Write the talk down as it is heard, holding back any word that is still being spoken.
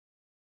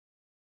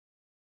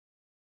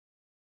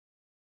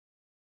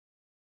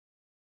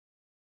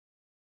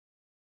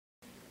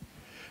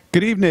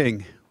Good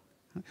evening.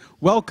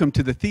 Welcome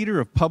to the Theater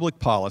of Public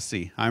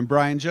Policy. I'm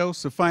Brian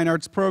Jose of Fine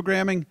Arts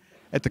Programming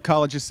at the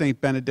College of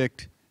Saint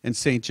Benedict and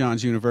St.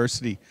 John's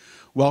University.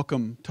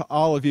 Welcome to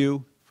all of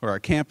you for our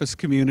campus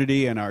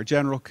community and our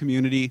general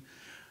community.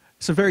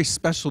 It's a very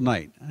special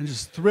night. I'm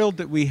just thrilled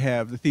that we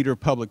have the Theater of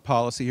Public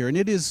Policy here, and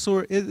this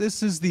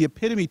is the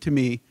epitome to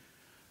me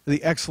of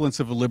the excellence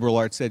of a liberal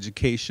arts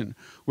education,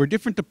 where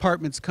different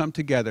departments come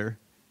together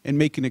and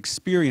make an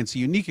experience, a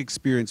unique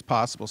experience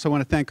possible. So I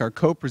want to thank our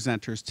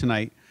co-presenters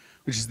tonight,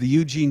 which is the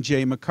Eugene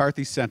J.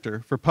 McCarthy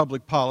Center for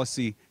Public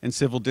Policy and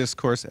Civil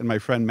Discourse, and my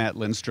friend Matt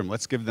Lindstrom.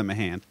 Let's give them a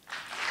hand.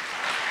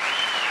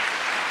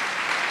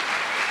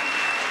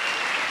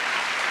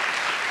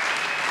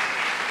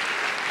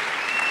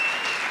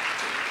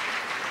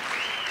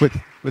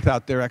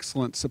 Without their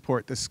excellent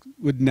support, this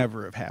would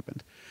never have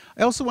happened.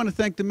 I also want to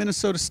thank the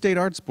Minnesota State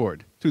Arts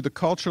Board. Through the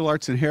Cultural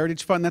Arts and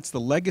Heritage Fund, that's the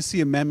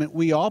legacy amendment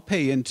we all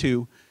pay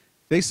into.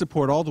 They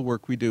support all the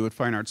work we do at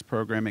Fine Arts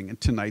Programming,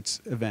 and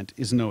tonight's event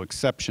is no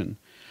exception.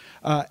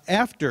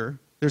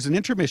 There's an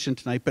intermission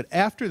tonight, but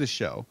after the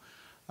show,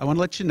 I want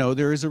to let you know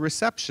there is a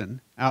reception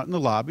out in the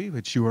lobby,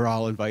 which you are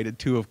all invited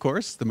to, of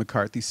course. The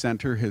McCarthy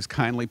Center has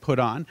kindly put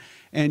on,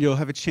 and you'll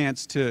have a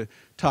chance to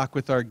talk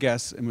with our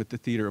guests and with the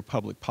Theater of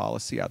Public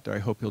Policy out there. I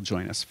hope you'll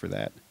join us for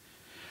that.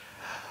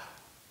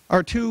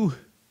 Our two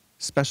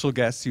special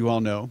guests, you all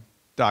know,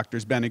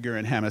 Drs. Baenninger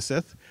and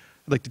Hemesath.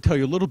 I'd like to tell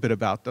you a little bit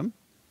about them.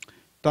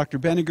 Dr.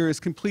 Baenninger is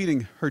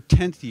completing her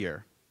 10th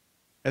year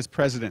as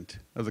president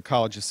of the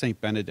College of Saint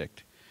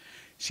Benedict.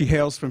 She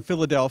hails from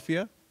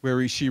Philadelphia,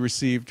 where she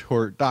received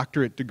her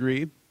doctorate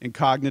degree in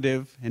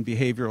cognitive and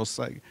behavioral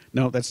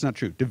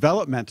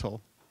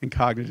developmental and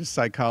cognitive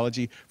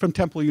psychology from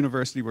Temple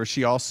University, where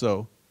she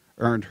also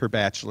earned her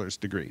bachelor's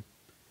degree.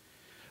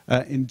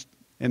 And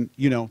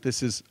you know,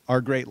 this is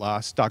our great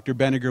loss. Dr.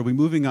 Baenninger will be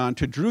moving on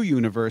to Drew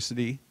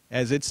University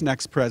as its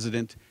next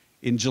president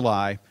in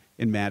July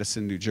in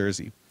Madison, New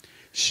Jersey.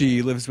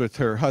 She lives with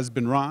her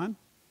husband, Ron,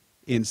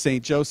 in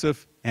St.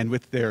 Joseph, and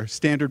with their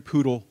standard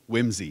poodle,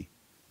 Whimsy.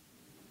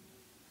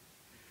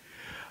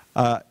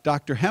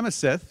 Dr.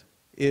 Hemesath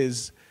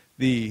is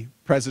the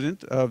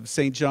president of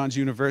St. John's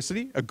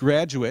University, a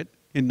graduate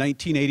in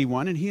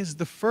 1981, and he is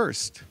the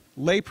first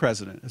lay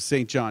president of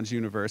St. John's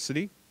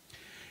University.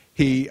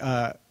 He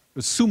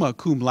was summa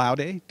cum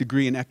laude,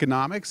 degree in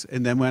economics,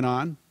 and then went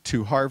on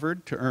to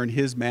Harvard to earn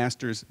his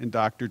master's and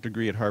doctorate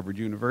degree at Harvard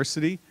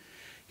University.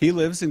 He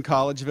lives in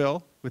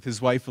Collegeville with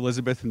his wife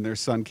Elizabeth and their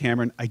son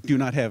Cameron. I do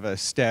not have a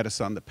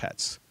status on the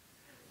pets.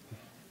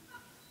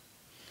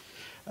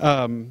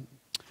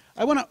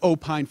 I want to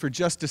opine for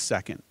just a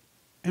second.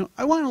 And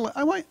I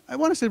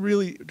want us to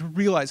really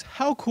realize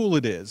how cool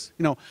it is.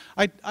 You know,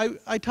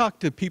 I talk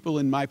to people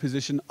in my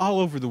position all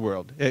over the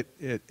world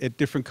at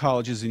different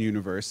colleges and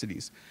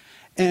universities.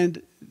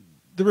 And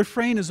the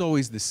refrain is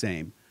always the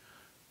same.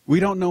 We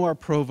don't know our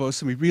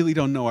provosts, and we really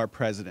don't know our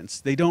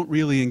presidents. They don't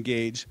really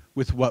engage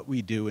with what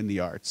we do in the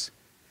arts.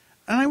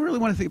 And I really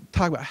want to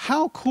talk about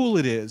how cool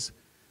it is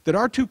that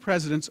our two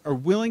presidents are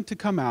willing to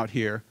come out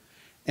here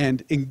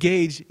and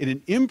engage in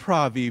an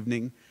improv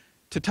evening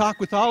to talk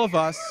with all of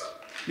us.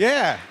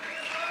 Yeah.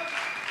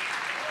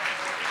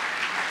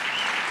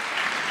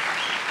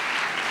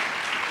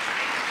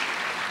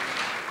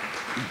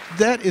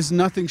 That is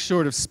nothing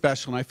short of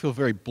special, and I feel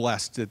very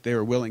blessed that they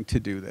are willing to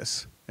do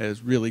this. It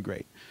is really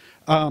great.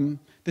 The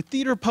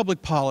Theater of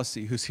Public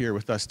Policy, who's here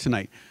with us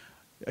tonight,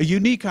 a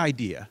unique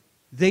idea.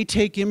 They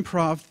take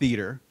improv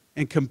theater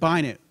and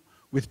combine it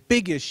with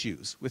big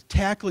issues, with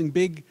tackling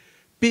big,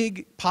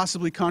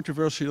 possibly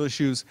controversial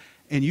issues,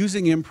 and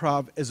using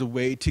improv as a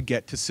way to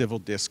get to civil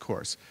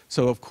discourse.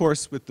 So, of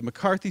course, with the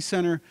McCarthy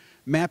Center,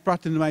 Matt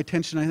brought them to my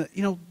attention. I thought,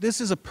 you know,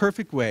 this is a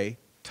perfect way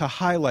to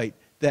highlight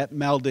that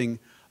melding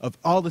of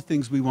all the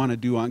things we want to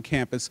do on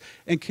campus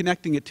and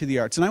connecting it to the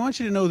arts. And I want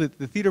you to know that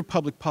the Theater of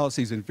Public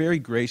Policy has been very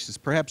gracious.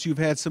 Perhaps you've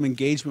had some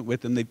engagement with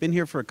them. They've been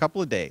here for a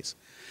couple of days.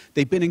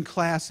 They've been in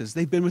classes.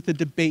 They've been with the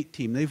debate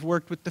team. They've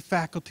worked with the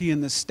faculty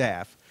and the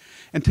staff.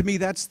 And to me,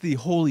 that's the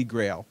holy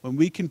grail, when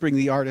we can bring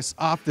the artists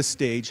off the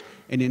stage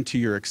and into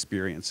your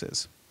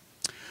experiences.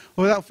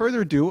 Well, without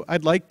further ado,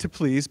 I'd like to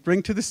please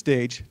bring to the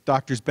stage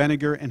Drs.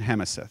 Baenninger and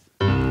Hemesath.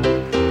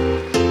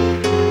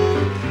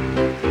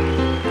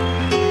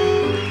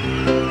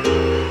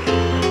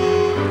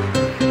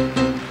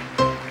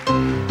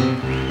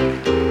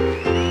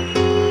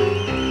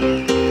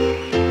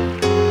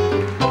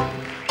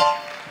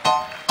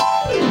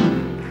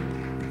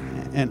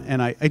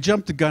 And I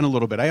jumped the gun a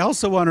little bit. I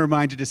also want to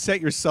remind you to set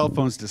your cell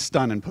phones to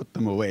stun and put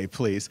them away,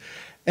 please.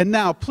 And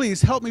now,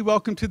 please help me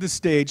welcome to the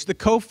stage the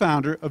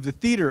co-founder of the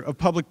Theater of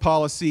Public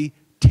Policy,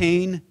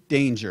 Tane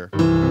Danger.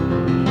 Thank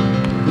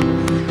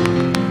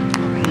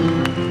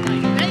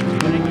you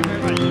very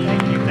much.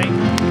 Thank you.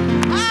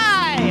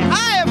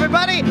 Hi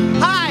everybody.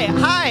 Hi.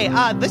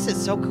 This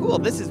is so cool.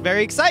 This is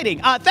very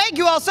exciting. Thank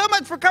you all so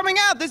much for coming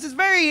out. This is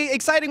very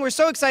exciting. We're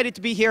so excited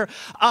to be here.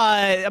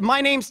 My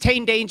name's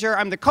Tane Danger.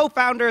 I'm the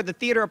co-founder of the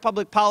Theater of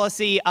Public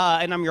Policy,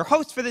 and I'm your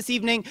host for this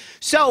evening.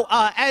 So,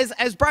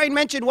 as Brian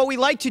mentioned, what we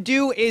like to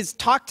do is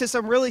talk to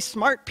some really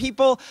smart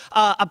people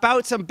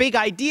about some big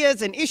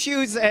ideas and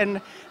issues, and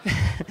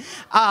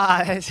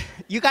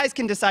you guys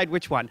can decide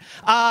which one.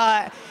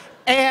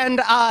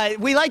 And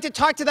we like to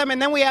talk to them,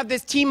 and then we have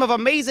this team of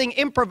amazing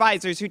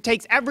improvisers who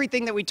takes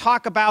everything that we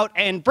talk about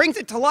and brings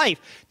it to life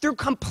through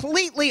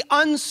completely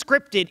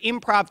unscripted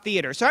improv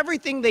theater. So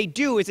everything they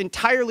do is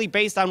entirely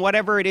based on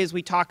whatever it is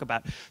we talk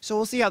about. So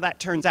we'll see how that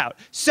turns out.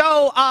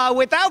 So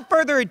without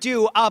further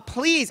ado,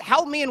 please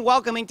help me in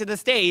welcoming to the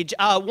stage,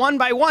 one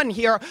by one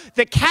here,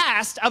 the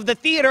cast of the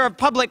Theater of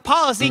Public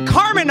Policy: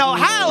 Carmen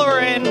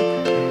O'Halloran,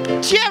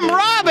 Jim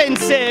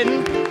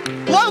Robinson,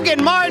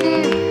 Logan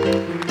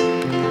Martin,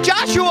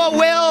 Joshua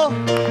Will,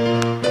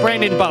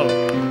 Brandon Boat.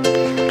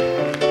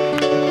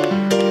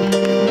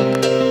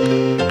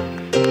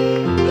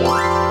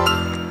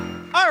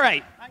 All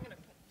right.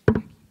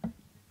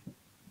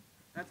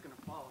 That's going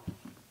to fall.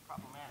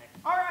 Problematic.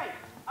 All right.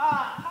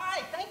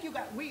 Hi. Thank you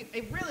guys.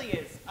 It really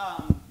is.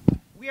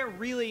 We are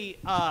really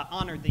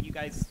honored that you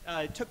guys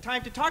took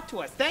time to talk to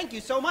us. Thank you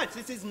so much.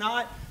 This is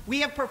not, we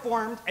have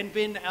performed and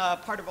been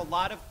part of a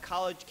lot of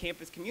college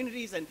campus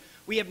communities, and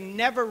we have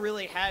never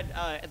really had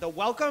the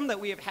welcome that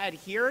we have had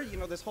here. You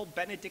know, this whole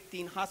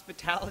Benedictine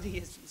hospitality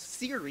is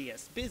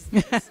serious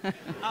business.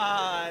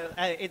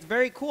 It's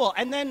very cool.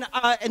 And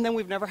then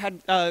we've never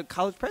had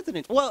college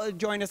presidents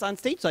join us on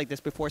stage like this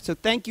before. So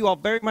thank you all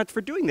very much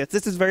for doing this.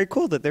 This is very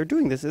cool that they're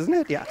doing this, isn't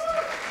it? Yeah.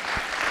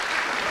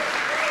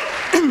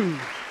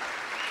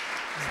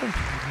 You've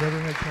never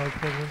had college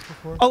presidents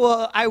before? Oh,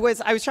 well, I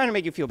was trying to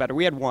make you feel better.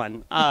 We had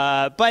one.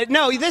 But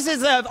no, this is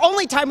the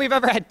only time we've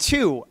ever had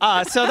two.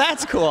 So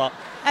that's cool.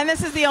 And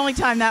this is the only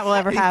time that will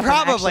ever happen,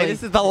 Probably. actually.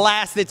 This is the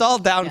last. It's all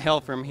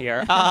downhill from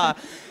here.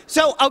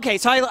 So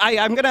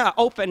I'm going to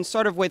open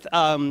sort of with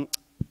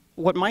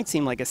what might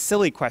seem like a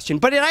silly question,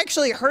 but I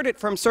actually heard it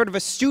from sort of a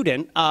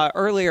student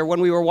earlier when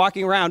we were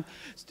walking around.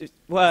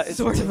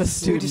 Sort of a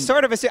student.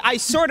 I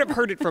sort of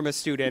heard it from a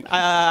student.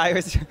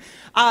 I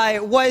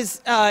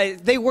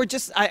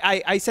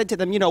said to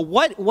them, you know,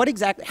 what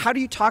exactly, how do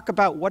you talk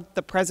about what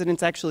the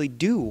presidents actually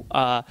do?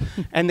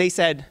 And they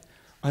said,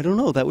 I don't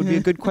know, that would be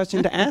a good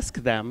question to ask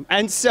them.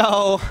 And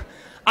so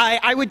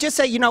I would just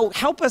say, you know,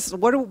 help us,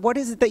 what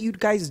is it that you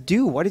guys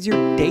do? What is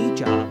your day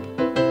job?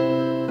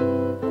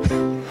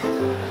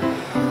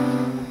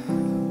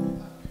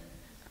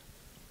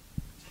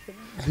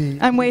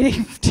 I'm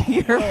waiting to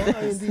hear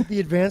this.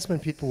 The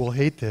advancement people will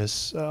hate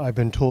this. I've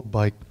been told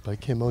by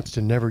Kim Oates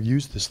to never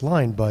use this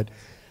line, but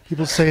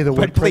people say that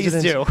what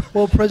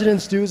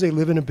presidents do is they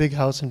live in a big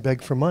house and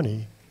beg for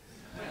money.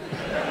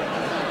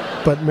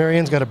 But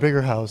MaryAnn's got a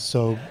bigger house,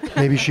 so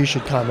maybe she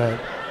should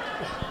comment.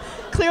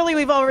 Clearly,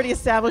 we've already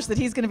established that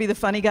he's going to be the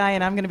funny guy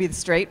and I'm going to be the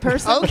straight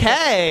person.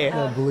 Okay.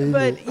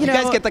 But you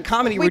guys get the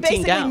comedy routine down.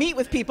 We basically meet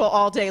with people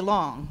all day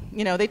long.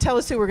 You know, they tell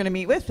us who we're going to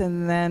meet with,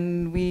 and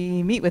then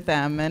we meet with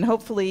them, and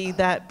hopefully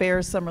that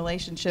bears some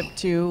relationship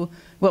to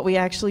what we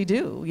actually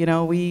do. You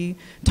know, we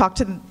talk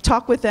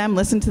with them,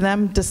 listen to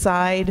them,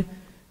 decide,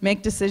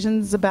 make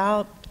decisions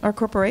about our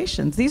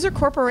corporations. These are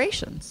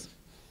corporations.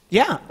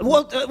 Yeah,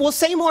 well, we'll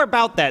say more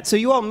about that. So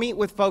you all meet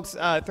with folks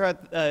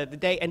throughout the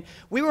day, and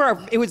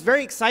it was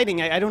very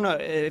exciting. I don't know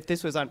if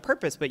this was on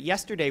purpose, but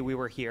yesterday we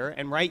were here,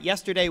 and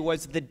yesterday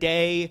was the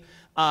day,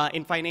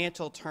 in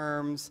financial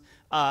terms,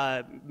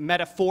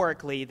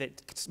 metaphorically,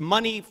 that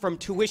money from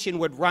tuition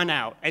would run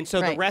out, and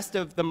so the rest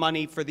of the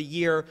money for the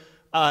year,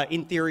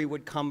 in theory,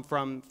 would come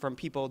from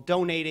people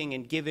donating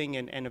and giving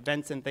and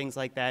events and things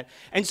like that.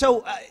 And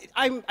so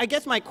I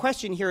guess my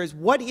question here is,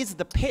 what is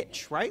the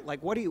pitch, right?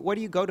 Like, what do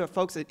you go to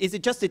folks? Is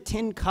it just a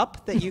tin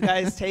cup that you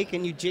guys take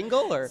and you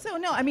jingle, or? So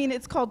no, I mean,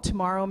 it's called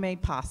Tomorrow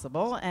Made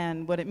Possible,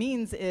 and what it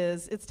means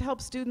is it's to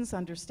help students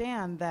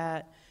understand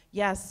that,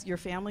 yes, your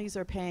families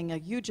are paying a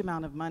huge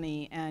amount of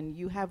money and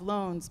you have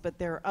loans, but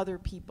there are other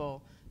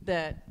people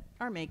that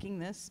are making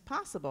this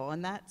possible,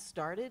 and that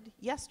started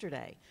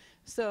yesterday.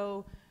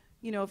 So,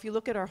 you know, if you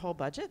look at our whole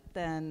budget,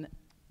 then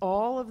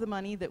all of the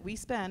money that we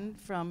spend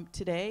from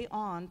today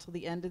on till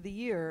the end of the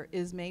year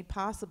is made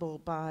possible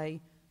by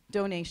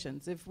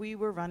donations. If we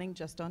were running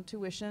just on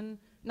tuition,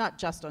 not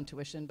just on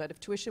tuition, but if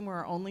tuition were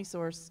our only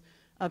source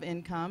of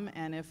income,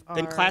 and if our...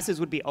 Then classes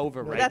would be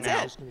over now.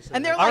 That's it.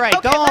 And they're all like,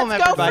 right, okay, go home,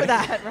 let's go everybody. for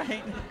that,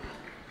 right?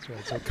 That's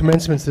right. So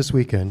commencement's this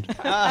weekend.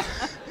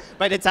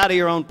 But it's out of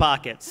your own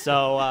pocket.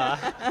 So,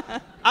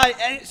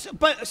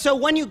 so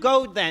when you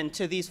go then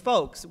to these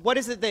folks, what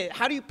is it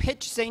how do you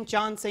pitch St.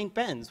 John, St.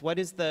 Ben's?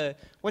 What's the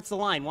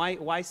line?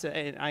 Why so,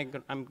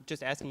 I'm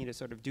just asking you to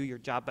sort of do your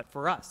job, but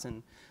for us,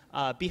 and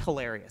be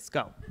hilarious.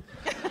 Go.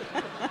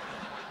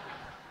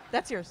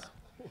 That's yours.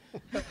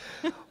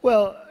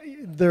 Well,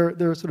 there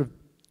are sort of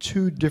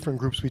two different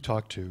groups we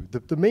talk to.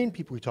 The main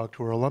people we talk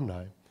to are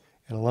alumni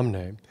and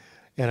alumnae.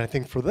 And I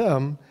think for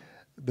them,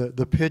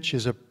 the pitch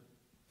is a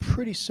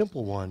pretty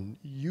simple one.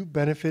 You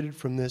benefited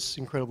from this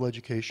incredible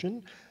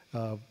education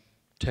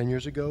 10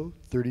 years ago,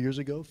 30 years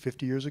ago,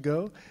 50 years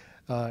ago.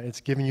 It's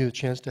given you the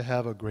chance to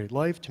have a great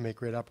life, to make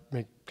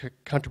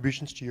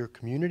contributions to your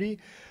community.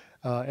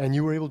 And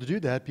you were able to do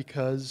that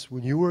because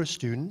when you were a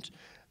student,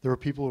 there were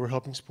people who were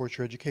helping support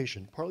your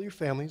education. Partly your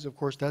families, of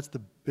course, that's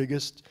the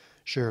biggest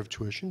share of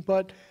tuition,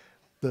 but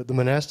the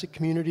monastic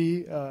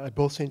community at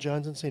both St.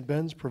 John's and St.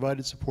 Ben's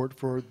provided support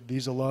for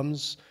these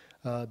alums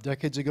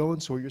decades ago,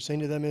 and so what you're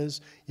saying to them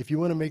is, if you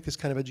want to make this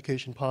kind of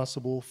education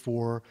possible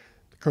for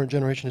the current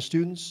generation of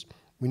students,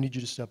 we need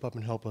you to step up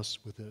and help us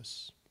with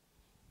this.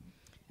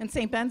 And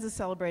St. Ben's is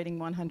celebrating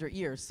 100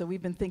 years, so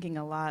we've been thinking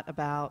a lot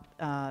about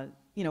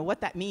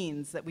what that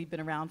means, that we've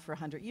been around for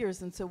 100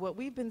 years. And so what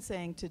we've been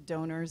saying to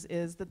donors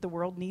is that the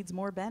world needs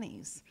more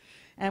Bennies.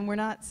 And we're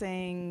not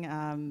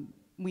saying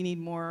we need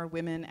more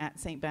women at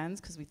St. Ben's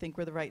because we think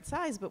we're the right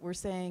size, but we're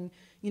saying,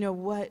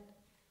 what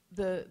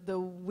the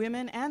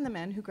women and the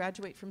men who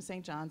graduate from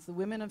St. John's, the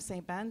women of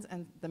St. Ben's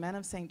and the men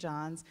of St.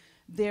 John's,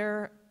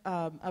 they're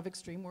of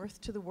extreme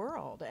worth to the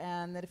world.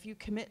 And that if you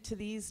commit to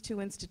these two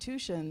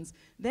institutions,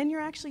 then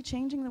you're actually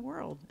changing the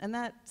world. And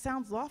that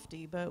sounds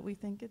lofty, but we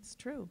think it's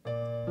true.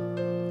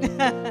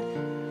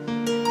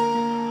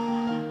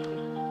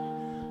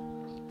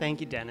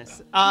 Thank you,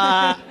 Dennis.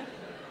 I'm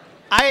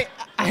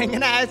going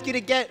to ask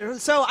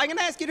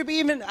you to be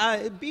even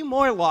be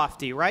more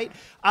lofty, right?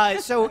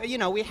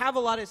 We have a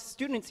lot of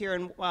students here,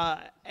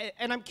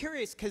 and I'm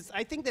curious because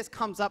I think this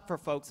comes up for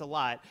folks a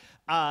lot,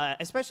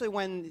 especially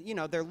when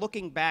they're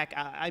looking back.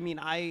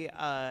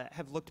 I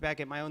have looked back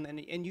at my own,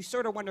 and you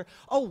sort of wonder,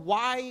 oh,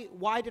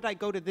 why did I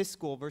go to this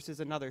school versus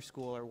another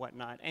school or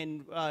whatnot?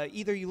 And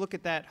either you look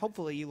at that,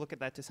 hopefully you look at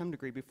that to some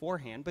degree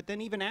beforehand, but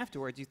then even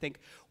afterwards you think,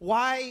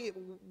 why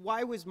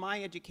was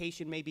my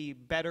education maybe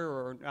better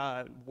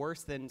or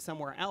worse than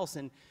somewhere else?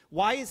 And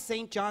why is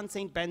St. John,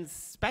 St. Ben's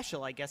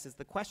special, I guess is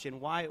the question.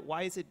 Why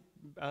is it,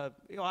 I'm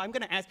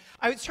going to ask,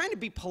 I was trying to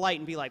be polite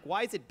and be like,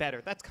 why is it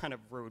better? That's kind of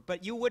rude,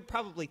 but you would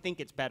probably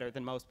think it's better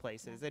than most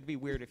places. It'd be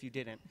weird if you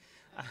didn't.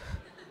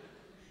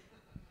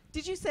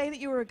 Did you say that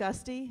you were a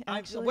Gusty,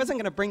 actually? I wasn't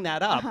going to bring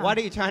that up. What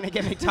are you trying to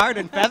get me tarred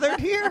and feathered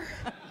here?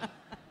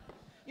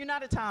 You're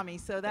not a Tommy,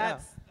 so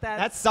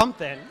that's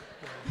something.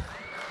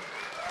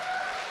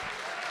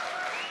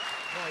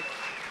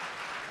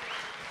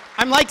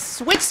 I'm like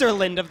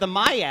Switzerland of the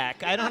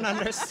Mayak. I don't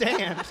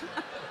understand.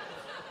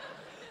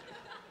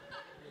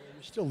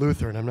 You're still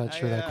Lutheran. I'm not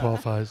sure that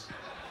qualifies.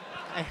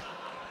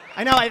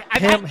 I know.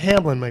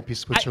 Hamlin might be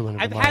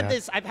Switzerland of the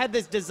Mayak. I've had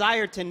this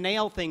desire to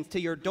nail things to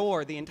your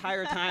door the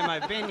entire time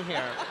I've been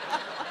here.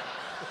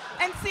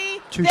 And see,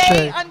 Touché.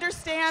 they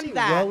understand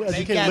that.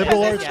 Well-educated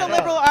liberal this is a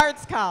liberal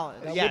arts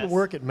college. That wouldn't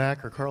work at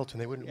Mac or Carleton.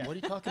 They wouldn't. What are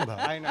you talking about?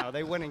 I know.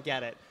 They wouldn't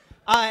get it.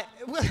 What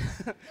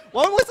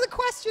was the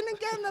question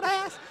again that I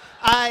asked?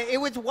 It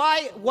was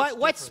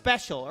what's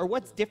special or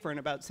what's different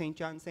about St.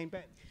 John, St.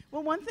 Ben?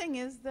 Well, one thing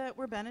is that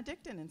we're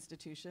Benedictine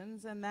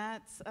institutions, and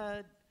that's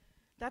a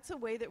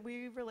way that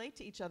we relate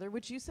to each other,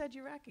 which you said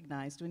you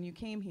recognized when you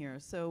came here.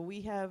 So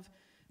we have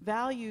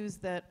values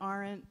that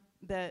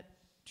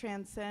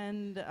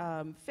transcend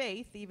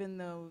faith, even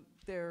though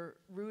they're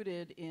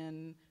rooted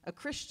in a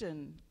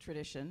Christian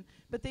tradition,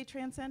 but they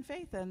transcend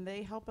faith, and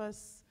they help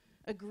us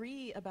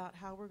agree about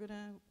how we're going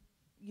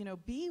to,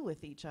 be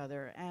with each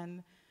other.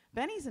 And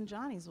Bennies and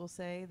Johnnies will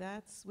say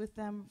that's with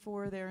them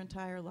for their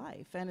entire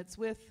life. And it's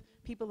with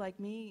people like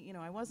me.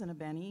 I wasn't a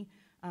Benny.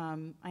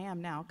 I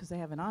am now because I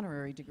have an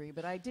honorary degree,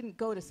 but I didn't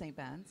go to St.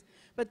 Ben's.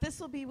 But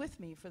this will be with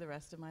me for the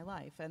rest of my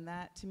life. And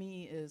that, to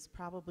me, is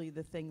probably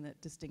the thing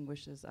that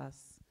distinguishes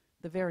us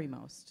the very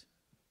most.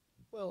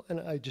 Well, and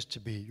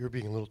you're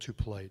being a little too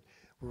polite.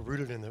 We're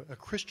rooted in a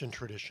Christian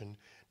tradition.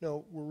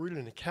 No, we're rooted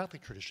in a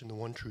Catholic tradition, the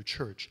one true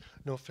church.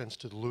 No offense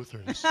to the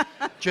Lutherans.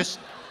 just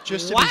to be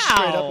straight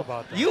up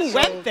about that. You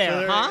went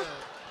there, huh?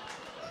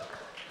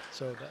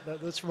 So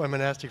that's for my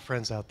monastic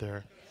friends out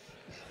there.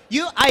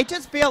 I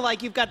just feel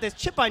like you've got this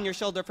chip on your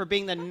shoulder for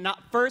being the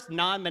first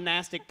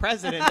non-monastic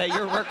president that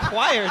you're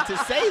required to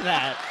say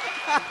that.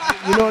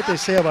 You know what they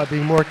say about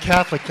being more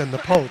Catholic than the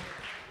Pope.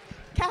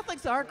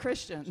 Catholics are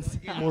Christians.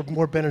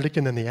 More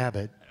Benedictine than the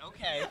abbot.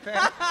 Okay,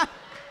 fair.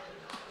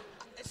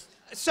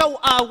 So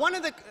one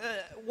of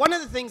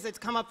the things that's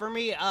come up for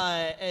me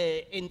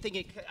in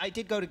thinking, I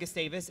did go to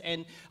Gustavus,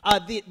 and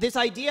this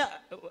idea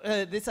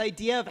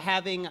of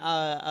having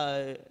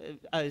a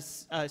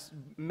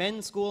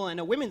men's school and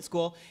a women's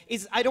school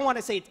is, I don't want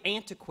to say it's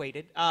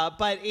antiquated,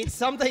 but it's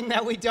something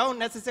that we don't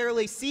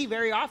necessarily see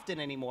very often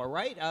anymore,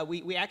 right?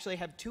 We actually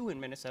have two in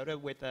Minnesota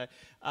with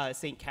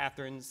St.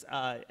 Catherine's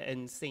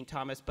and St.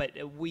 Thomas, but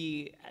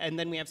and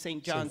then we have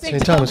St. John's.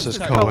 St. Thomas is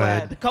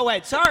co-ed.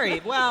 Co-ed,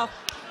 sorry. Well.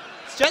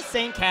 It's just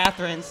St.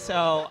 Catherine's,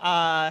 so,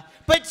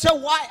 but so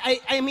why,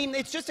 I mean,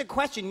 it's just a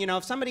question,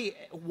 if somebody,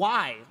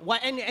 why?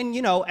 And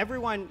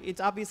everyone,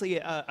 it's obviously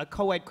a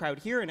co-ed crowd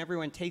here, and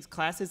everyone takes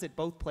classes at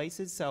both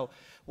places, so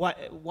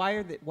why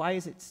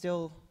is it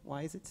still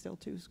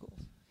two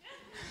schools?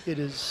 It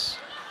is.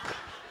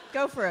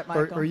 Go for it,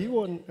 Michael. Are you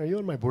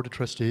on my board of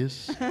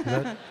trustees?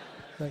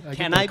 I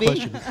Can get I that be?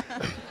 question.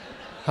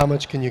 How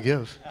much can you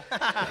give?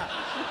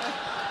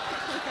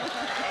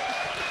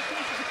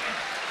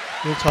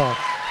 We'll talk.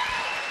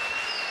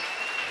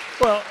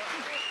 Well,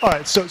 all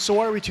right, so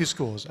why are we two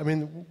schools? I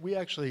mean, we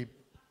actually,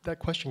 that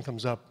question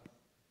comes up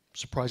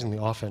surprisingly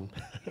often.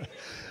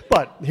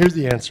 But here's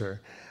the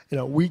answer. You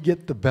know, we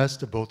get the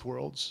best of both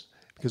worlds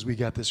because we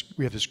have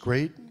this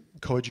great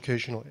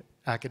coeducational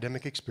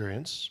academic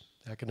experience.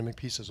 The academic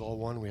piece is all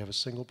one. We have a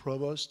single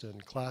provost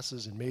and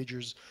classes and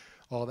majors,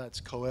 all that's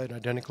co-ed,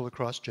 identical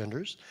across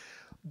genders.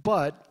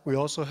 But we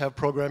also have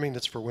programming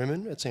that's for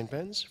women at St.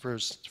 Ben's,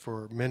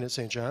 for men at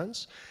St.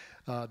 John's.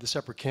 The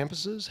separate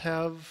campuses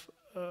have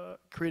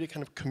created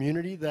kind of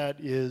community that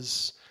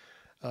is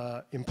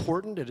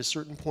important. At a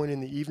certain point in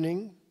the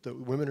evening, the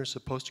women are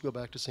supposed to go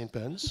back to St.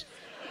 Ben's.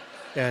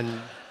 And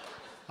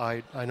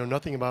I know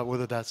nothing about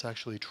whether that's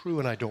actually true,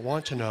 and I don't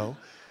want to know.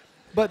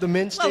 But the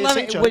men stay at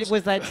St. John's.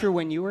 Was that true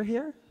when you were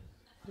here?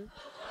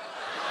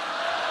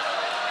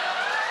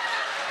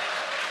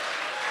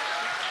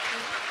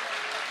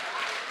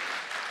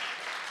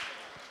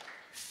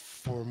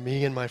 For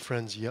me and my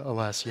friends,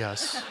 alas,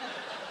 yes.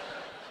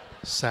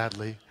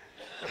 Sadly.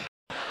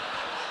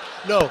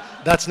 No,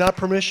 that's not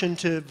permission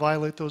to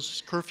violate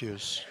those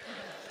curfews.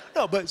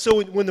 No, but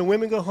so when the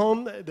women go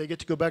home, they get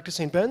to go back to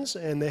St. Ben's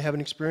and they have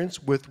an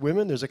experience with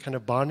women. There's a kind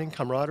of bonding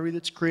camaraderie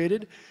that's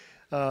created.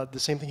 The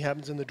same thing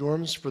happens in the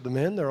dorms for the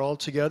men. They're all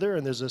together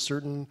and there's a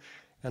certain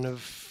kind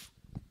of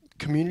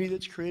community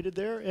that's created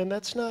there. And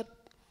that's not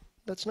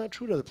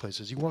true at other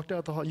places. You walk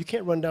down the hall, you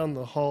can't run down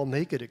the hall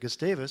naked at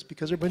Gustavus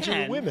because there are a bunch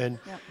of women.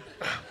 Yep.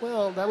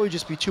 Well, that would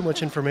just be too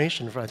much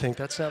information, I think.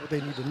 That's not what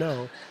they need to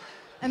know.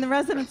 And the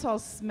residence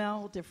halls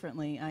smell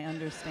differently, I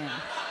understand.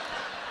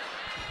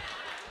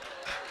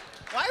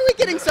 Why are we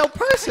getting so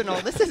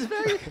personal? This is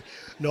very...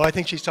 No, I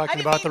think she's talking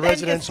I about the didn't mean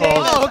residence to say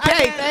halls. this. Oh, okay,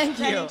 I meant thank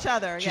than you. each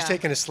other, She's yeah.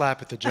 taking a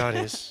slap at the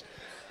Johnnies.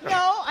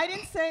 No, I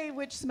didn't say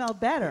which smelled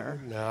better.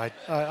 No,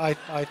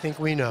 I think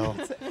we know.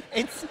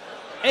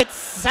 It's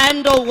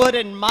sandalwood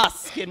and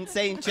musk in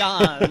St.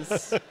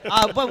 John's.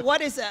 But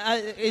what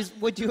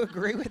would you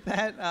agree with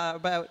that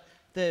about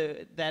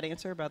that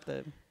answer about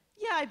the...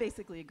 Yeah, I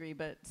basically agree,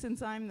 but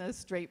since I'm the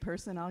straight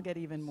person, I'll get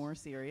even more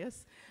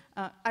serious.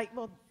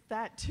 Well,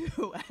 that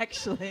too,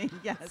 actually,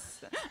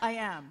 yes, I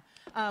am.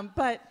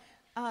 But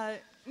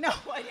no,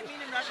 I didn't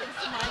mean in reference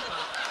to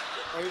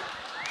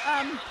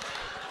my...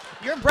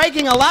 You're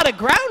breaking a lot of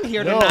ground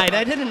here tonight.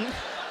 I didn't...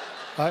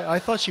 I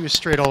thought she was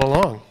straight all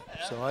along,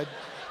 so I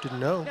didn't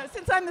know. No,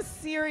 since I'm the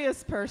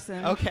serious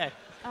person... Okay.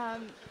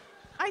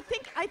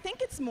 I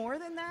think it's more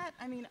than that.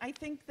 I mean, I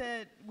think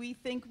that we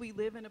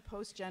live in a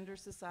post-gender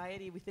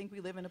society. We think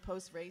we live in a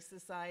post-race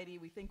society.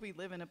 We think we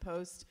live in a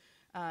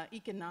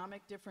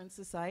post-economic different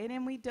society,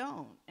 and we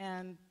don't.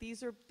 And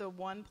these are the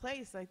one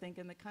place, I think,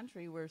 in the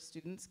country where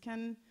students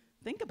can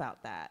think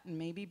about that and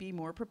maybe be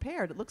more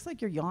prepared. It looks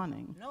like you're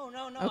yawning. No,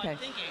 Okay. I'm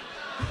thinking.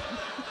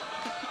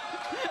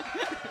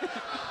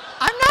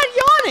 I'm not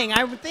yawning.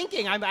 I'm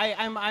thinking.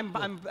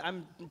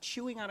 I'm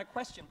chewing on a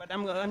question, but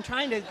I'm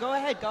trying to go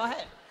ahead.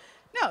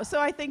 No, so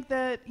I think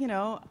that, you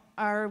know,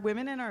 our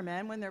women and our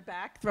men, when they're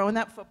back throwing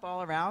that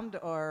football around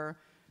or,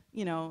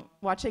 you know,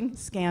 watching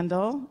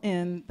Scandal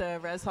in the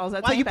res halls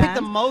at Wow, St. you picked Ben's,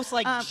 the most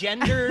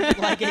gendered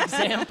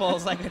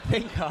examples I could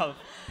think of.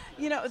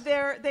 You know,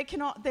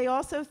 they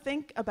also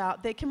think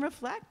about, they can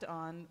reflect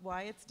on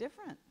why it's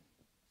different.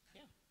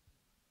 Yeah.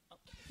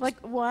 Like,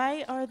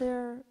 why are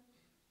there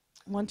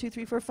 1, 2,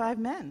 3, 4, 5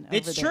 men over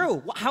It's there?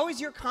 true. How is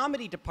your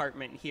comedy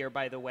department here,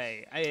 by the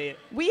way?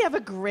 We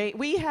have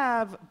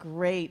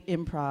great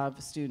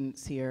improv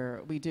students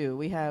here. We do.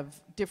 We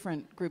have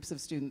different groups of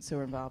students who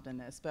are involved in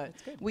this, but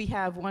we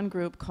have one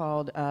group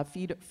called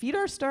Feed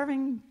Our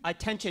Starving...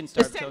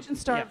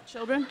 Attention-starved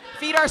children.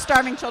 Feed Our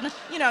Starving Children.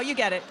 You know, you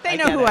get it. They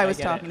know who I was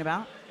talking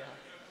about.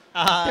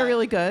 They're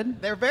really good.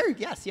 They're very,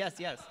 yes.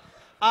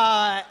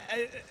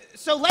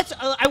 So let's,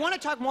 I want to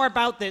talk more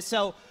about this.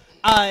 So,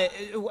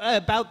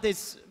 about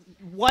this,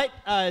 what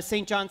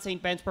St. John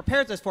St. Ben's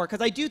prepares us for, because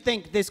I do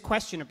think this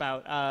question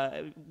about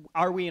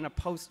are we in a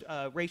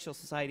post-racial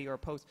society or a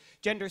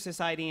post-gender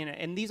society,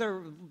 and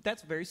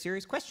that's a very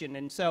serious question.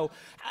 And so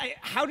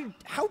how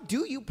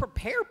do you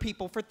prepare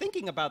people for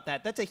thinking about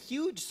that? That's a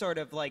huge sort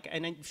of like,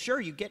 and I'm sure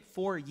you get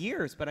 4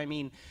 years, but I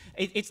mean,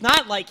 it's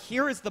not like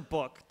here is the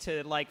book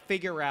to like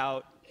figure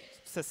out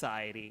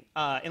society,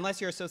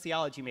 unless you're a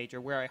sociology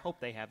major, where I hope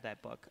they have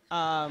that book.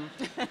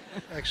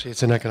 Actually,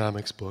 it's an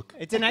economics book.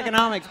 It's an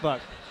economics book.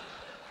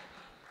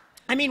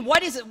 I mean,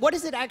 what is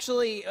it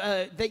actually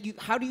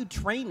how do you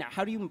train that?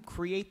 How do you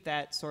create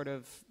that sort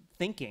of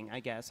thinking, I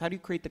guess? How do you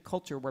create the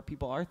culture where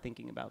people are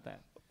thinking about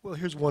that? Well,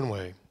 here's one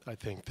way, I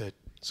think,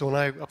 so when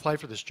I applied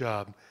for this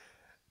job,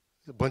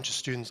 I met a bunch of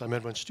students,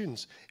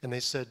 and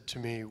they said to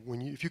me,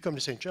 if you come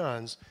to St.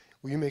 John's,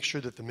 will you make sure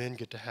that the men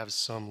get to have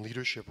some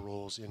leadership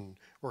roles in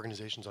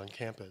organizations on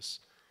campus?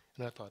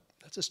 And I thought,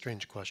 that's a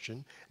strange question.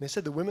 And they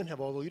said the women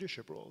have all the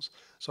leadership roles.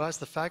 So I asked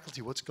the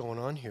faculty, what's going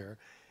on here?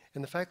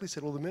 And the faculty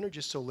said, well, the men are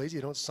just so lazy,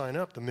 they don't sign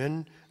up. The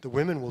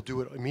women will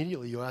do it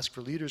immediately. You ask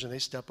for leaders and they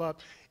step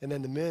up. And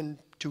then the men,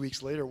 2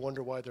 weeks later,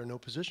 wonder why there are no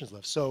positions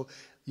left. So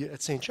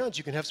at St. John's,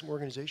 you can have some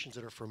organizations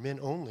that are for men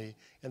only,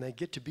 and they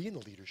get to be in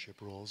the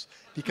leadership roles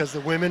because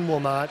the women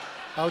will not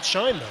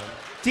outshine them.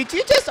 Did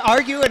you just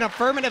argue an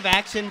affirmative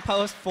action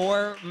post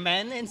for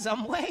men in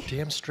some way?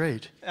 Damn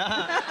straight.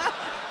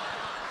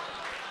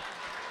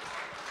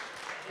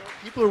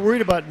 People are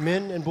worried about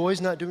men and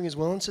boys not doing as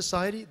well in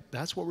society.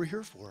 That's what we're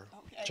here for.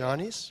 Okay.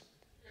 Johnnies?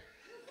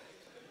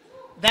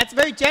 That's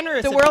very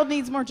generous. The world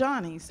needs more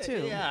Johnnies,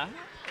 too. Yeah,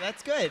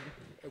 that's good.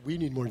 We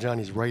need more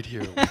Johnnies right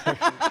here.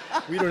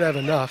 We don't have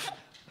enough.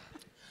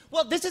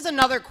 Well, this is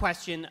another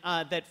question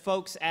that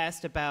folks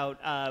asked about,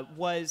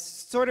 was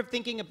sort of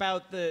thinking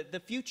about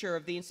the future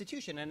of the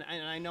institution. And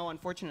I know,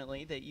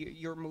 unfortunately, that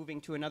you're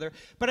moving to another.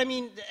 But, I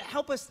mean,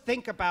 help us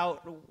think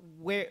about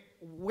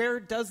where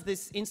does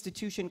this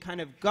institution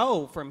kind of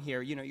go from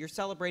here? You know, you're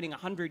celebrating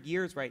 100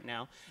 years right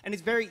now. And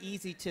it's very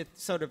easy to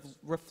sort of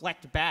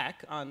reflect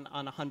back on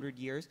 100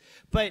 years.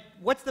 But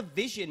what's the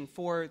vision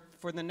for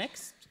the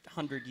next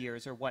 100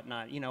 years or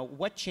whatnot? You know,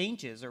 what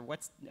changes or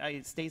what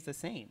stays the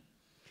same?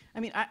 I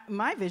mean,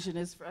 my vision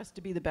is for us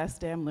to be the best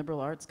damn liberal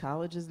arts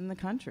colleges in the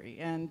country,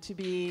 and to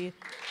be,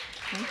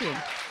 thank you.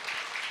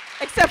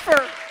 Except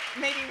for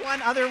maybe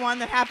one other one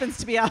that happens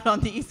to be out on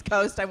the East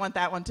Coast. I want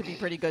that one to be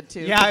pretty good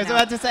too. Yeah, I was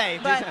about to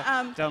say.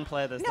 But don't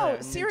play this. No,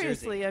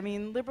 seriously. I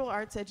mean, liberal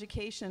arts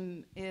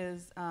education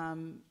is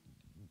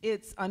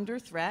it's under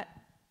threat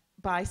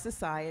by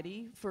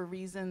society for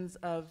reasons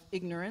of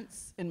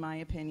ignorance, in my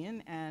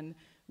opinion, and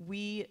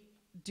we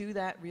do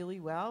that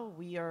really well.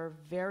 We are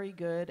very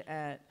good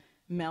at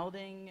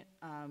melding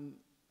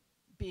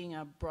being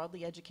a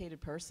broadly educated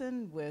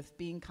person with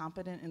being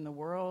competent in the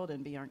world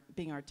and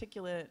being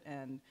articulate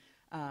and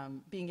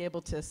being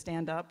able to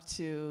stand up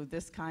to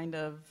this kind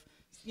of,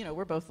 you know,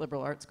 we're both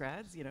liberal arts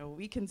grads, you know,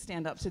 we can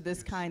stand up to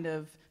this kind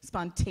of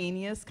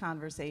spontaneous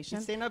conversation.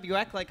 You stand up, you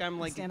act like I'm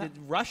like in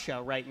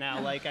Russia right now,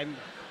 like I'm...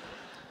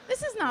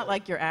 This is not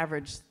like your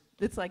average,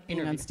 it's like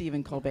being on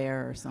Stephen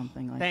Colbert or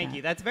something like that. Thank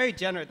you, that's very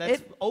generous,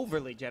 that's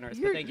overly generous,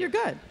 but thank you. You're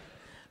good.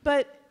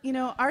 But, you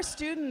know, our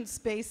students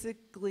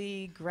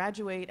basically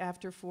graduate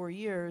after 4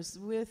 years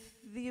with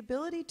the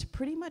ability to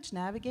pretty much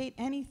navigate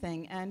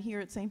anything. And here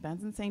at St.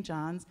 Ben's and St.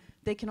 John's,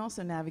 they can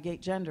also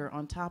navigate gender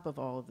on top of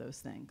all of those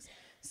things.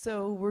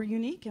 So we're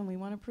unique, and we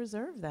want to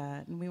preserve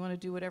that. And we want to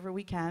do whatever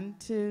we can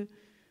to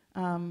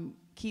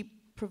keep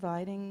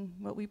providing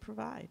what we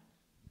provide.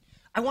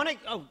 I want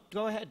to,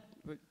 go ahead.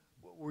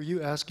 Were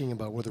you asking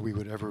about whether we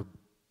would ever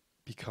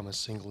become a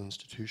single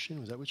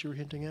institution? Was that what you were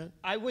hinting at?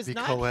 I was Be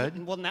not.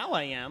 co-ed? Well, now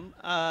I am.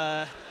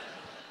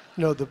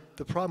 No, the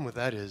problem with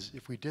that is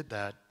if we did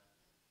that,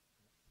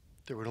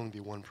 there would only be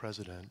one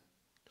president.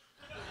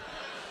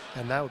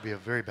 And that would be a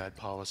very bad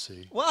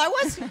policy. Well, I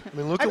was. I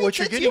mean, look at what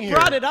you're getting here. You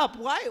brought it up.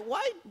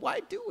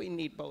 Why do we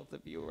need both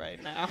of you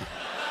right now?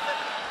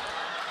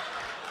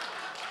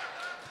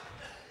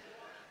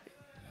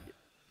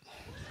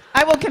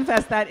 I will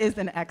confess that is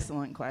an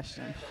excellent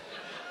question.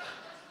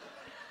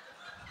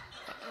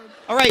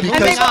 All right,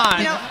 moving on.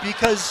 You know,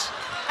 Because,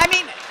 I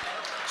mean,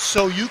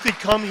 so you could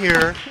come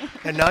here,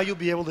 and now you'll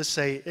be able to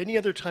say, any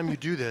other time you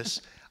do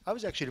this, I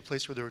was actually at a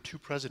place where there were 2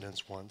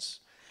 presidents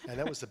once, and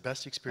that was the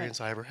best experience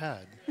I ever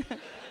had.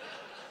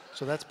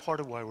 So that's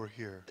part of why we're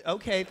here.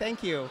 Okay,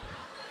 thank you.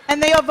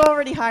 and they have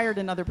already hired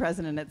another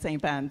president at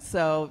St. Ben's,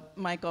 so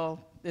Michael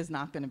is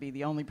not going to be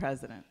the only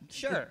president.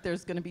 Sure.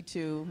 There's going to be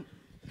 2.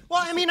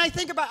 Well, I mean, I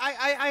think about,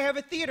 I have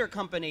a theater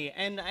company,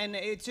 and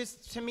it's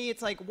just, to me,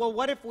 it's like, well,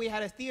 what if we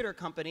had a theater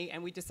company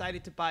and we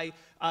decided to buy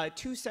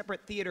 2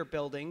 separate theater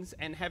buildings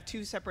and have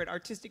 2 separate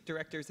artistic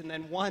directors and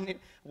then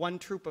one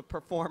troupe of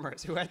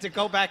performers who had to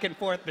go back and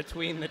forth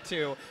between the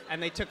 2,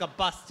 and they took a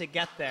bus to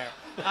get there.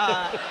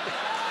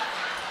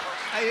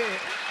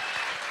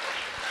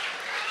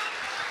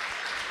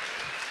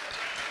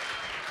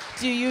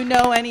 Do you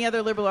know any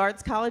other liberal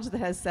arts college that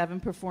has 7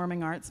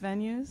 performing arts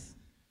venues?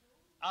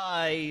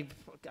 I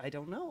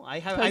don't know. I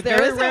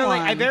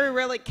very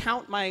rarely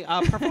count my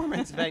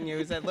performance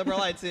venues at liberal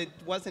arts. It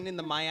wasn't in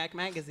the MIAC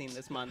magazine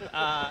this month.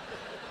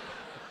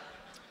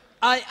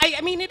 I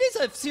mean, it is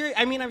a serious.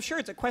 I mean, I'm sure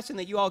it's a question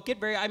that you all get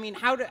very. I mean,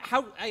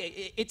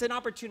 it's an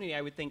opportunity,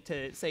 I would think,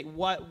 to say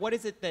what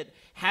is it that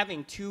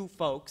having 2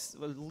 folks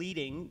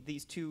leading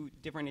these 2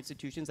 different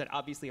institutions that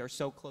obviously are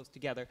so close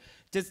together.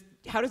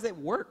 How does it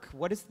work?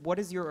 What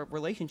is your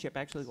relationship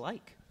actually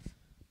like?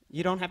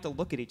 You don't have to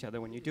look at each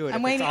other when you do it.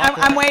 I'm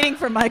waiting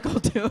for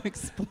Michael to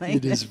explain.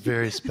 It is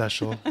very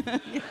special.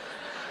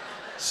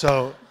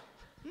 So,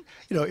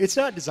 you know, it's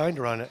not designed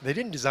around it. They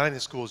didn't design the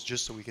schools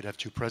just so we could have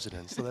 2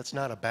 presidents, so that's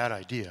not a bad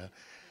idea.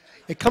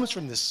 It comes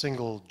from this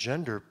single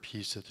gender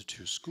piece at the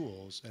 2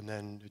 schools, and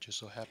then it just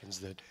so happens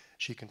that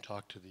she can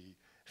talk to the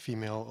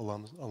female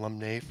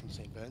alumnae from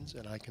St. Ben's,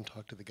 and I can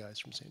talk to the guys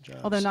from St.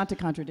 John's. Although, not to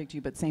contradict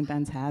you, but St.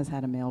 Ben's has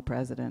had a male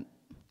president.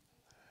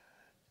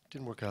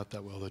 Didn't work out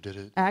that well, though, did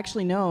it?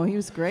 Actually, no, he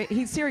was great.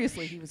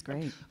 Seriously, he was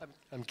great.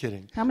 I'm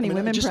kidding. How many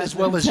women just presidents as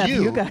well as have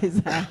you you guys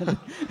had?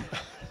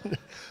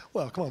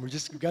 Well, come on, we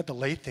got the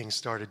late thing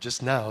started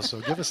just now, so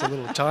give us a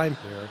little time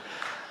here.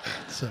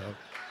 So,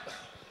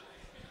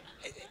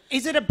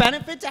 Is it a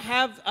benefit to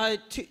have,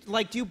 do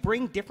you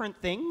bring different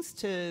things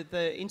to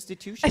the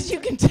institution? As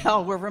you can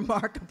tell, we're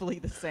remarkably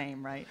the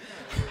same, right?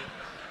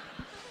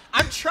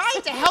 I'm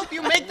trying to help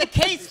you make the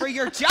case for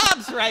your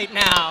jobs right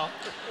now.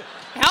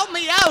 Help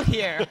me out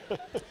here.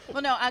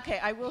 Well, no, okay,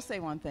 I will say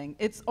one thing.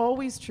 It's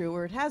always true,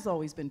 or it has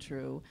always been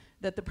true,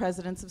 that the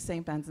presidents of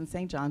St. Ben's and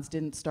St. John's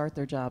didn't start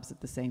their jobs at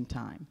the same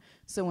time.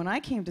 So when I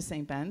came to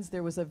St. Ben's,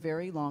 there was a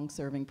very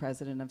long-serving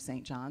president of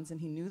St. John's,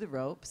 and he knew the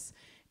ropes,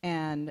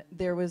 and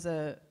there was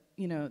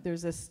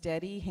there's a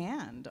steady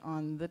hand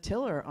on the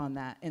tiller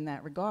in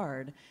that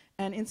regard.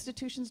 And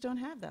institutions don't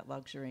have that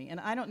luxury. And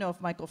I don't know if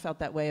Michael felt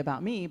that way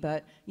about me,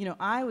 but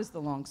I was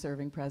the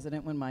long-serving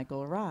president when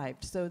Michael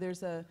arrived. So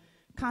there's a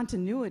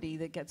continuity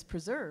that gets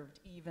preserved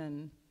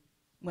even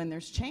when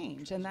there's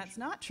change. And that's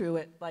not true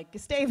at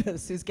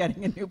Gustavus, who's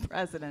getting a new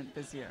president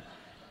this year.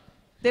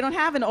 They don't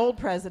have an old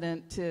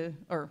president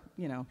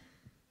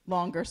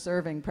longer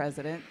serving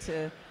president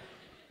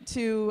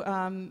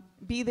to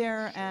be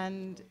there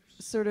and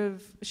sort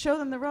of show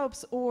them the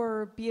ropes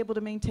or be able to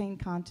maintain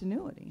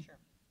continuity. Sure.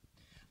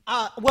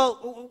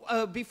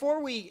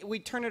 Before we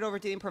turn it over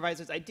to the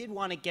improvisers, I did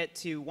want to get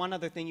to one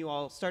other thing you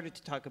all started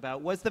to talk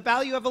about, was the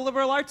value of a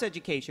liberal arts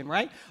education,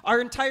 right?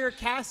 Our entire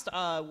cast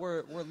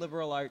were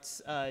liberal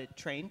arts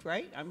trained,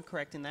 right? I'm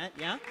correct in that,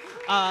 yeah?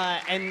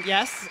 And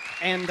yes,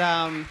 and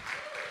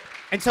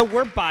so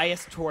we're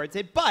biased towards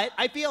it, but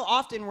I feel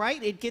often,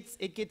 right, it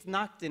gets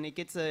knocked and it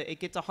gets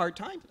a hard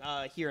time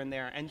here and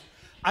there. And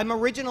I'm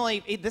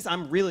originally,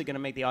 I'm really going to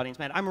make the audience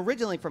mad. I'm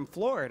originally from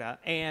Florida,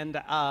 and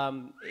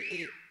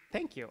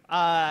thank you.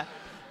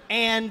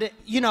 And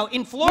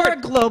in Florida, we're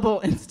a global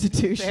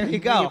institution. There you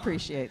go. We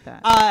appreciate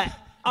that.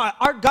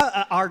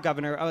 Our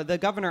governor, the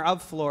governor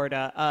of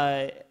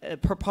Florida,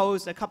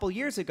 proposed a couple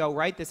years ago,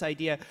 right, this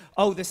idea,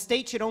 the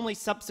state should only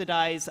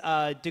subsidize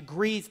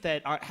degrees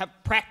that have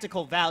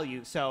practical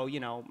value, so,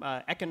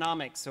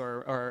 economics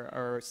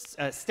or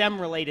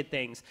STEM-related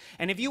things.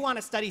 And if you want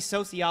to study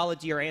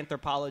sociology or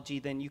anthropology,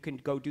 then you can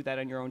go do that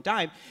on your own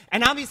dime.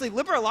 And obviously,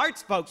 liberal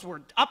arts folks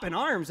were up in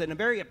arms and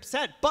very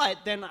upset, but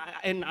then,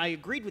 I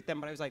agreed with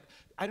them, but I was like,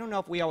 I don't know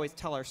if we always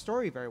tell our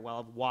story very well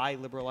of why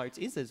liberal arts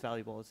is as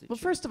valuable as it Well,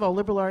 should. first of all,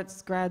 liberal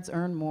arts grads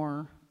earn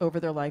more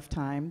over their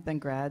lifetime than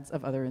grads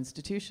of other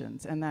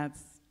institutions, and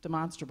that's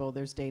demonstrable.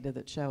 There's data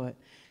that show it.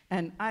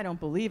 And I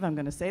don't believe I'm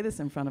going to say this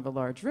in front of a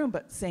large room,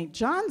 but St.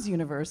 John's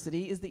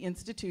University is the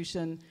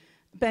institution,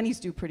 Benny's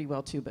do pretty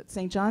well too, but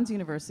St. John's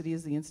University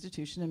is the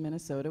institution in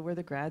Minnesota where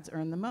the grads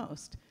earn the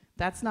most.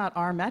 That's not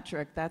our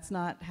metric. That's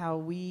not how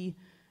we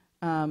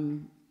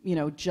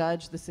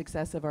judge the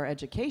success of our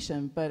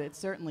education, but it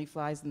certainly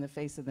flies in the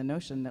face of the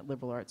notion that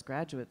liberal arts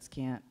graduates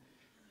can't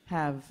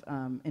have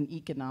an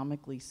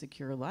economically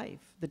secure life.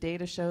 The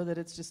data show that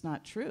it's just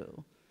not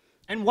true.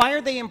 And why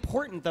are they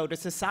important, though, to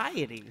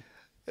society?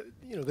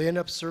 They end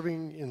up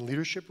serving in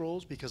leadership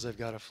roles because they've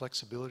got a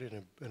flexibility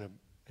and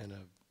a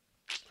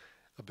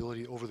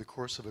ability over the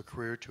course of a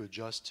career to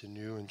adjust to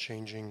new and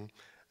changing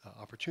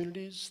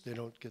opportunities. They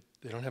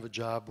don't have a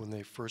job when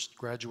they first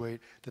graduate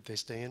that they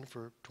stay in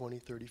for 20,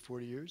 30,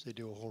 40 years. They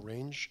do a whole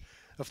range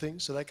of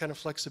things. So that kind of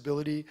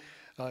flexibility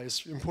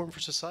is important for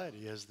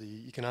society as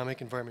the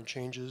economic environment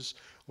changes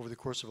over the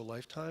course of a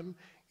lifetime.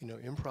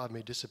 Improv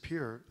may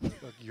disappear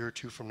a year or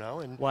two from now,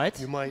 and what?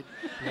 You might.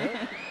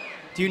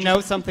 Do you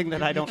know something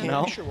that I don't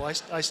know? Sure. Well,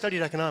 I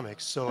studied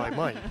economics, so I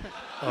might.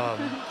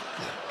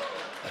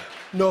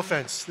 No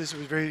offense. He was a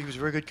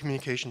very good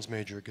communications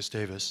major at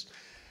Gustavus.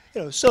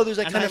 So there's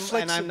that kind of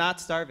flexibility. And I'm not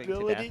starving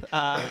to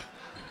death.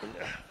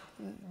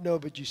 No,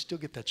 but you still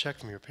get that check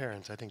from your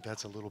parents. I think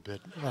that's a little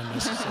bit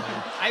unnecessary.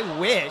 I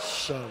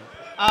wish.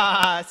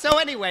 So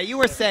anyway, you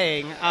were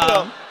saying.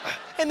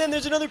 And then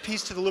there's another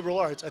piece to the liberal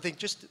arts. I think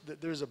just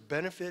there's a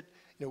benefit.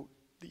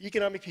 The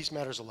economic piece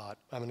matters a lot.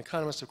 I'm an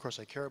economist, of course.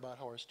 I care about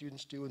how our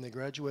students do when they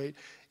graduate.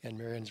 And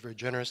MaryAnn is very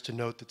generous to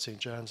note that St.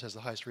 John's has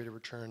the highest rate of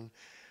return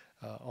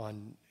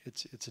on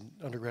its an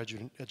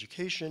undergraduate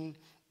education,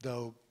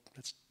 though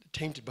it's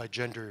tainted by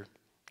gender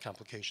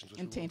complications, which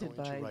And tainted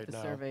by right the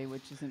now. survey,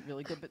 which isn't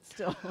really good, but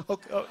still.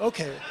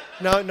 Okay.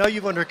 Now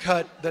you've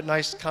undercut that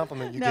nice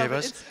compliment you gave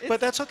us,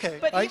 but that's okay.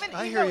 But I even,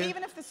 hear you.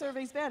 even if the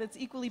survey's bad, it's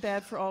equally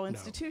bad for all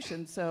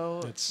institutions.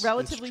 So It's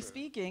relatively true.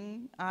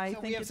 speaking, I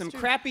think we have it's some true.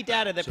 crappy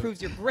data that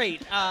proves you're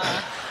great.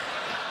 I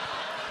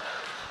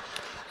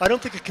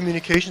don't think a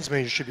communications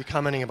major should be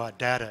commenting about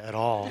data at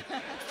all,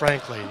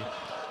 frankly.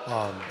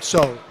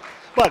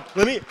 But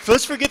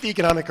let's forget the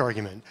economic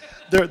argument.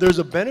 There's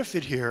a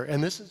benefit here,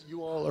 and this is,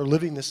 you all are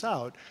living this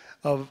out,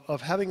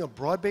 of having a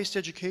broad-based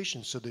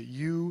education so that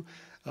you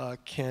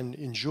can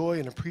enjoy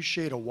and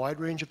appreciate a wide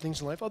range of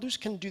things in life. Others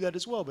can do that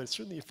as well, but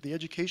certainly if the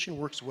education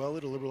works well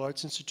at a liberal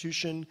arts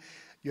institution,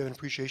 you have an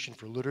appreciation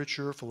for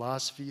literature,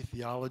 philosophy,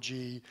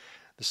 theology,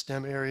 the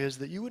STEM areas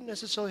that you wouldn't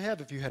necessarily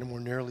have if you had a more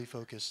narrowly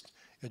focused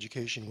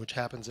education, which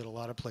happens at a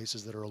lot of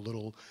places that are a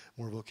little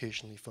more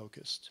vocationally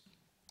focused.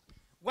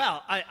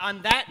 Well,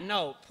 on that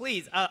note,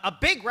 please, a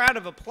big round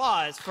of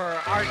applause for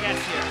our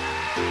guests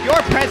here,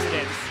 your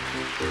presidents.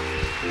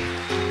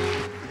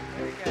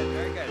 Very good,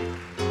 very good.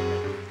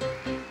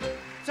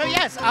 So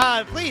yes,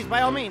 please,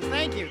 by all means,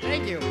 thank you.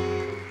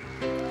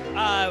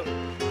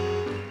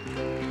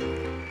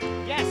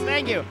 Yes,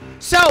 thank you.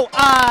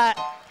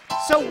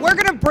 So we're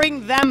going to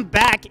bring them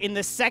back in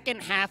the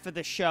second half of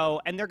the show,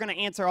 and they're going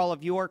to answer all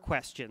of your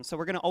questions. So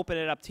we're going to open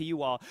it up to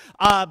you all.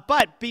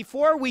 But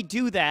before we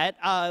do that,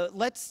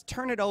 let's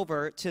turn it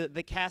over to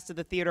the cast of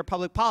the Theater of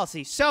Public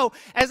Policy. So,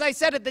 as I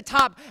said at the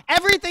top,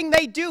 everything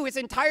they do is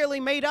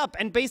entirely made up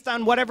and based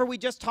on whatever we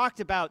just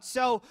talked about.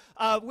 So,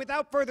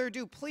 without further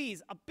ado,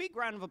 please, a big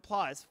round of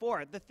applause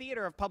for the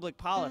Theater of Public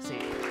Policy.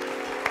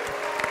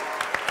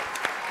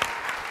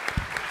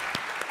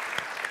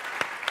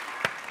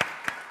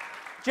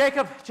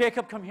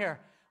 Jacob, come here.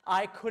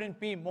 I couldn't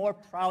be more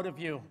proud of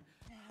you.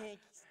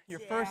 Thanks, Your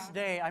Dad. first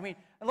day. I mean,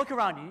 look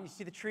around you. You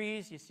see the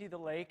trees. You see the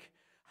lake.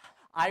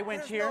 I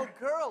went here. There's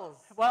no girls.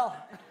 Well,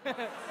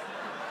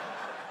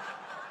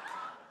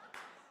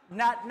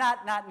 not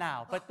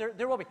now. But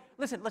there will be.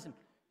 Listen.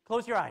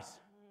 Close your eyes.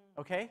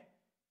 Okay.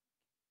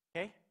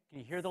 Okay. Can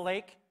you hear the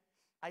lake?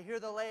 I hear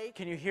the lake.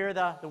 Can you hear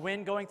the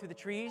wind going through the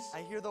trees?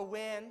 I hear the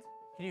wind.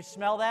 Can you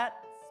smell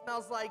that?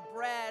 Smells like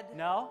bread.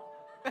 No.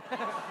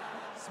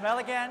 Smell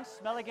again,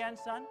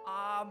 son.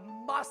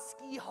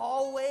 Musky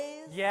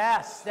hallways.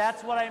 Yes,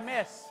 that's what I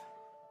miss.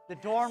 The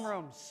dorm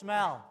rooms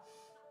smell.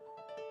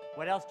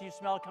 What else do you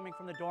smell coming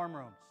from the dorm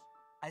rooms?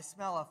 I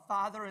smell a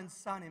father and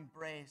son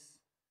embrace.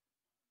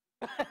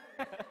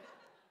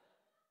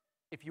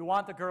 If you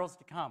want the girls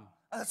to come.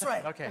 That's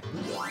right. Okay.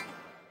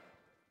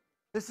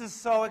 This is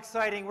so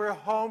exciting. We're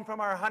home from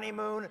our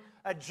honeymoon.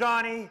 A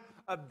Johnny,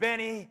 a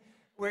Benny.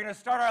 We're going to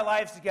start our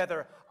lives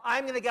together.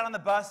 I'm going to get on the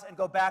bus and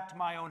go back to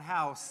my own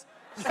house.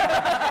 Thank you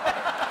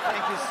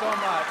so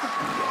much.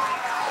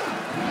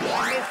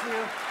 I miss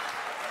you.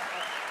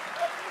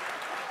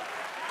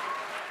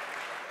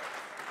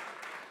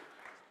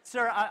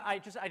 Sir,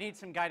 I need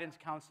some guidance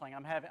counseling.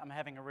 I'm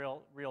having a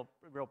real Well,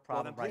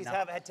 problem then please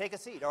right now. take a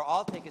seat, or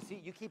I'll take a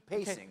seat. You keep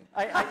pacing.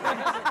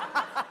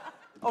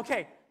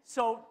 Okay,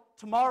 so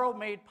tomorrow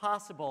made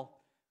possible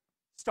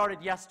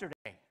started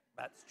yesterday.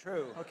 That's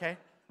true. Okay.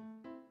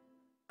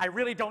 I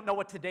really don't know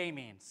what today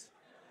means.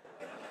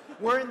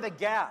 We're in the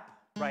gap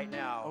right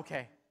now.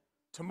 Okay.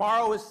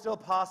 Tomorrow is still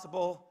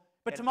possible.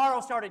 But tomorrow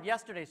started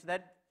yesterday, so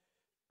that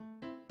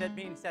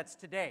means that's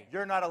today.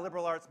 You're not a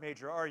liberal arts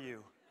major, are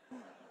you?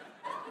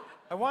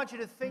 I want you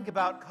to think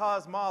about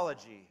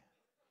cosmology.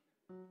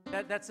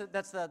 That's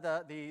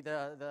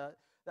the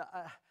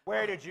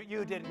Where did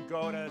you didn't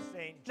go to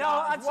St. John's?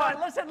 No, I'm sorry.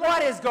 Listen.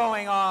 What is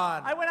going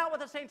on? I went out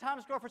with the St.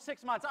 Thomas girl for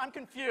 6 months. I'm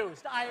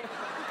confused. I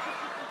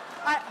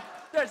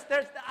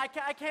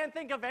can't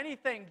think of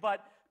anything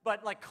but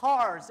like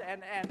cars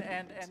and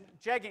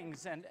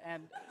jeggings and.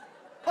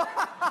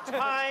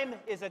 Time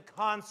is a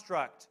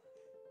construct,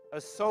 a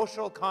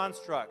social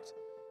construct.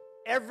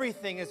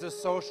 Everything is a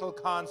social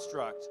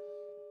construct.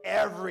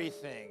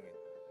 Everything.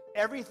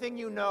 Everything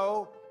you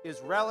know is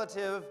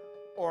relative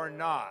or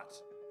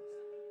not.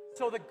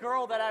 So the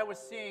girl that I was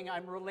seeing,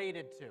 I'm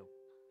related to.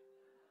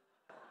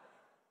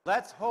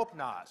 Let's hope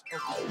not.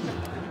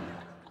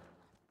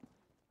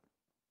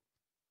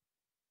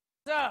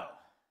 So,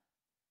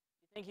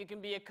 you think you can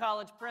be a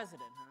college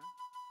president, huh?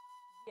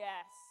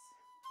 Yes.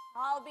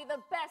 I'll be the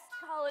best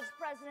college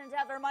president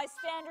ever. My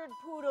standard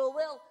poodle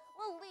will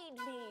lead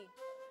me.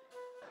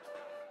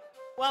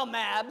 Well,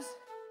 Mabs,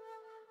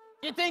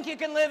 you think you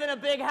can live in a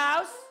big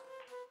house?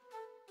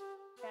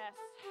 Yes.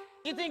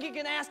 You think you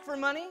can ask for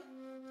money?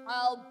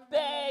 I'll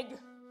beg.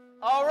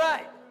 All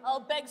right.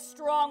 I'll beg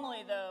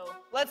strongly, though.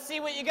 Let's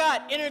see what you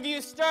got. Interview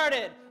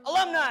started.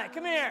 Alumni,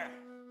 come here.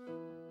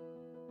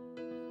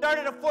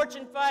 Started a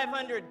Fortune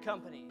 500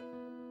 company.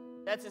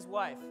 That's his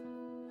wife.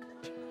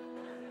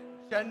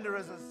 Gender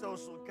is a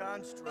social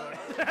construct.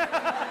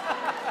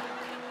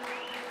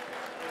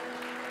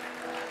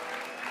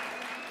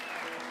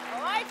 I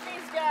like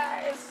these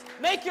guys.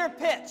 Make your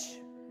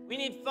pitch. We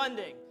need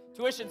funding.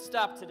 Tuition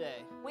stopped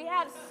today. We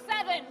have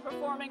 7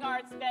 performing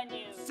arts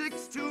venues.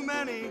 6 too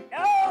many.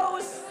 No!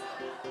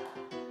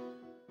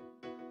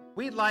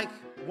 We'd like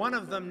one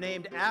of them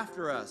named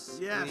after us,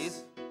 Yes.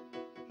 please.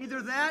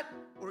 Either that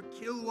or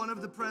kill one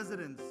of the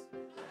presidents.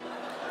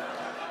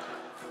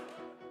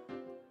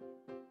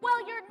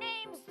 Well, your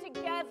names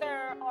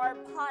together are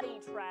potty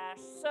trash,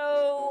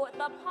 so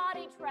the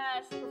potty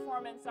trash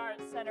Performance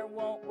Arts Center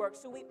won't work,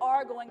 so we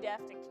are going to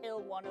have to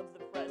kill one of the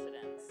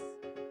presidents.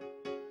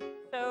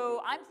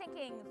 So I'm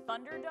thinking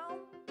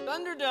Thunderdome?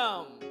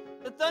 Thunderdome.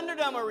 The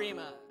Thunderdome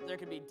Arena. There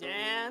could be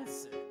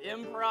dance,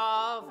 and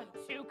improv.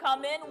 2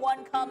 come in,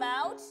 1 come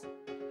out.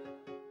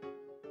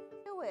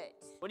 Do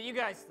it. What do you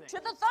guys think? To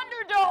the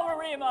Thunderdome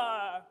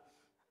Arena!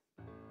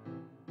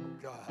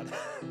 God.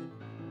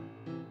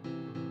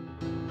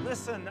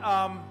 Listen,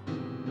 I'm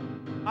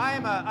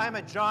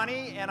a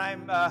Johnny, and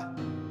I'm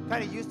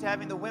kind of used to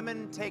having the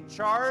women take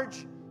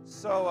charge.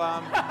 So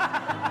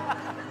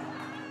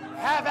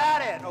have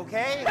at it,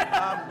 okay?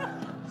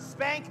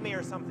 spank me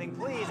or something,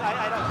 please.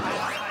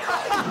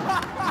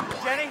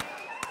 Jenny?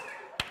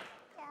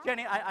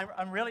 Jenny,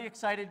 I'm really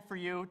excited for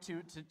you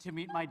to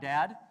meet my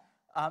dad,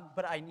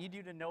 but I need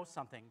you to know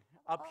something.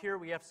 Up here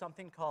we have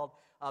something called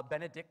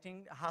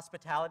Benedictine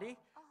hospitality,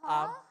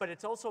 but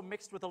it's also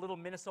mixed with a little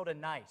Minnesota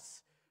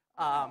nice.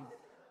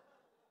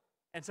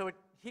 And so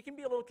he can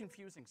be a little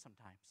confusing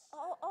sometimes.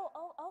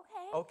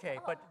 Okay. Okay,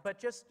 but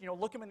just,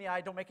 look him in the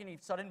eye, don't make any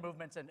sudden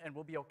movements, and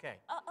we'll be okay.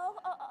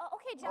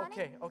 Okay,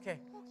 Johnny. Okay.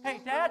 Hey,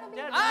 Dad.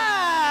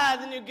 Ah,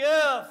 the new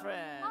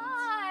girlfriend.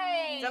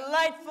 Hi.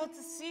 Delightful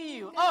to see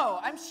you. Oh,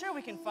 I'm sure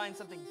we can find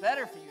something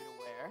better for you to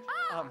wear.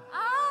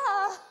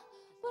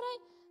 But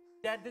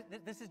Dad,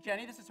 this is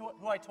Jenny. This is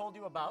who I told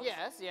you about.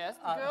 Yes, the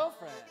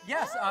girlfriend.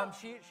 Yes,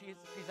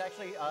 she's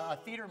actually a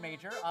theater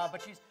major,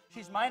 but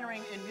she's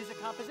minoring in music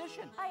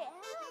composition. I am.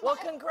 Well,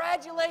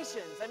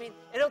 congratulations. I mean,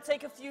 it'll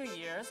take a few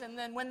years, and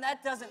then when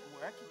that doesn't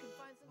work, you can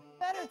find something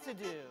better to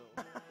do.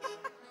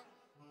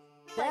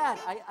 Dad,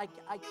 I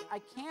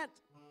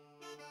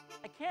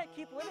can't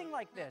keep living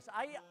like this.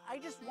 I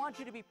just want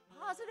you to be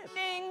positive.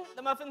 Ding!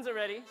 The muffins are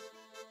ready.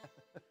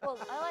 Well,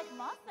 I like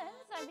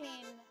muffins. I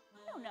mean, I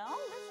don't know.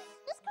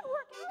 This could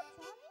work out,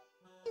 Johnny.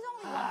 He's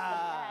only one for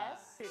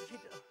the best.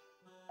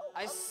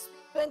 I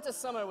spent a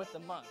summer with the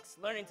monks,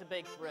 learning to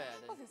bake bread.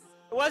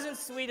 It wasn't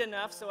sweet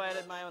enough, so I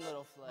added my own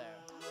little flair.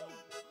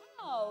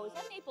 Oh, is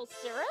that maple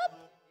syrup?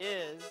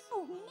 Is.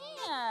 Oh,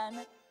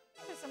 man.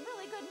 These are some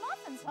really good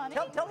muffins, honey.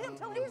 Tell him.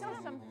 These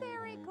are some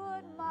very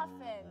good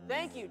muffins.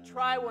 Thank you.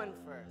 Try one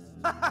first.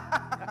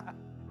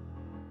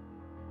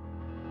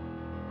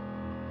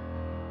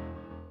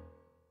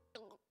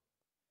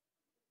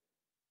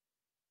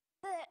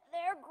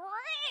 They're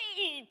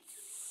great.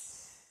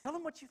 Tell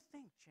him what you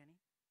think, Jenny.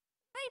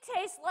 They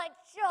taste like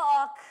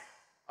chalk.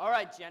 All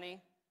right,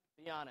 Jenny,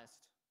 be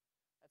honest.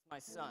 That's my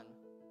son. And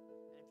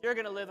if you're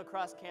going to live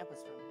across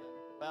campus from him,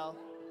 well,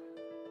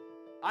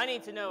 I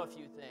need to know a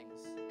few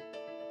things.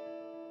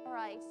 All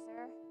right,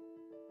 sir.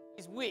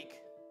 He's weak.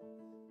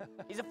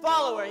 He's a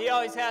follower. He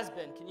always has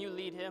been. Can you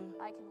lead him?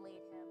 I can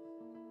lead him.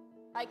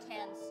 I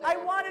can, sir. I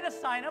wanted to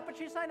sign up, but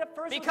she signed up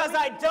first. Because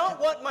I don't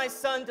want my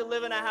son to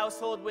live in a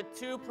household with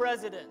two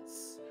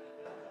presidents.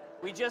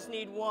 We just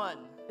need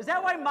one. Is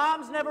that why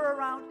Mom's never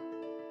around?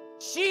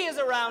 She is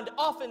around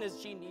often as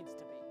she needs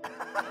to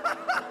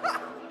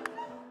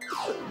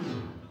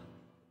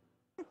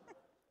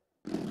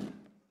be.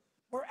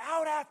 We're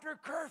out after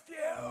curfew.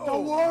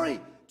 Don't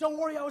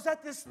worry, I was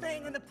at this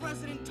thing and the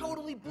president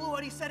totally blew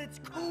it. He said it's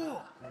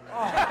cool.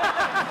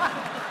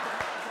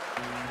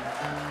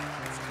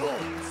 It's cool.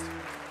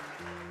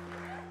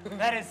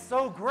 That is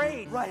so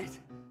great. Right.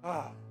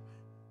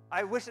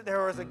 I wish that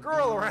there was a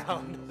girl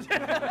around.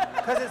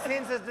 Because it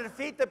seems to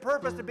defeat the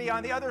purpose to be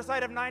on the other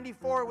side of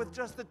 94 with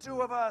just the two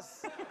of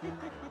us.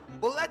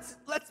 Well, let's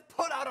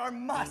put out our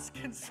musk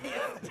and see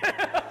it.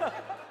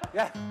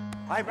 Yeah,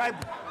 I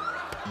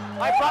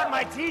brought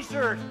my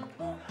T-shirt.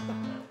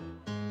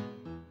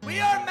 We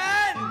are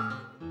men.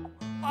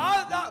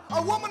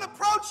 A woman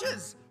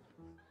approaches.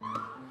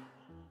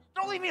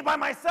 Don't leave me by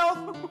myself.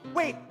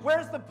 Wait,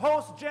 where's the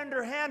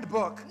post-gender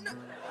handbook? No.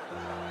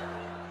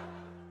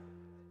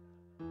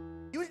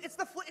 It's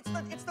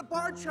the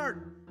bar chart.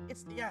 It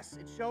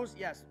shows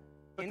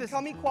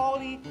income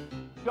equality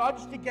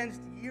judged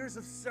against years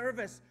of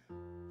service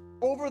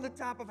over the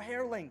top of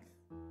hair length.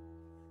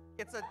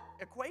 It's an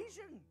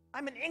equation.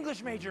 I'm an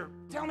English major.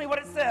 Tell me what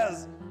it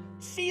says.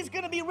 She's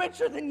gonna be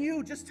richer than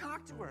you. Just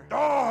talk to her.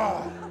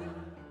 Oh.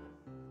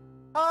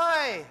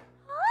 Hi.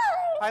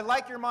 Hi. I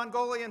like your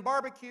Mongolian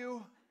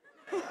barbecue.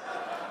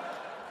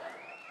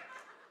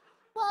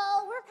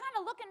 Well, we're kind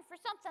of looking for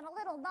something a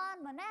little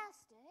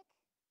non-monastic.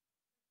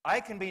 I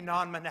can be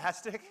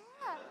non-monastic.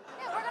 Yeah,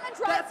 we're gonna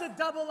try. That's a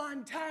double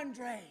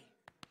entendre.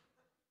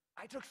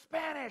 I took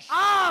Spanish.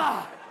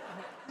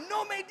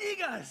 No me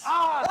digas.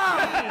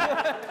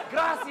 Sí.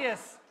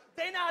 Gracias.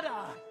 De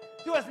nada.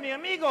 Tú es mi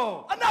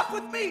amigo. Enough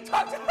with me.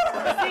 Talk to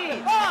her.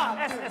 Sí.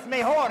 Es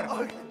mejor.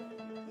 Okay.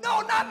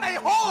 No, not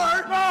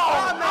mejor.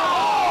 No.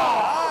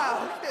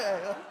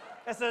 Okay.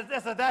 That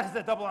is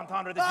a double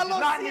entendre that you Lo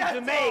did not need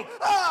to siento. make.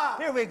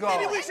 Here we go.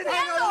 Maybe we should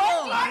hang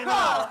Entiendo,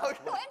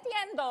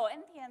 out.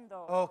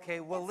 entiendo. Okay,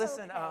 well, It's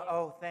listen.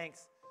 okay.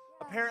 Thanks.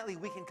 Apparently,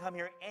 we can come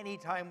here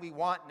anytime we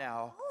want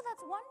now. Oh,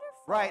 that's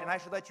wonderful. Right, and I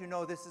should let you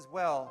know this as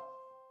well.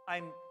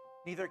 I'm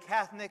neither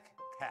Catholic,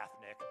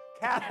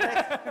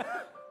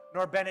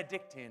 nor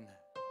Benedictine.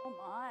 Oh,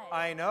 my.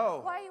 I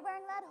know. Why are you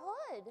wearing that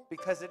hood?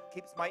 Because it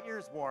keeps my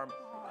ears warm.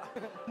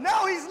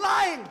 No, he's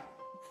lying.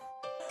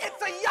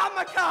 It's a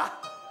yarmulke.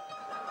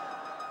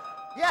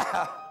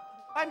 Yeah,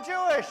 I'm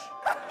Jewish.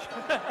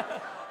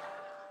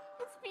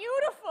 It's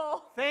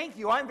beautiful. Thank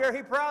you. I'm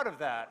very proud of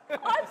that.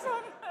 I'm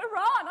from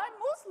Iran. I'm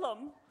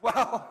Muslim.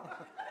 Well,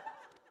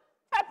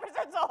 That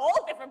presents a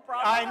whole different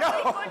problem. I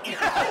know.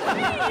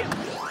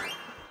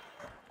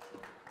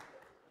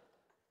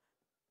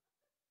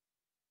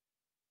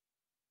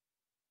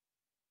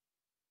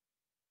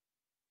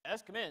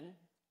 Yes, come in.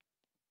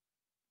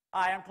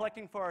 Hi, I'm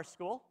collecting for our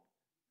school.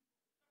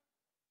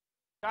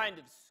 Kind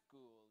of school.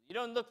 You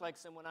don't look like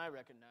someone I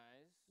recognize.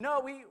 No,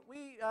 we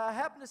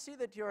happen to see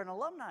that you're an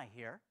alumni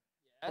here.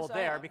 Yes, Well, I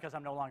there, am. because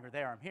I'm no longer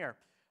there, I'm here.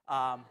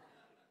 And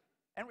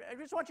I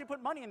just want you to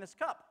put money in this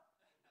cup.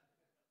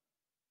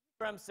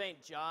 From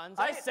St. John's.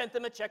 I sent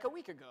them a check a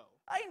week ago.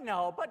 I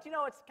know, but you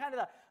know, it's kind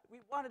of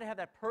we wanted to have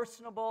that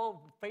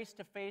personable,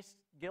 face-to-face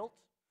guilt.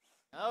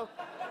 Oh.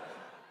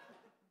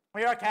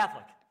 We are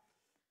Catholic.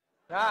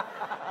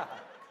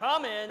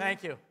 Come in.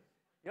 Thank you.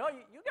 You know,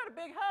 you got a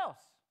big house.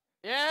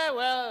 Yeah,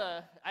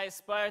 well, I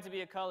aspire to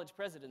be a college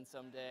president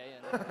someday,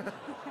 and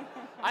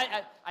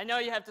I know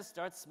you have to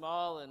start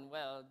small, and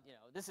well, you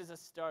know, this is a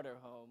starter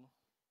home.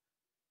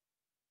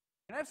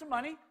 Can I have some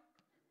money?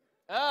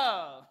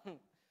 Oh,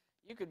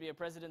 you could be a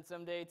president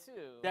someday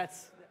too.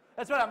 That's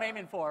what I'm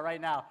aiming for right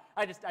now.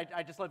 I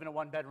just live in a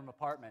one-bedroom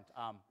apartment.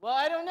 Well,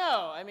 I don't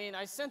know. I mean,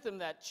 I sent them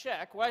that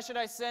check. Why should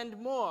I send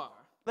more?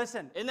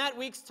 Listen. In that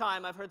week's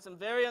time, I've heard some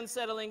very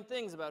unsettling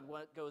things about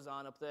what goes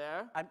on up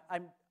there.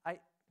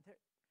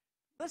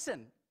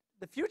 Listen,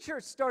 the future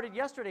started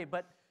yesterday,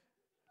 but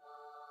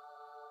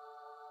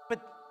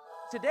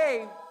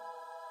today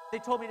they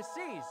told me to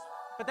seize.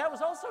 But that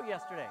was also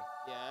yesterday.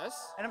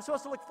 Yes? And I'm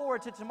supposed to look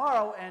forward to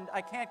tomorrow, and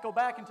I can't go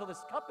back until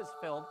this cup is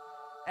filled.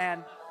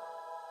 And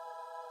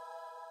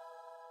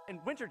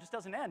winter just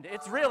doesn't end.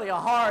 It's really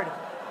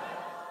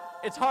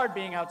it's hard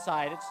being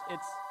outside.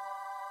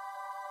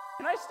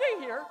 Can I stay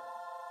here?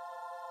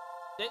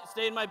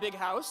 Stay in my big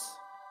house?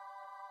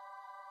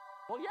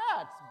 Well,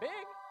 yeah, it's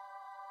big.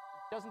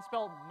 It doesn't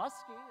smell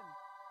musky, and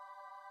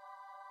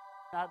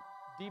not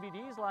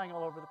DVDs lying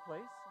all over the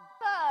place.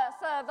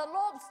 Sir, the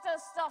lobster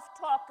stuffed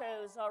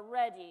tacos are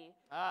ready.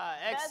 Ah,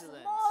 excellent.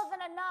 There's more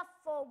than enough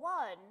for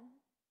one.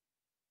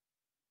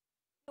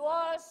 You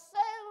are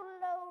so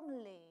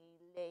lonely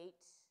lately.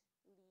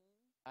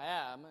 I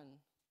am, and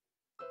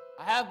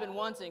I have been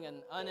wanting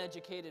an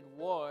uneducated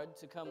ward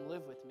to come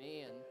live with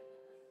me and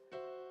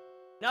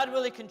not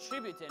really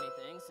contribute to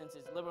anything since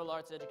his liberal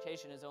arts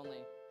education is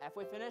only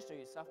halfway finished. Are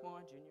you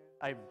sophomore, junior?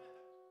 I'm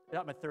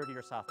my third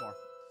year sophomore.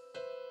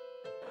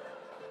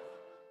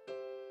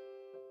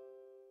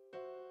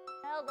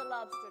 Tell the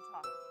lobster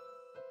taco.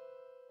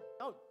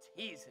 Don't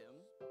tease him.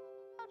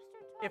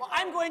 Lobster taco. Well,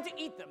 I'm going to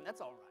eat them. That's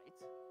all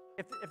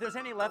right. If there's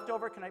any left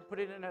over, can I put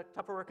it in a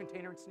Tupperware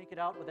container and sneak it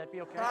out? Would that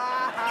be okay?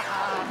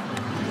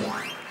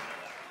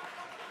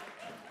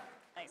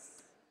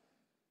 Nice.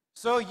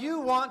 So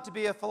you want to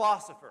be a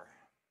philosopher?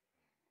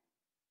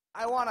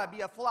 I want to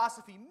be a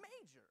philosophy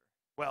major.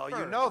 Well, you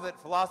First. know that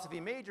philosophy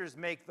majors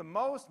make the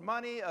most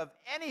money of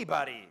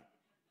anybody.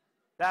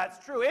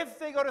 That's true, if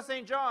they go to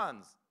St.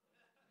 John's.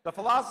 The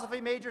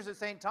philosophy majors at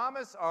St.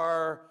 Thomas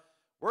are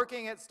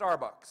working at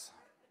Starbucks.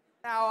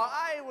 Now,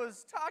 I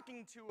was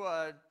talking to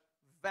a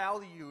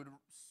valued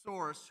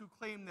source who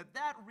claimed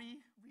that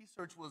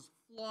research was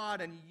flawed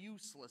and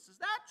useless. Is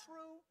that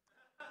true?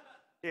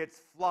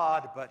 It's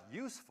flawed but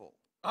useful.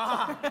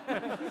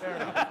 Fair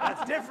enough.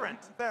 That's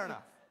different. Fair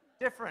enough.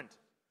 Different.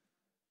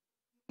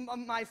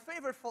 My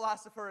favorite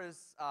philosopher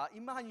is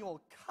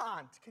Immanuel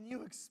Kant. Can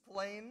you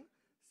explain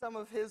some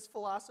of his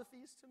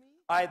philosophies to me?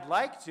 I'd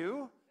like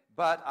to,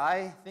 but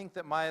I think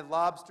that my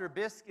lobster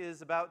bisque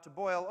is about to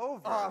boil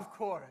over. Of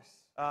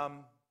course.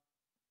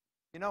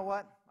 You know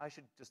what? I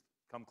should just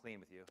come clean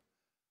with you.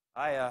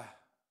 I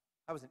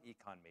was an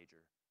econ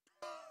major.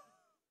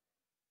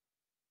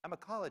 I'm a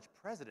college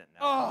president now.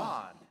 Come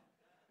on.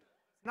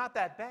 It's not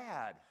that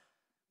bad.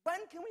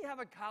 When can we have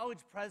a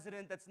college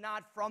president that's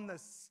not from the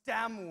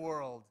STEM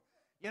world?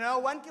 You know,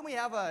 when can we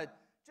have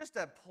just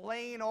a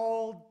plain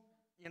old,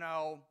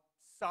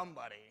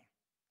 somebody?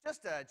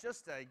 Just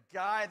a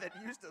guy that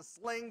used to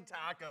sling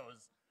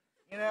tacos.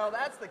 You know,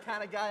 that's the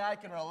kind of guy I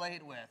can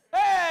relate with.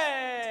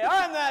 Hey,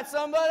 I'm that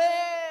somebody.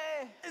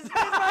 This is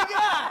my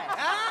guy,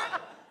 huh?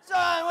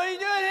 Son, what are you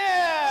doing here?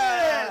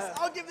 Yes,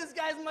 I'll give this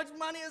guy as much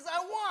money as I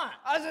want.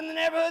 I was in the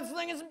neighborhood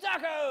slinging some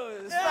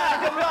tacos.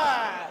 Yeah. Come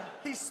by.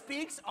 He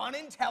speaks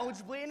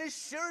unintelligibly and his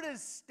shirt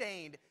is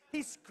stained.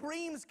 He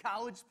screams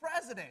college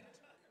president.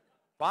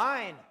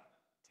 Fine.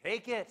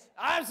 Take it.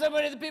 I'm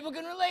somebody that people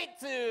can relate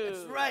to.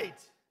 That's right.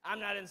 I'm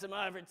not in some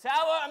ivory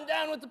tower. I'm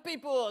down with the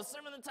people,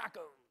 serving the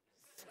tacos.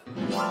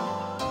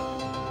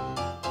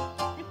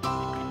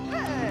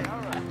 Hey, all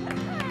right.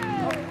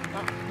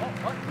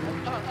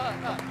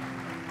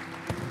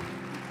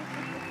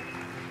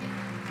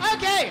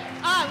 Okay,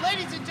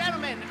 ladies and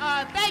gentlemen,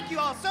 thank you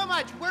all so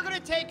much. We're going to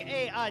take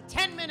a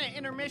 10-minute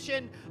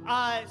intermission.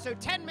 So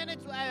 10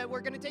 minutes, we're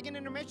going to take an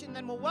intermission,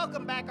 then we'll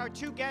welcome back our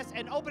two guests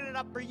and open it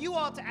up for you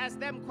all to ask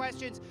them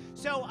questions.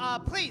 So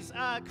please,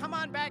 come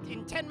on back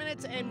in 10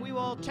 minutes and we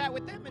will chat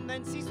with them and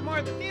then see some more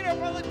of the Theater of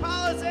Public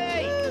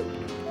Policy.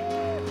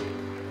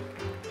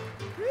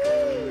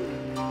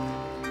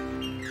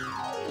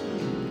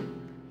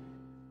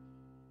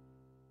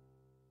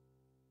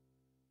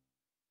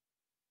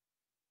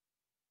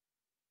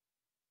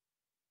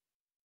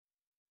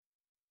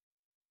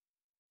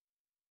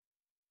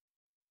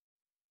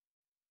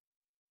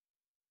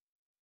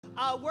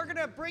 we're going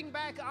to bring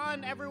back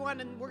on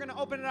everyone, and we're going to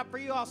open it up for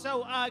you all.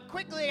 So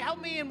quickly,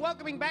 help me in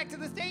welcoming back to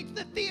the stage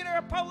the Theater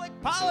of Public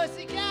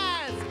Policy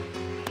cast.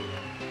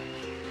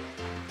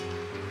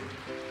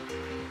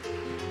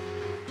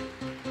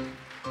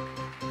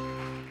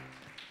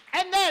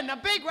 And then a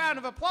big round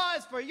of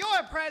applause for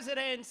your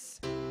presidents,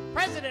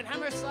 President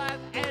Hemesath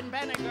and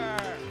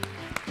Baenninger.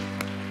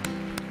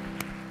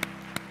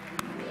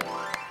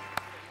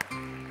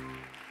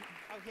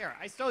 Oh, here,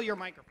 I stole your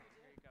microphone.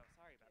 Here you go.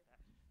 Sorry about that.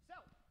 So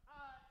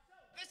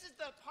this is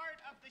the part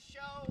of the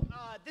show.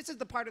 This is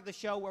the part of the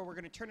show where we're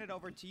going to turn it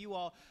over to you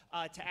all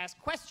to ask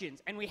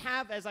questions. And we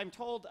have, as I'm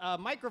told,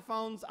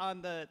 microphones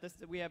on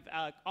we have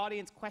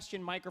audience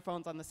question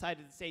microphones on the side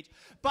of the stage.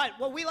 But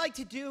what we like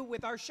to do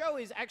with our show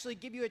is actually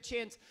give you a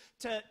chance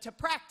to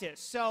practice.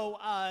 So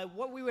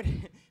what we would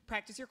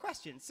practice your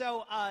questions.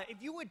 So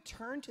if you would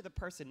turn to the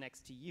person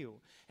next to you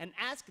and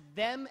ask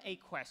them a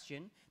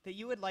question that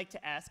you would like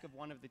to ask of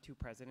one of the two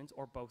presidents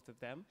or both of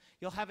them,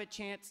 you'll have a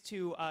chance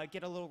to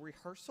get a little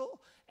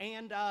rehearsal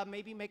and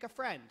maybe make a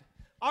friend.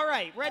 All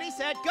right, ready,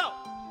 set, go.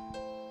 I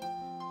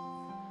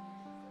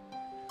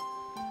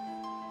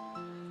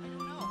don't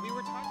know. We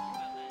were talking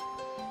about that.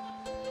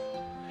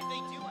 If they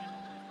do it.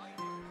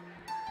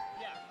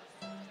 Yeah.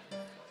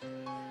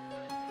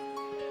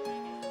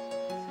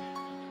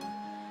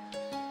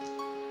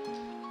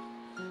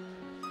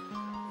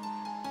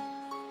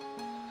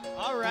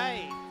 All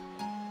right.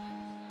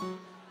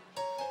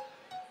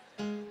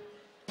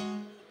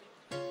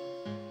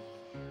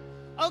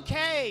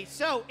 Okay,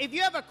 so if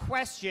you have a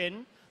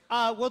question,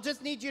 we'll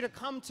just need you to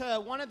come to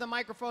one of the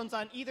microphones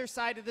on either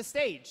side of the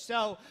stage.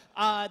 So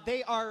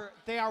they are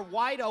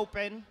wide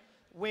open,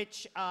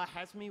 which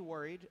has me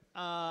worried.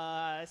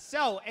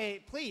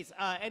 Please,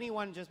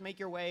 anyone, just make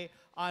your way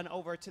on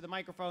over to the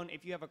microphone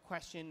if you have a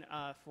question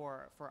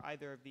for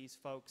either of these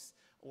folks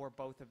or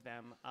both of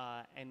them,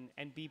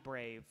 and be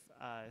brave,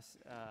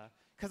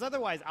 because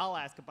otherwise I'll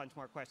ask a bunch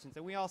more questions,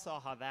 and we all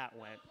saw how that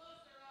went.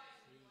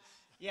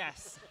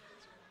 Yes.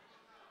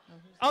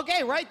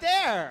 Okay, right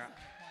there.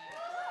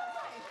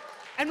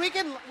 And we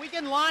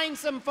can line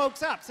some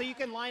folks up, so you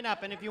can line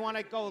up, and if you want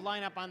to go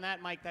line up on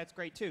that mic, that's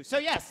great too. So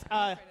yes,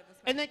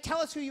 and then tell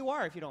us who you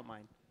are if you don't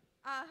mind.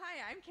 Hi,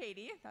 I'm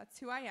Katie. That's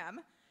who I am.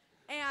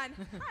 And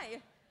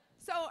hi.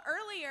 So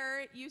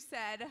earlier you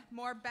said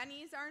more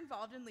Bennies are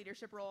involved in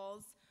leadership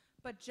roles,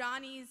 but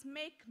Johnnies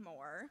make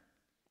more.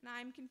 And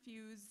I'm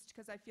confused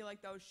because I feel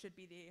like those should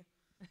be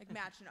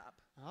matching up.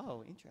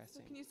 Oh,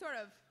 interesting. So can you sort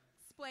of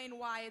explain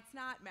why it's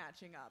not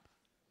matching up?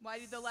 Why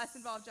do the less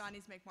involved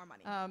Johnnies make more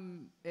money?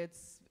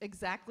 It's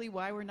exactly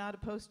why we're not a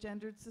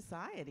post-gendered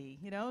society.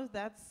 You know,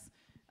 that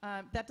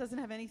doesn't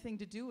have anything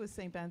to do with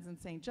St. Ben's and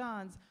St.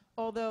 John's,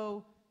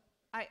 although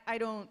I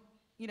don't,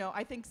 you know,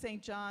 I think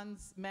St.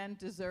 John's men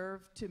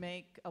deserve to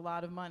make a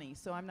lot of money,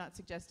 so I'm not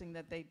suggesting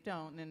that they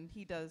don't, and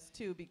he does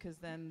too, because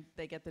then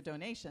they get the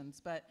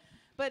donations. But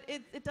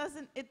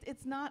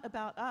it's not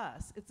about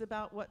us. It's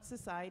about what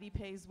society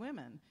pays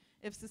women.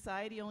 If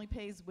society only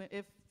pays,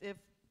 if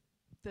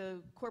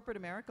the corporate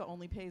America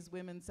only pays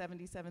women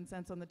 77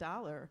 cents on the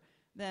dollar,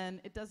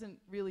 then it doesn't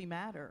really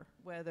matter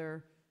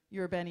whether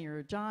you're a Benny or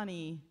a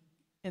Johnny.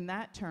 In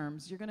that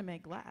terms, you're going to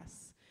make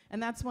less.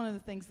 And that's one of the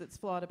things that's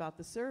flawed about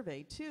the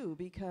survey, too,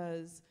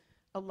 because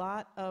a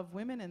lot of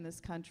women in this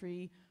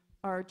country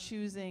are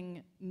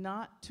choosing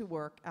not to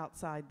work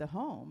outside the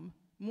home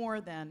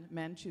more than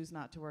men choose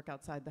not to work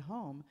outside the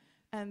home.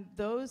 And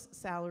those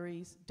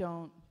salaries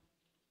don't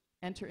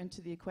enter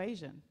into the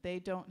equation. They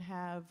don't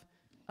have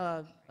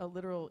a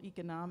literal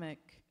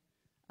economic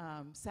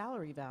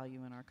salary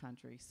value in our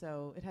country.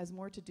 So it has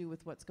more to do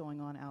with what's going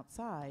on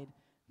outside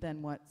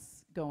than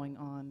what's going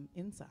on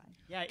inside.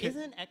 Yeah,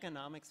 isn't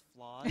economics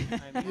flawed?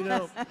 I mean, You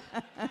know,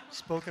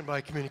 spoken by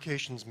a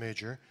communications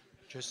major,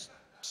 just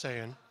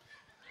saying.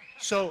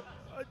 So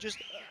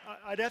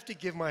I'd have to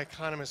give my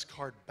economist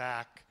card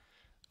back,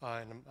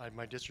 and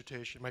my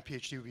dissertation, my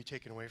Ph.D. would be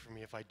taken away from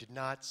me if I did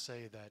not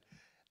say that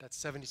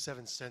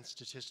 77 cent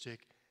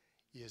statistic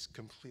is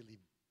completely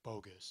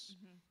bogus.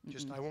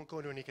 I won't go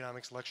into an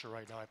economics lecture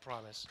right now, I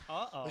promise.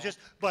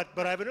 But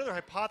I have another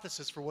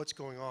hypothesis for what's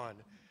going on.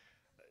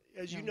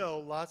 As you know,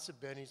 lots of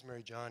Bennies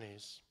marry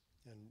Johnnies,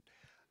 and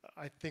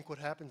I think what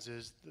happens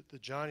is that the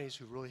Johnnies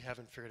who really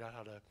haven't figured out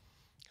how to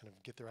kind of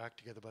get their act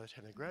together by the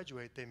time they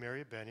graduate, they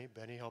marry a Benny.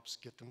 Benny helps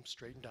get them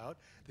straightened out.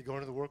 They go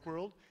into the work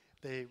world,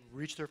 they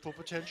reach their full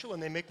potential,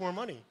 and they make more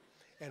money.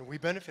 And we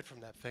benefit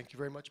from that. Thank you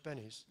very much,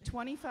 Bennies.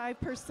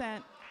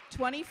 25%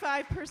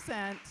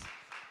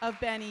 of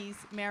Bennies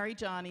marry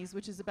Johnnies,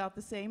 which is about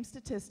the same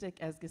statistic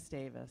as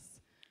Gustavus.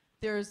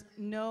 There's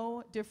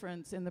no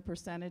difference in the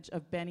percentage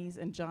of Bennies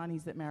and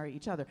Johnnies that marry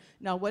each other.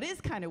 Now, what is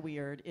kind of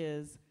weird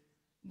is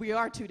we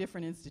are two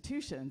different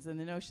institutions, and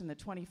the notion that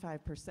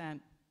 25%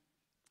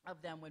 of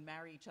them would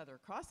marry each other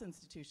across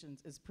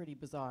institutions is pretty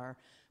bizarre.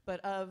 But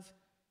of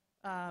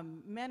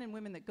men and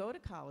women that go to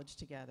college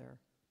together,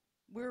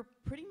 we're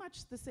pretty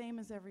much the same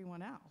as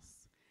everyone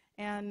else.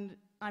 And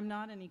I'm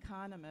not an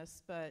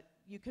economist, but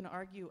you can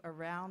argue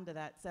around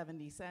that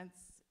 70 cents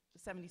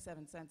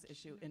 77 cents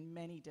issue in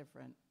many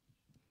different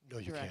No,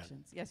 you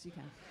directions. Yes, you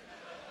can.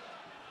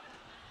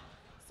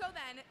 So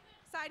then,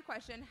 side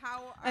question,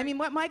 how I mean,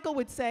 what Michael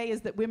would say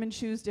is that women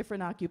choose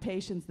different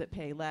occupations that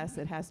pay less.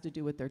 It has to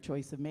do with their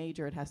choice of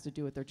major. It has to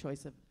do with their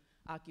choice of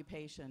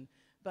occupation.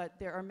 But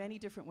there are many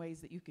different ways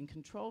that you can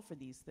control for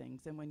these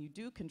things. And when you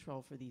do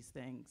control for these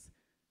things,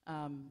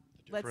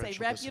 let's say differential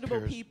reputable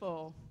disappears.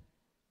 people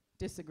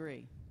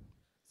disagree.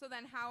 So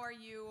then how are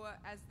you,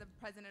 as the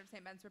president of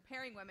St. Ben's,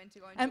 preparing women to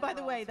go into And a by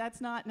the way, world- that's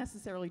not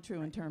necessarily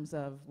true in terms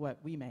of what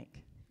we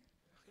make.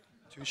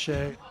 Touche.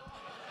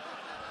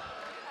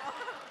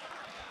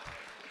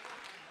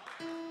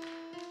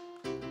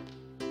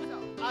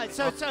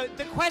 So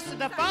the question,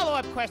 the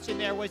follow-up question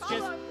there was just,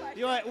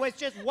 Follow-up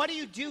question. what do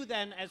you do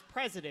then as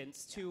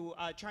presidents to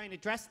try and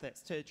address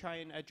this, to try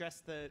and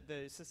address the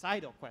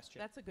societal question?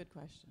 That's a good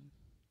question.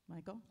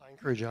 Michael? I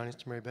encourage Johnny's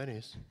to marry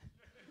Benny's.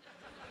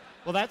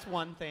 Well, that's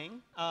one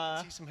thing.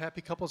 See some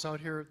happy couples out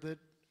here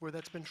where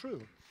that's been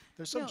true.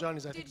 There's some No.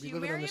 Johnnies I Did think be you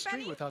living on marry the street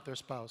Benny? without their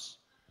spouse.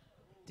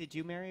 Did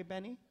you marry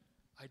Benny?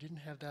 I didn't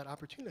have that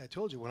opportunity. I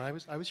told you when I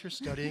was here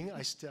studying,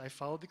 I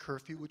followed the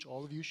curfew, which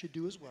all of you should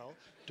do as well.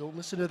 Don't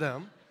listen to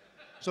them.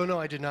 So no,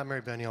 I did not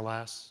marry Benny,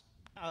 alas.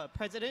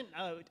 President,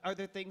 are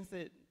there things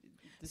that...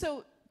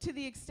 So to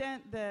the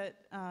extent that,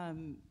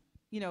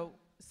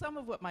 some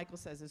of what Michael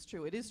says is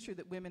true. It is true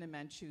that women and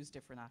men choose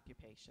different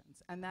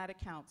occupations, and that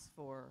accounts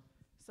for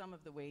some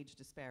of the wage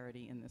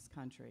disparity in this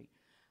country.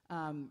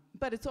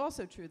 But it's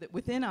also true that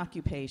within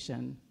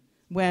occupation,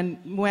 when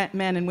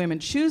men and women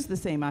choose the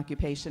same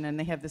occupation and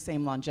they have the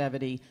same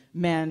longevity,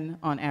 men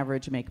on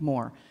average make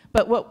more.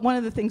 But one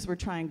of the things we're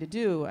trying to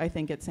do, I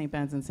think, at St.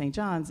 Ben's and St.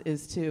 John's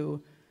is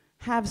to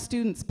have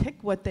students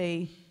pick what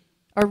they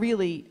are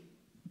really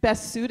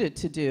best suited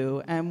to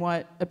do and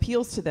what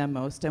appeals to them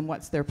most and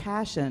what's their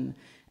passion,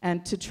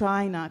 and to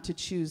try not to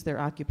choose their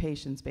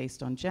occupations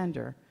based on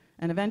gender.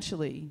 And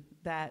eventually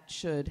that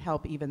should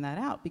help even that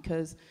out,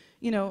 because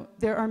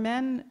there are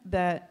men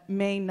that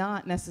may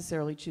not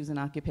necessarily choose an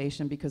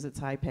occupation because it's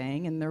high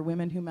paying, and there are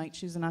women who might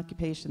choose an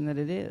occupation that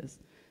it is.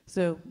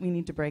 So we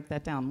need to break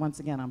that down. Once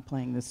again, I'm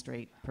playing the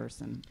straight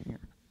person here.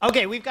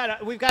 Okay, we've got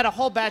a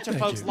whole batch of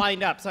Thank folks you.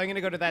 lined up, so I'm going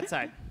to go to that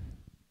side.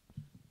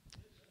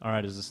 All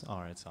right, it's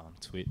on,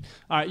 sweet.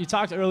 All right, you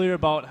talked earlier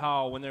about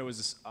how when there was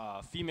this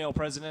a male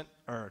president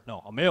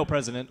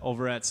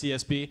over at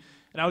CSB,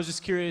 and I was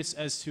just curious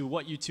as to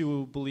what you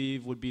two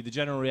believe would be the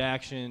general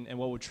reaction and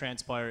what would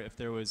transpire if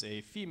there was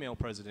a female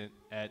president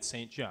at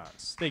St.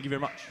 John's. Thank you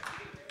very much.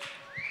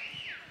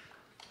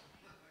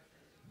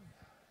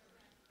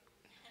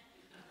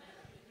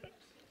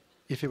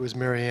 If it was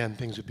MaryAnn,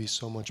 things would be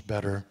so much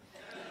better.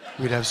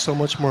 We'd have so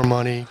much more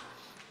money.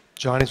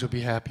 Johnny's would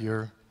be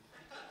happier.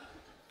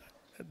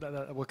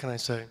 What can I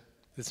say?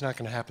 It's not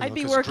going to happen. I'd though,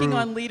 be 'cause working Drew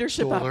on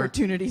leadership stole her.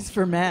 opportunities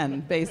for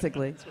men,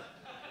 basically.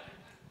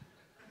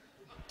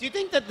 Do you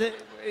think that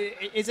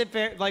is it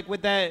fair? Like,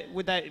 would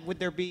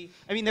there be?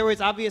 I mean, there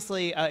was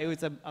obviously it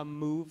was a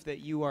move that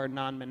you are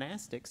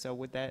non-monastic. So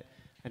would that?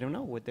 I don't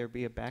know. Would there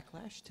be a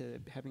backlash to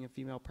having a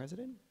female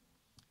president?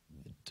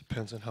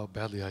 Depends on how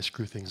badly I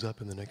screw things up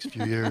in the next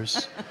few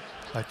years,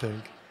 I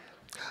think.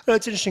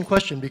 It's an interesting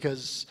question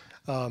because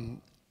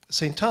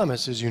St.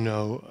 Thomas, as you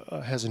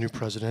know, has a new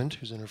president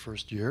who's in her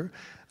first year,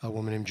 a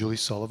woman named Julie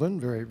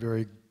Sullivan, very,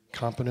 very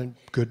competent,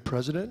 good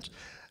president.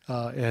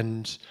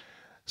 And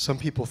some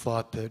people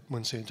thought that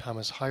when St.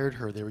 Thomas hired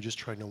her, they were just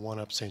trying to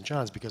one-up St.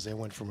 John's because they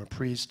went from a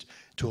priest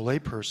to a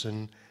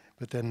layperson,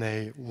 but then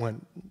they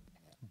went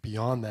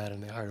beyond that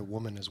and they hired a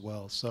woman as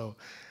well. So,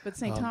 But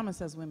St. Thomas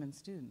has women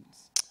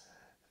students.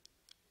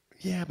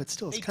 yeah, but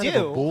still, it's They kind of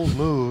do. a bold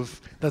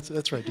move. That's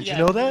right. Did you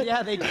know that?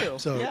 Yeah, they do.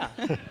 So- yeah,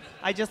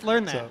 I just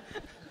learned that.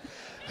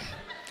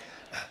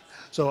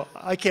 So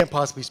I can't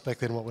possibly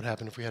speculate on what would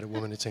happen if we had a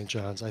woman at St.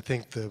 John's. I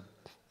think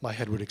my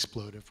head would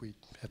explode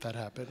if that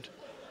happened.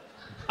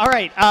 All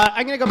right,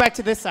 I'm going to go back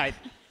to this side.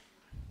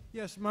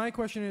 Yes, my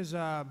question is,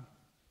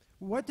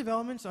 what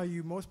developments are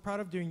you most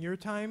proud of during your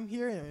time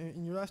here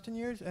in your last 10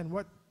 years, and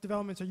what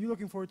developments are you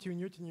looking forward to in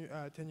your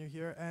tenure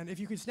here? And if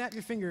you could snap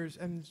your fingers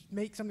and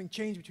make something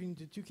change between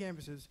the two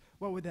campuses,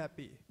 what would that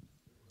be?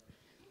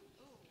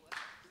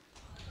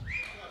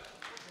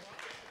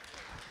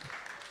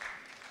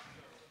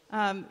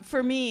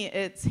 For me,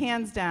 it's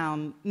hands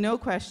down, no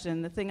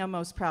question. The thing I'm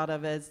most proud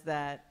of is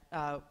that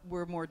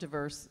we're more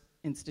diverse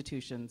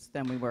institutions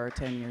than we were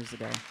 10 years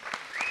ago,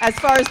 as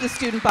far as the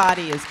student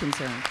body is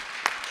concerned.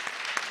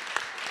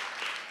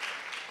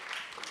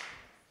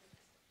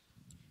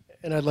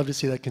 And I'd love to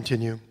see that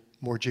continue.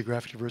 More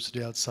geographic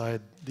diversity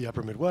outside the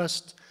upper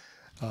Midwest,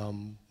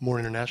 more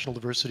international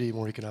diversity,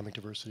 more economic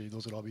diversity.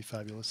 Those would all be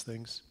fabulous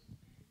things.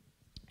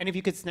 And if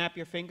you could snap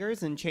your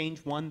fingers and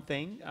change one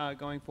thing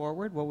going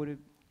forward, what would it?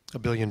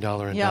 $1 billion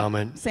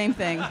endowment. Yep, same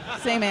thing,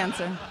 same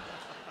answer.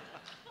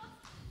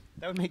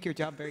 That would make your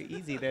job very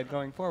easy then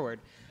going forward.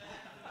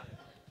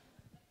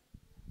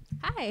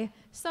 Hi.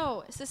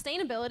 So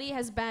sustainability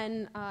has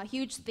been a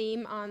huge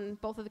theme on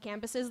both of the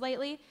campuses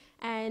lately,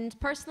 and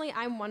personally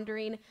I'm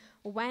wondering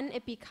when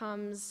it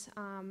becomes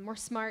more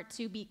smart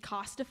to be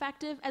cost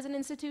effective as an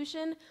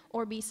institution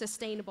or be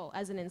sustainable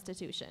as an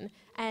institution.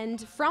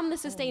 And from the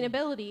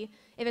sustainability,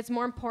 if it's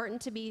more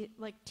important to be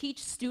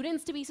teach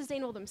students to be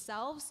sustainable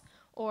themselves,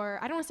 or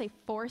I don't want to say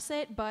force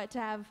it, but to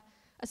have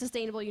a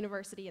sustainable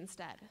university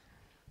instead.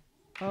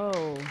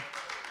 Oh.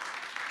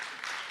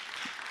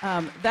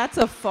 That's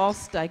a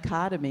false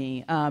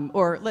dichotomy,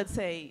 or let's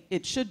say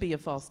it should be a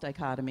false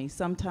dichotomy.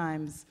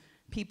 Sometimes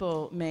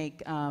people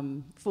make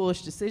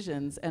foolish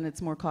decisions and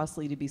it's more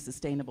costly to be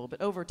sustainable.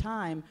 But over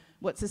time,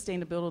 what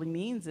sustainability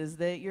means is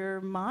that your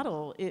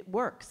model, it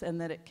works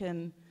and that it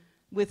can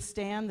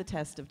withstand the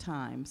test of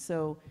time.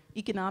 So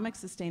economic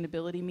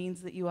sustainability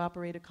means that you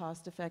operate a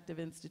cost-effective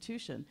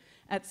institution.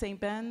 At St.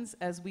 Ben's,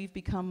 as we've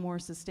become more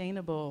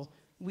sustainable,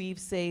 we've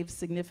saved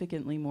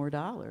significantly more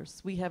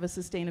dollars. We have a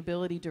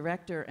sustainability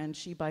director, and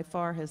she by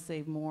far has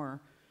saved more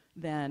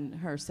than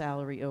her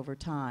salary over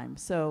time.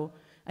 So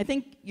I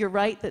think you're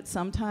right that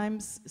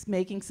sometimes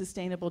making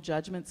sustainable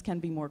judgments can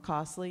be more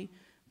costly,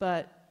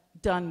 but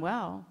done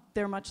well,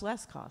 they're much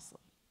less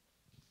costly.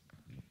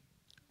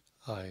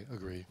 I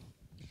agree.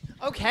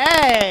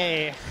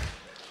 Okay.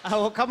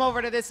 We'll come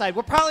over to this side.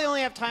 We'll probably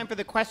only have time for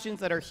the questions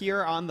that are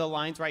here on the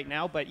lines right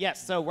now, but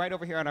yes, so right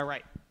over here on our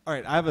right. All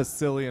right, I have a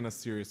silly and a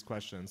serious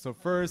question. So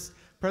first,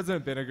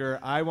 President Baenninger,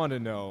 I want to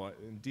know,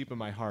 deep in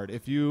my heart,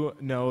 if you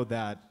know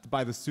that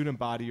by the student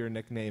body your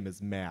nickname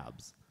is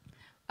Mabs.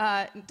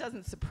 It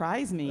doesn't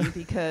surprise me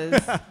because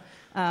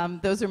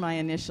those are my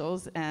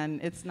initials,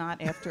 and it's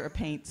not after a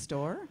paint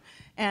store.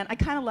 And I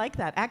kind of like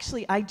that.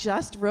 Actually, I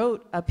just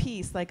wrote a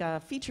piece, like a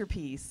feature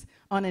piece,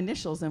 on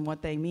initials and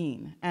what they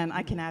mean, and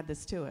I can add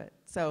this to it.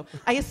 So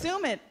I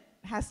assume it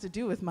has to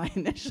do with my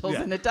initials,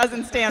 and it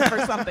doesn't stand for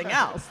something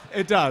else.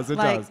 It does, it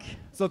does.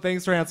 So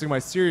thanks for answering my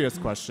serious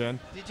question.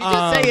 Did you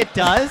just say it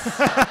does?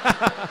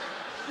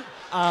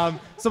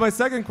 So my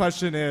second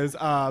question is,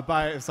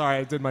 sorry,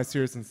 I did my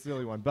serious and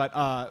silly one, but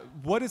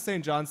what is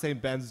St. John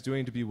St. Ben's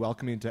doing to be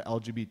welcoming to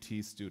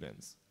LGBT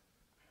students?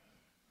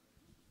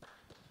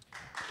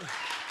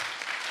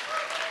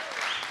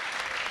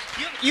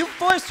 You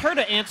forced her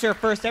to answer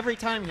first every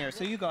time here,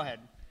 so you go ahead.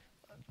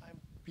 I'm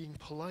being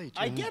polite.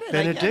 I get it,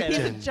 Benedictine. I get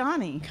it. He's a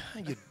Johnny.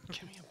 God, you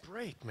give me a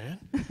break, man.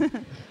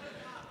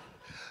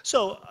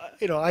 So,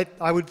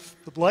 I would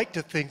like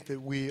to think that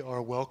we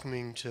are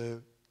welcoming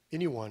to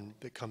anyone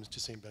that comes to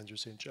St. Ben's or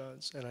St.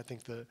 John's. And I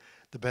think the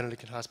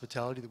Benedictine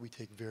hospitality that we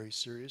take very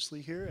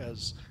seriously here,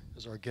 as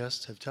our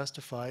guests have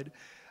testified,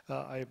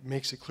 it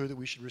makes it clear that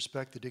we should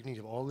respect the dignity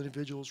of all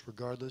individuals,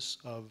 regardless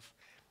of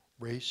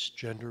race,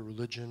 gender,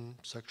 religion,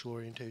 sexual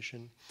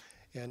orientation.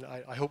 And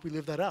I hope we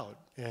live that out.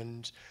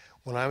 And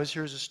when I was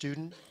here as a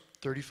student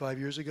 35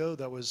 years ago,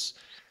 that was,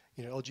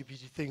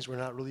 LGBT things were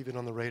not really even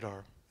on the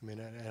radar. I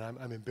mean, and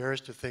I'm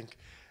embarrassed to think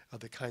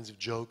of the kinds of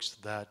jokes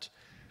that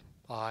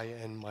I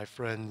and my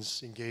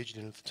friends engaged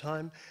in at the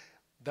time.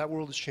 That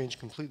world has changed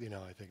completely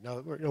now, I think. Now,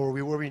 are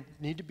we where we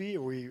need to be?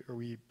 Are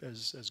we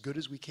as good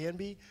as we can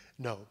be?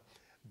 No.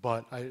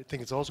 But I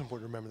think it's also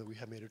important to remember that we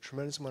have made a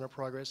tremendous amount of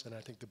progress, and I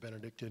think the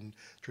Benedictine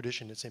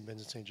tradition at St.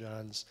 Ben's and St.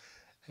 John's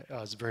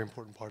is a very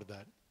important part of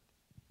that.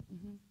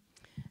 Mm-hmm.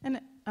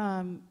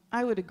 And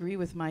I would agree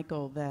with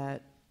Michael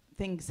that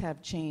things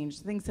have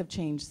changed. Things have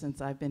changed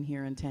since I've been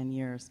here in 10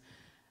 years.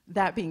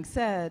 That being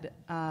said,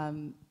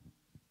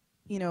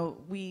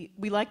 we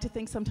like to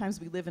think sometimes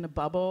we live in a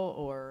bubble,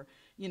 or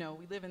we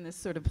live in this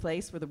sort of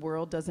place where the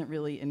world doesn't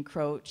really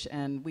encroach,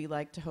 and we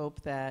like to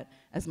hope that,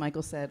 as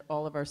Michael said,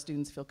 all of our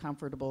students feel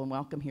comfortable and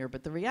welcome here.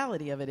 But the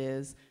reality of it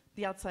is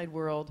the outside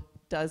world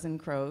does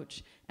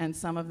encroach, and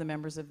some of the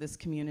members of this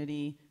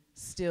community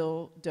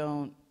still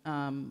don't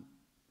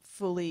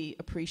fully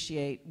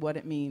appreciate what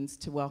it means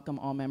to welcome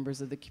all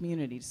members of the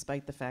community,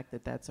 despite the fact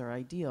that that's our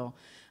ideal.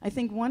 I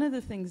think one of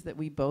the things that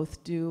we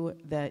both do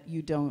that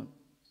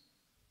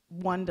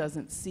one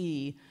doesn't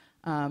see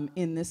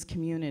in this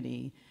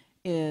community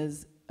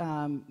is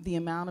the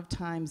amount of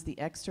times the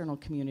external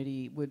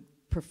community would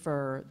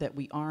prefer that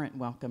we aren't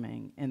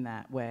welcoming in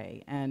that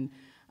way. And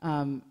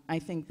I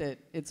think that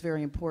it's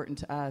very important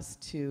to us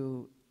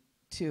to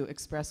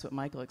express what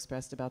Michael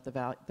expressed about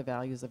the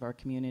values of our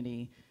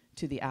community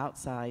to the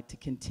outside, to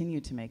continue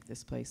to make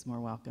this place more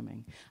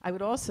welcoming. I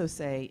would also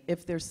say,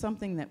 if there's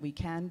something that we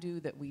can do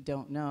that we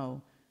don't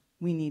know,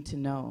 we need to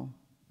know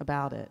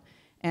about it.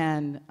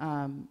 And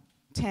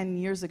 10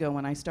 years ago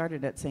when I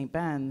started at St.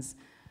 Ben's,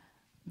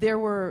 there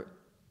were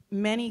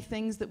many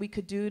things that we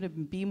could do to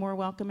be more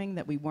welcoming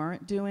that we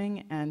weren't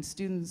doing, and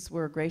students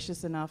were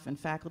gracious enough and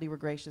faculty were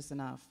gracious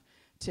enough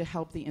to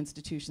help the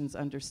institutions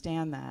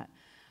understand that.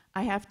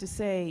 I have to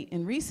say,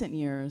 in recent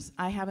years,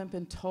 I haven't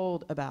been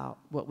told about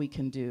what we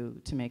can do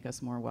to make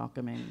us more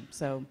welcoming.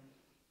 So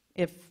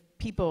if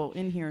people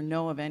in here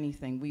know of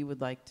anything, we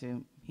would like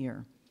to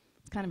hear.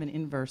 It's kind of an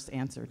inverse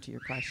answer to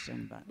your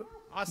question, but.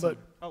 Awesome.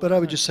 But I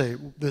would just say,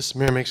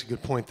 Mary makes a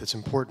good point that's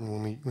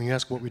important. When you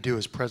ask what we do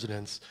as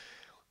presidents,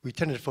 we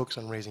tended to focus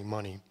on raising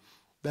money.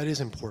 That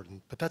is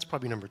important, but that's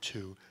probably number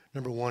two.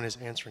 Number one is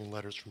answering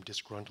letters from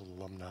disgruntled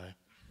alumni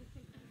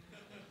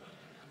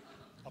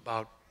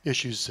about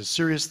issues as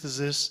serious as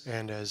this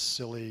and as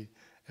silly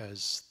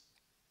as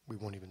we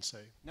won't even say.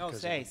 No,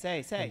 say.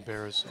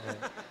 Embarrass.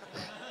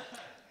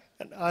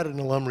 And I had an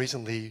alum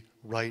recently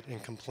write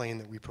and complain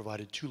that we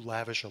provided too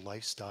lavish a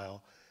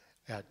lifestyle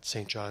at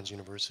St. John's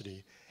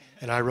University.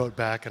 And I wrote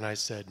back and I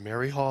said,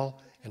 Mary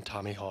Hall and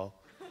Tommy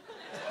Hall.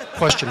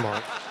 Question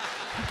mark.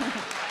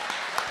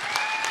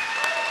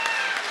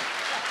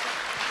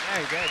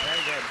 Very good,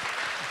 very good.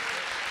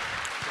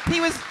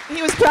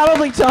 He was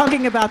probably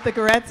talking about the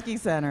Goretzky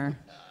Center.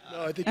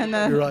 No, I think And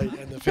you're right.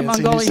 And the fancy new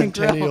Mongolian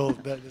grill.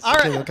 Centennial,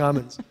 Centennial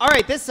Commons. All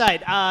right, this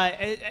side.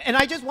 And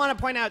I just want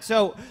to point out,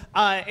 so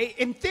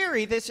in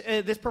theory, this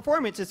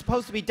performance is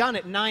supposed to be done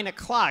at 9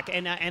 o'clock,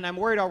 and I'm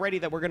worried already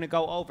that we're going to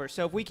go over.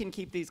 So if we can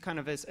keep these kind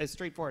of as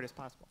straightforward as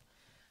possible.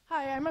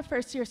 Hi, I'm a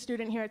first-year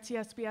student here at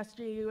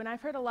CSBSGU, and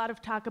I've heard a lot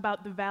of talk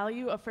about the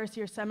value of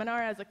first-year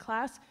seminar as a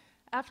class.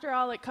 After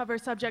all, it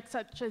covers subjects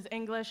such as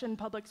English and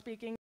public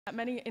speaking that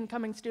many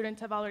incoming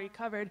students have already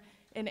covered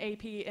in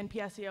AP and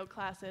PSEO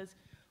classes.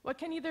 What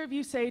can either of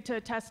you say to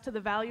attest to the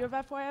value of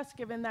FYS,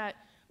 given that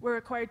we're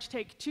required to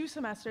take 2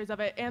 semesters of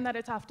it and that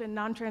it's often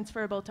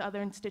non-transferable to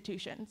other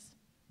institutions?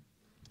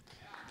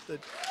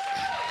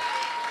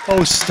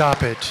 Oh,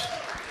 stop it.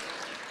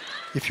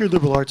 If you're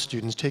liberal arts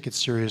students, take it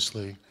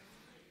seriously.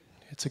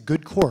 It's a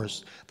good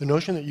course. The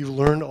notion that you've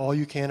learned all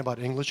you can about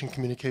English and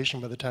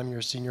communication by the time you're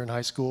a senior in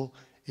high school,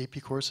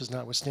 AP courses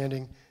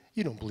notwithstanding,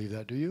 you don't believe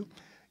that, do you?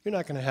 You're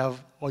not going to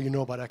have all you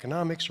know about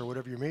economics or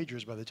whatever your major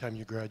is by the time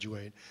you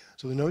graduate.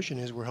 So the notion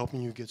is we're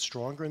helping you get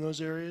stronger in those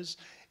areas,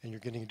 and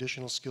you're getting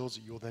additional skills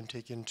that you'll then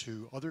take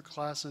into other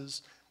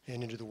classes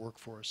and into the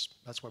workforce.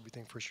 That's why we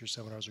think first-year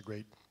seminars are a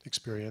great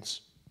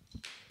experience.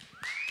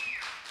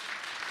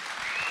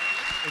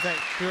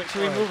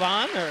 Should we move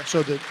on? Or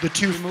So the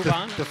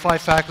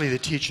 5 faculty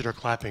that teach it are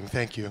clapping.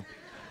 Thank you.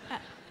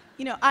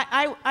 You know,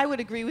 I would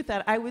agree with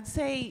that. I would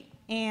say,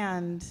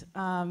 and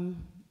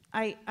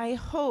I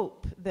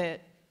hope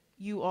that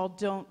you all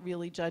don't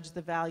really judge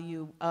the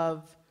value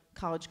of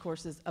college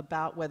courses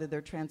about whether they're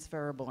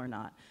transferable or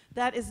not.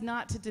 That is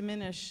not to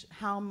diminish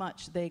how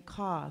much they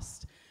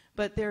cost,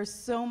 but there's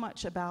so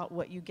much about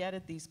what you get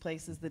at these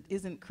places that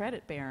isn't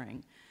credit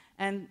bearing.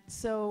 And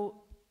so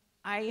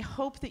I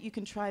hope that you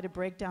can try to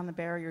break down the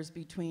barriers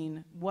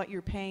between what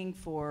you're paying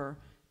for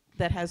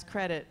that has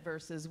credit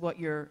versus what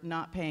you're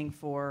not paying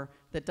for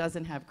that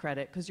doesn't have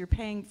credit, because you're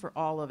paying for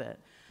all of it.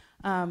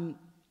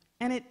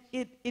 And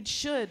it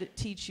should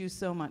teach you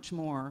so much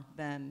more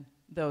than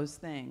those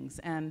things,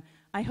 and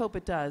I hope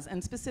it does.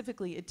 And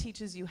specifically, it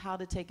teaches you how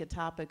to take a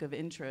topic of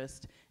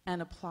interest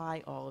and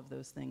apply all of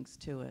those things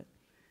to it.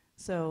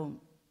 So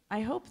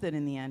I hope that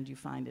in the end you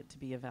find it to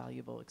be a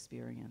valuable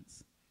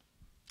experience.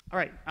 All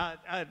right,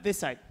 this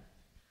side.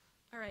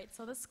 All right,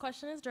 so this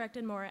question is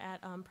directed more at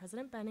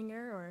President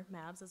Baenninger, or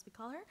Mabs as we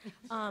call her,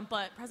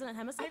 but President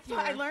Hemesath.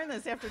 I learned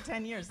this after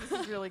 10 years. This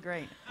is really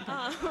great.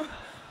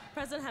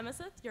 President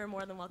Hemesath, you're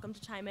more than welcome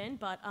to chime in,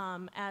 but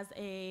as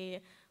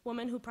a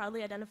woman who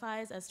proudly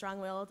identifies as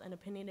strong-willed and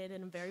opinionated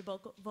and very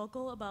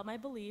vocal about my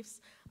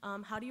beliefs,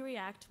 how do you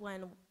react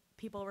when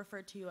people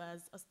refer to you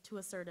as too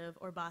assertive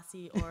or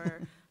bossy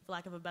or, for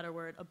lack of a better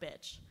word, a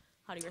bitch?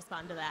 How do you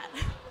respond to that?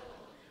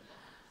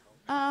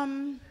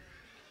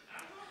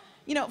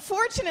 You know,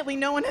 fortunately,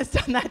 no one has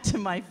done that to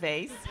my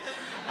face.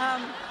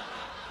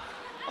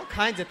 All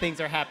kinds of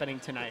things are happening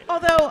tonight.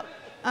 Although,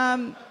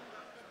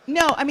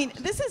 no, I mean,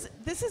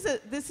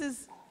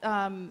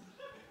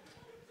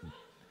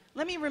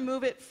 let me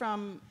remove it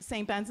from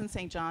St. Ben's and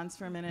St. John's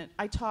for a minute.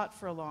 I taught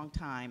for a long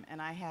time,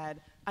 and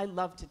I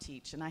love to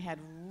teach, and I had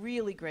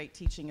really great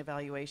teaching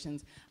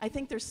evaluations. I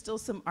think there's still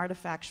some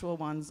artifactual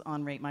ones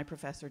on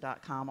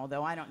ratemyprofessor.com,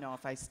 although I don't know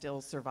if I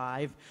still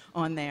survive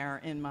on there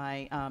in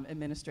my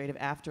administrative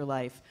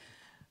afterlife.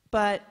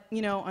 But,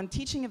 you know, on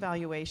teaching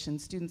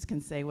evaluations, students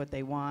can say what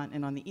they want,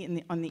 and on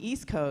the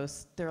East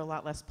Coast, they're a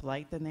lot less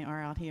polite than they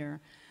are out here.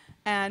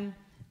 And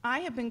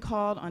I have been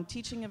called on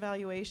teaching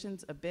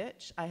evaluations a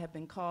bitch. I have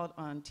been called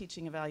on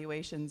teaching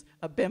evaluations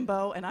a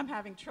bimbo, and I'm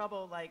having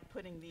trouble like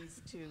putting these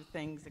two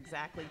things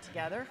exactly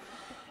together.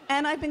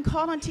 And I've been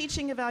called on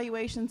teaching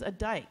evaluations a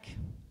dyke.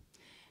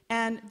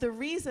 And the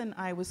reason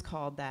I was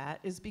called that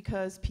is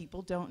because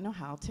people don't know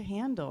how to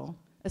handle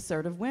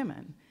assertive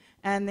women.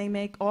 And they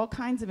make all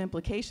kinds of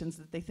implications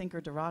that they think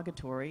are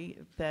derogatory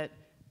that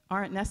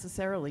aren't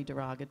necessarily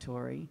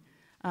derogatory.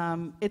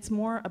 It's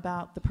more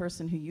about the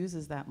person who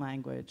uses that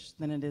language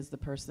than it is the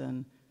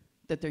person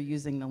that they're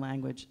using the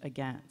language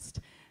against.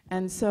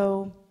 And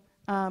so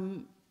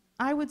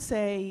I would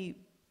say,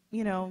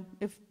 you know,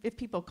 if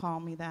people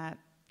call me that,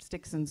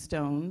 sticks and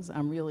stones,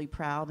 I'm really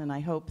proud, and I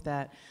hope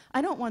that,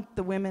 I don't want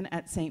the women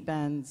at St.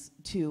 Ben's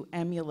to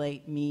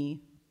emulate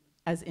me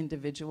as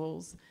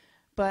individuals,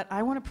 but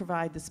I want to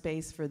provide the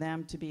space for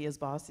them to be as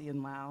bossy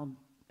and loud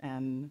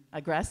and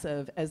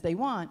aggressive as they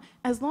want,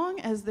 as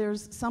long as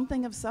there's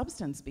something of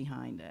substance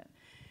behind it.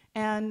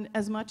 And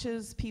as much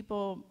as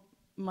people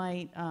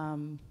might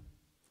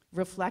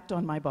reflect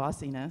on my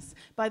bossiness.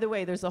 By the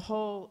way, there's a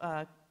whole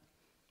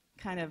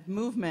kind of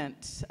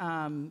movement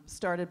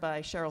started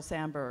by Sheryl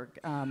Sandberg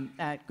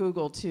at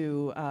Google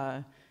to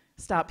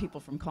stop people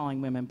from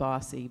calling women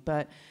bossy.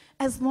 But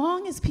as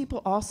long as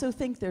people also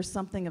think there's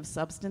something of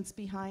substance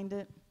behind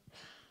it,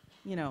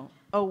 you know,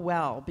 oh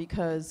well,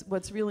 because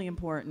what's really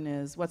important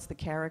is what's the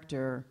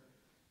character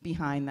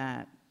behind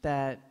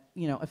that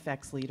you know,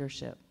 affects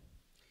leadership.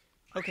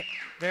 Okay,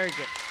 very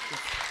good.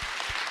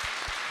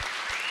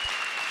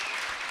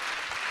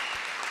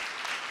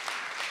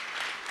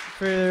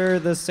 For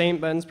the St.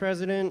 Ben's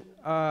president,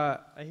 I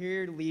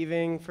hear you're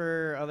leaving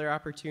for other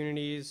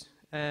opportunities,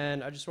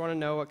 and I just want to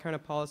know what kind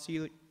of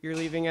policy you're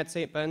leaving at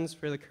St. Ben's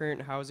for the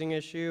current housing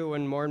issue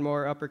when more and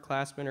more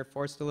upperclassmen are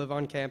forced to live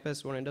on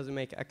campus when it doesn't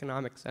make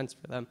economic sense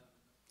for them.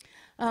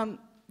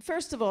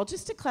 First of all,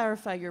 just to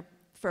clarify your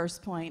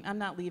first point, I'm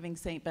not leaving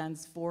St.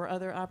 Ben's for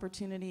other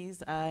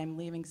opportunities. I'm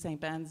leaving St.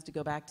 Ben's to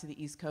go back to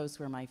the East Coast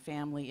where my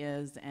family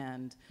is,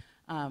 and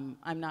I'm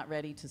not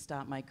ready to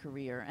stop my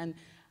career. And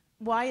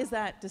why is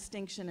that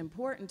distinction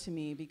important to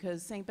me?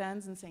 Because St.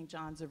 Ben's and St.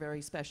 John's are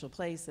very special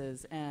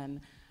places,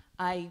 and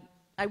I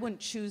wouldn't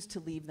choose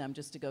to leave them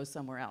just to go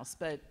somewhere else.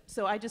 But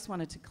so I just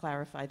wanted to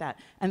clarify that.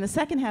 And the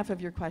second half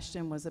of your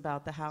question was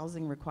about the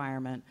housing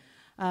requirement.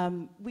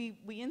 We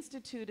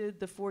instituted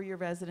the 4-year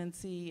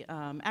residency,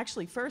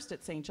 actually first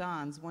at St.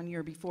 John's, 1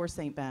 year before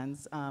St.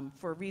 Ben's,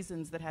 for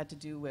reasons that had to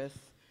do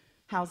with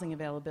housing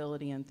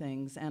availability and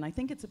things. And I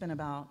think it's been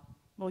about,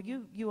 well,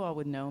 you all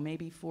would know,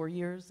 maybe 4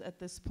 years at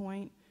this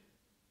point.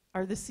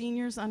 Are the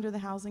seniors under the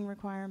housing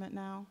requirement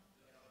now?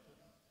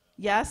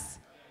 Yes?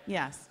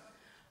 Yes.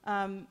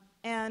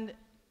 And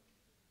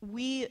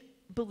we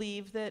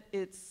believe that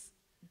it's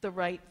the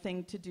right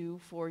thing to do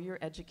for your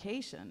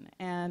education.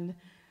 And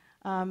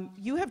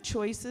you have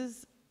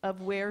choices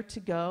of where to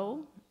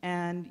go,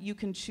 and you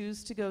can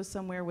choose to go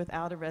somewhere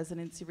without a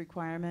residency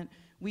requirement.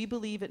 We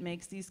believe it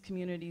makes these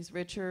communities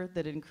richer,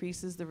 that it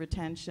increases the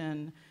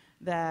retention,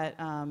 that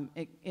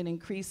it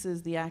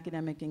increases the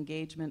academic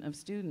engagement of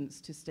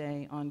students to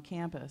stay on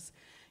campus.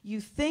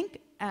 You think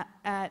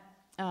at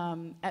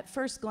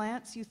first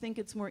glance, you think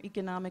it's more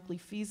economically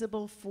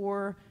feasible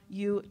for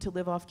you to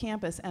live off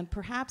campus, and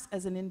perhaps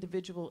as an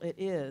individual it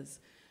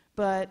is.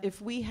 But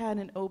if we had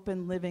an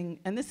open living,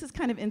 and this is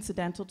kind of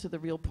incidental to the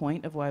real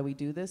point of why we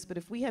do this, but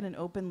if we had an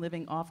open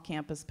living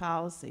off-campus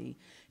policy,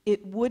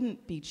 it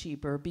wouldn't be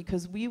cheaper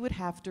because we would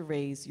have to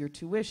raise your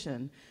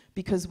tuition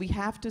because we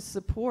have to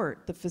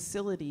support the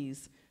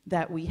facilities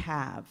that we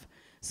have.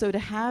 So to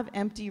have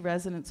empty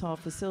residence hall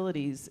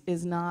facilities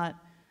is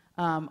not,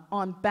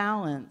 on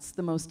balance,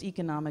 the most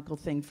economical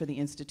thing for the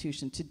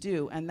institution to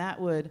do, and that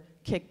would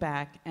kick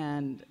back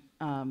and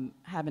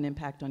have an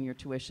impact on your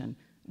tuition.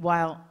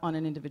 While on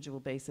an individual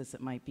basis, it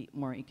might be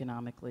more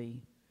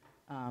economically,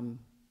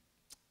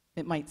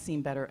 it might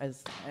seem better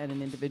as at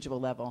an individual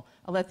level.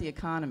 I'll let the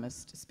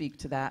economist speak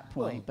to that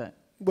point, but.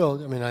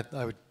 Well, I mean,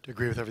 I would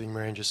agree with everything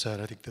MaryAnn just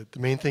said. I think that the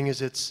main thing is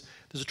there's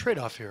a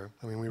trade-off here.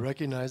 I mean, we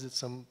recognize that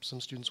some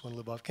students want to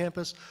live off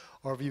campus.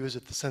 Our view is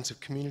that the sense of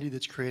community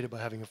that's created by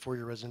having a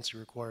 4-year residency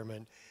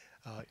requirement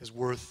is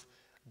worth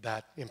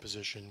that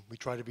imposition. We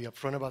try to be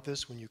upfront about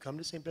this when you come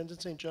to St. Ben's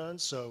and St.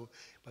 John's, so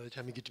by the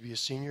time you get to be a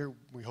senior,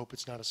 we hope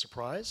it's not a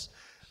surprise.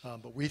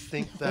 But we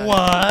think that...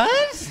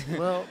 What?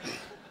 Well,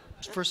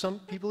 for some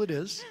people it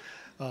is.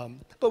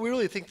 But we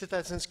really think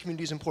that sense of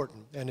community is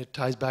important, and it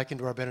ties back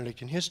into our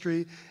Benedictine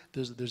history.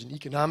 There's an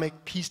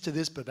economic piece to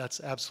this, but that's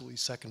absolutely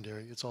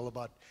secondary. It's all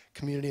about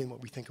community and what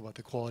we think about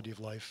the quality of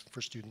life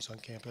for students on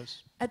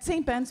campus. At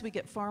St. Ben's, we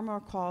get far more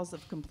calls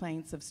of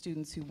complaints of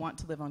students who want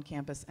to live on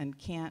campus and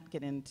can't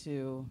get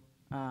into,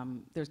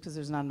 because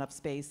there's not enough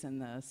space in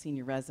the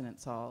senior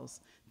residence halls,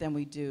 than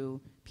we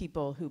do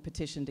people who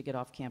petition to get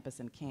off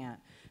campus and can't.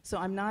 So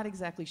I'm not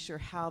exactly sure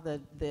how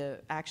the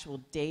actual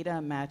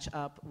data match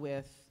up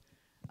with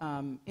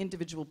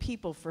individual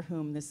people for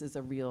whom this is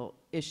a real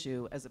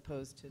issue as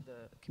opposed to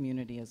the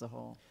community as a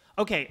whole.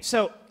 Okay,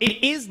 so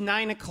it is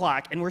 9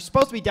 o'clock, and we're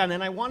supposed to be done,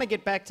 and I want to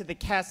get back to the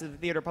cast of the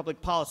Theater of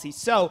Public Policy.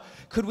 So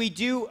could we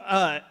do,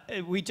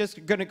 we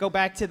just going to go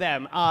back to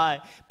them.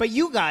 But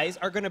you guys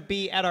are going to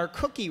be at our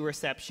cookie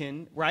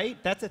reception, right?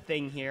 That's a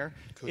thing here.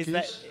 Cookies?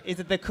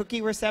 Is it the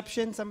cookie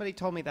reception? Somebody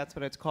told me that's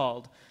what it's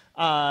called.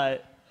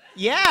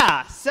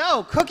 Yeah,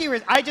 so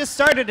I just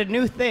started a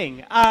new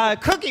thing.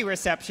 Cookie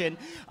reception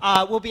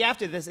will be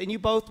after this, and you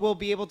both will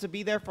be able to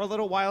be there for a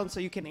little while, and so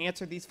you can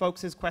answer these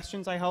folks'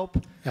 questions, I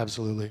hope.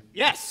 Absolutely.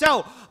 Yes,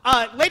 so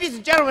ladies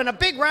and gentlemen, a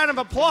big round of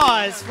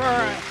applause for...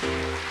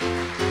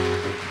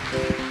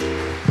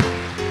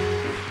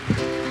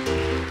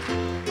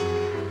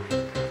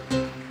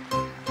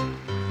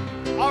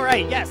 All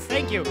right, yes,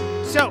 thank you.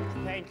 So,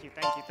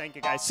 thank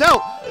you, guys.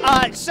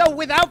 So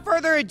without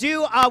further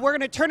ado, we're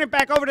going to turn it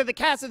back over to the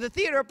cast of the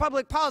Theater of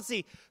Public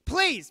Policy.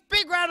 Please,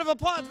 big round of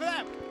applause for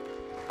them.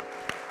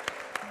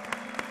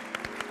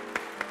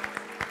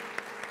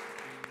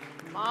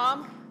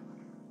 Mom,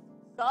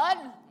 Son,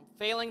 I'm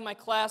failing my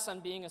class on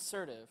being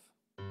assertive.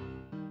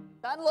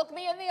 son, look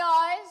me in the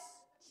eyes.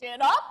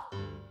 Chin up.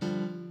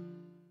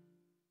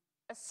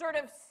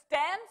 Assertive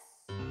stance.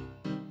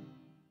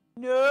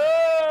 No.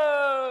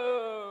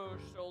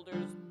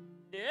 Shoulders.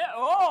 Yeah.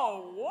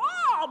 Oh,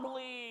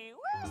 wobbly.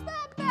 Where's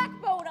that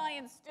backbone I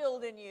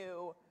instilled in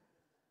you?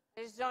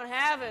 I just don't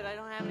have it. I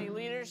don't have any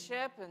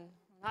leadership, and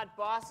I'm not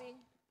bossy.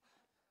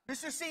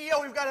 Mr.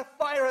 CEO, we've got to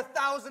fire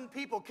 1,000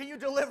 people. Can you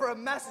deliver a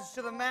message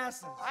to the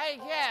masses? I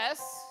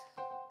guess.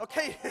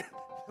 Okay,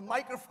 the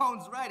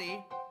microphone's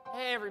ready.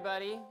 Hey,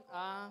 everybody.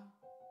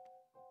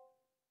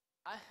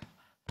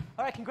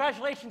 All right,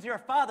 congratulations, you're a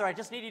father. I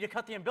just need you to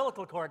cut the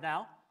umbilical cord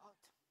now.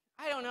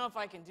 I don't know if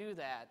I can do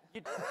that.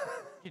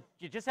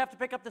 You just have to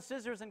pick up the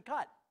scissors and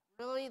cut.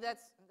 Really?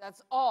 That's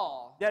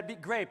all? That'd be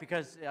great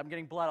because I'm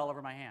getting blood all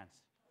over my hands.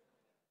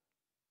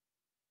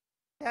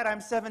 Dad,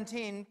 I'm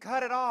 17.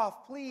 Cut it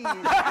off, please.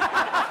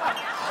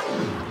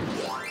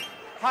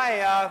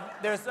 Hi,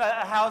 there's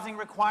a housing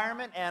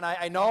requirement, and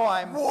I know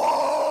I'm...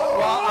 Whoa!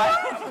 Well,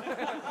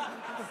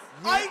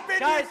 I've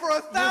been here for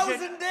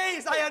 1,000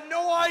 days. I had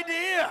no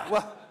idea.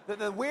 Well,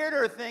 the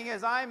weirder thing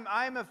is I'm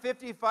a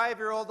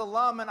 55-year-old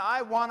alum, and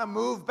I want to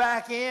move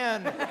back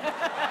in.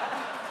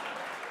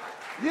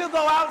 You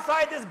go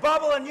outside this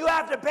bubble, and you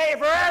have to pay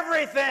for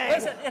everything.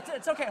 Listen,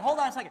 it's okay. Hold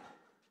on a second.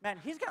 Man,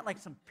 he's got like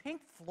some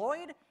Pink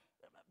Floyd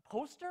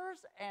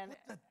posters and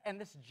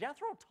this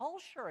Jethro Tull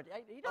shirt.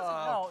 He doesn't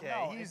know. Okay,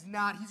 No, he's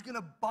not. He's going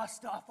to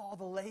bust off all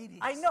the ladies.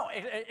 I know,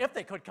 if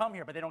they could come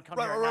here, but they don't come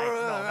here at night.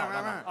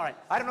 No. All right.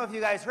 I don't know if you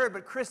guys heard,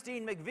 but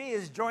Christine McVie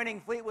is joining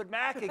Fleetwood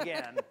Mac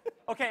again.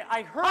 Okay,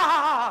 I heard...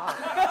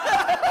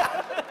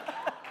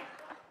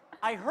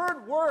 I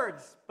heard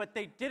words, but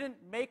they didn't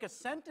make a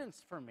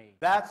sentence for me.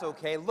 That's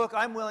okay. Look,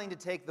 I'm willing to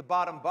take the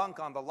bottom bunk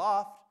on the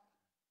loft.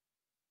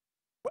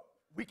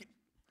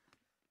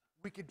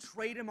 We could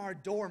trade him our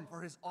dorm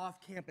for his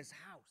off-campus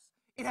house.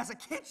 It has a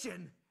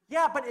kitchen.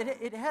 Yeah, but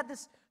it had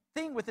this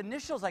thing with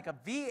initials like a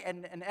V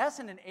and an S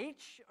and an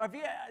H, or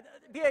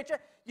VH.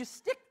 You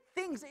stick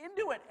things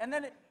into it, and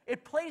then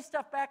it plays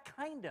stuff back,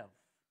 kind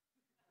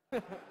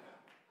of.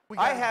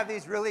 I have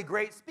these really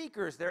great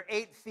speakers. They're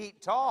 8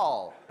 feet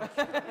tall.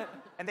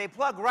 And they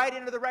plug right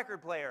into the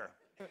record player.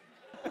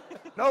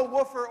 No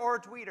woofer or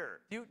tweeter.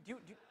 Do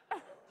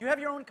you have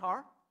your own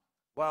car?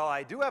 Well,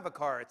 I do have a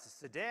car. It's a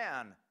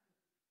sedan.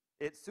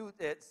 It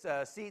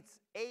seats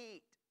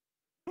 8.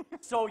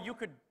 So you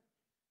could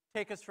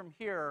take us from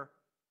here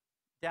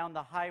down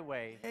the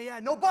highway.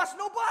 Yeah, no bus,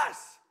 no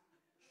bus!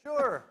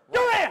 Sure.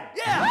 You're in!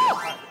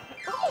 Yeah!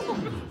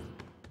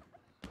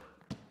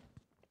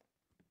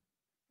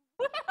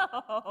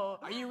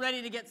 Are you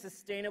ready to get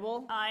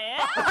sustainable? I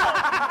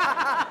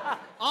am.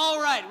 All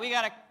right, we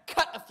gotta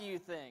cut a few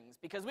things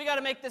because we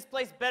gotta make this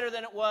place better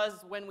than it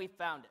was when we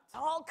found it.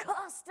 All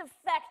cost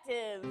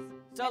effective.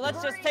 So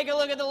let's just take a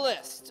look at the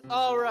list.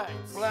 All right.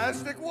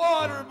 Plastic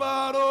water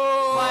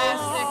bottles!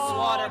 Plastic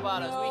water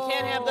bottles. We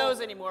can't have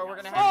those anymore. We're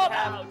gonna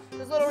have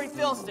those little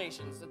refill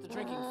stations at the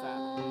drinking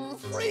fountain.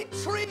 Free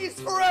trees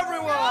for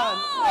everyone!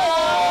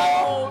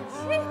 Oh,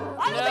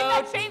 I don't think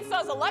that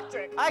chainsaw's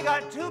electric. I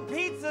got 2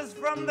 pizzas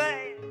from the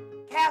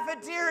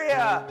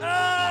cafeteria.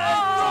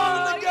 Throw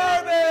in the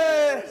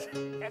garbage!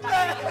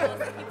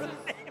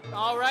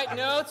 All right,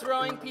 no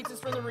throwing pizzas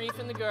from the reef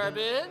in the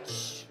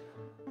garbage.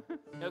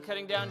 No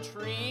cutting down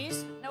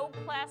trees. No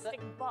plastic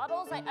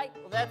bottles. Well,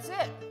 that's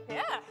it.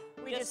 Yeah.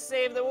 We just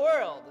saved the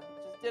world.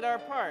 Just did our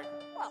part.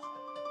 Well,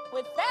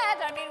 with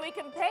that, I mean, we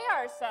can pay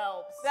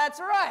ourselves. That's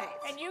right.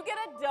 And you get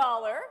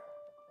 $1,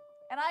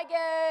 and I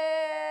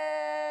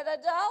get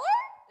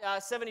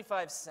 $1?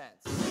 75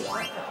 cents.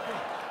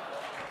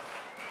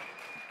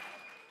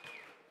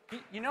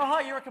 You know how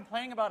you were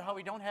complaining about how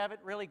we don't have it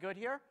really good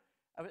here?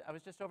 I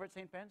was just over at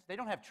St. Ben's. They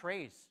don't have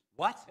trays.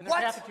 What? In their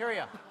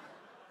cafeteria.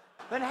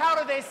 Then how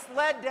do they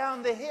sled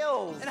down the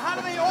hills? And how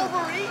do they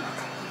overeat?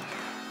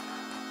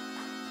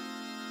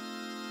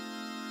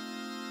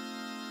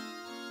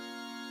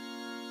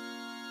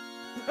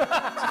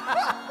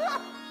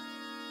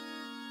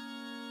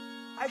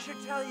 I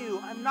should tell you,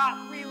 I'm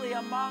not really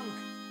a monk.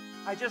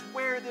 I just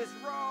wear this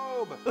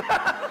robe.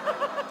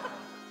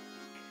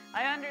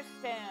 I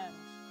understand.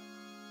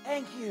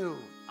 Thank you.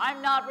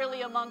 I'm not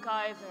really a monk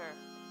either.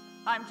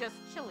 I'm just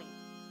chilly.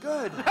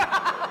 Good.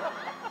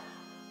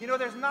 You know,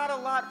 there's not a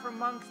lot for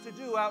monks to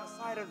do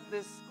outside of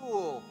this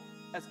school,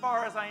 as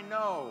far as I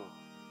know.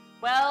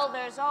 Well,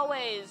 there's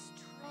always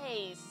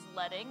tray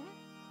sledding,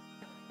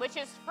 which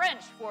is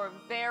French for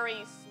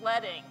very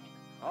sledding.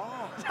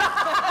 Oh.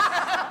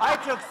 I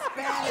took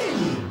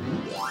Spanish.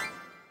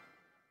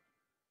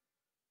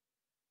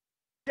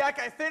 Jack,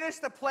 I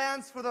finished the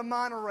plans for the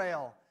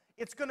monorail.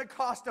 It's gonna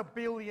cost $1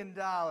 billion.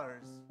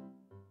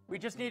 We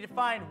just need to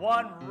find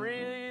one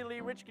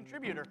really rich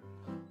contributor.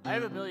 I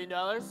have $1 billion.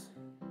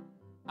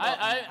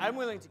 I'm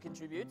willing to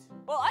contribute.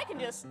 Well, I can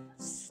just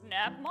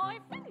snap my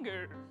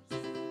fingers.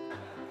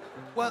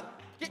 Well,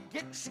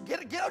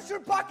 get out your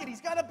bucket.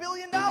 He's got $1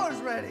 billion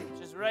ready.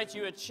 Just write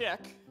you a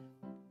check.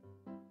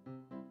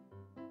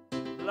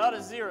 A lot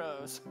of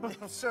zeros.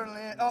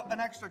 Certainly. Oh, an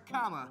extra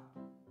comma.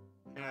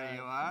 There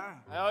you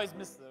are. I always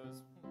miss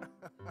those.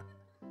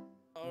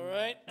 All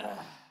right.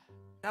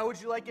 Now,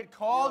 would you like it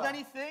called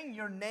anything?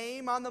 Your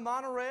name on the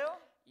monorail?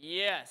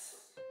 Yes.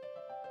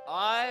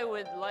 I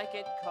would like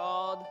it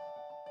called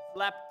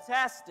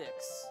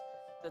Flaptastics,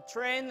 the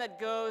train that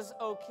goes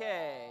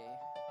okay.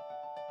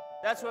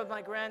 That's what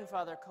my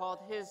grandfather called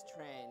his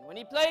train when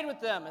he played with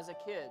them as a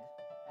kid.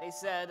 And he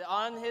said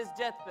on his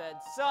deathbed,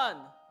 son,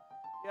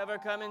 you ever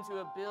come into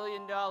 $1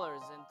 billion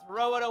and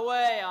throw it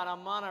away on a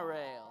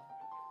monorail?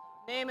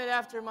 Name it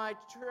after my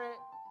train.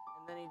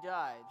 And then he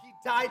died. He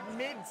died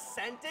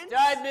mid-sentence?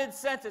 Died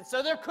mid-sentence.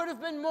 So there could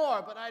have been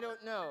more, but I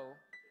don't know.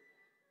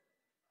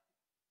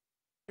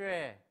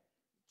 Tre.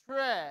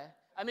 Tre.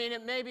 I mean,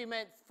 it maybe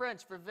meant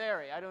French for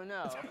very. I don't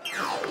know.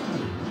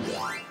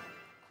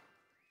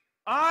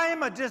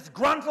 I'm a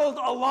disgruntled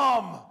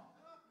alum.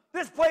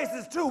 This place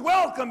is too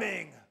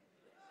welcoming.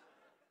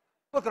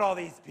 Look at all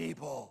these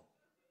people.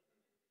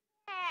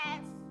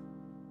 Yes,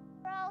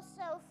 we're all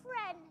so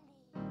friendly,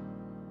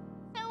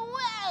 so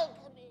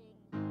welcoming.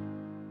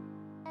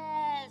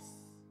 Yes,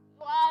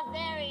 you are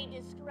very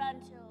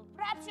disgruntled.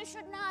 Perhaps you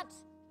should not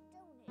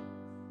donate.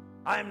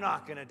 I'm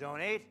not gonna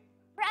donate.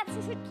 Perhaps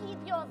you should keep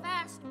your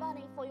vast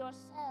money for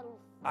yourself.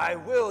 I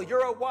will.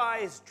 You're a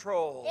wise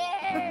troll.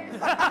 Yes.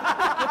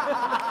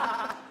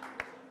 I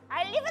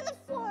live in the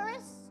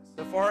forest.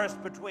 The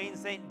forest between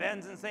St.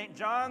 Ben's and St.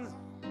 John's?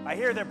 I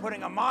hear they're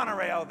putting a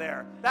monorail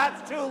there.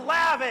 That's too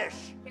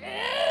lavish. Ew,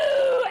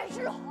 I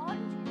should haunt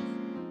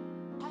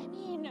it. I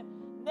mean,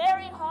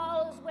 Mary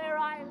Hall is where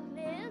I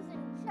live,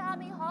 and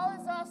Chammy Hall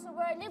is also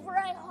where I live, where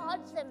I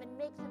haunt them and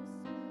make them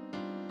sing.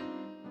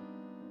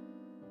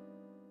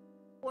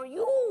 For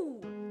you.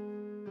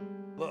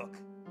 Look,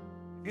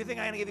 if you think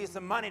I'm gonna give you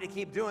some money to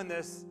keep doing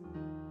this,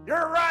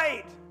 you're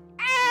right.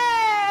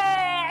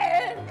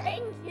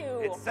 Thank you.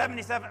 It's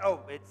 77.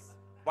 Oh, it's,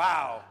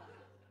 wow.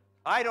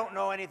 I don't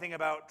know anything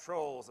about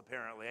trolls,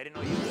 apparently. I didn't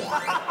know you could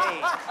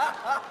hate.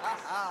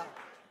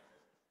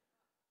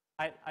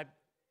 I've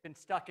been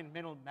stuck in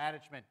middle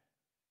management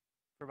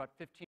for about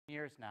 15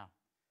 years now.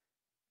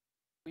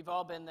 We've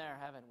all been there,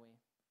 haven't we?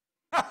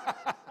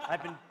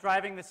 I've been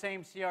driving the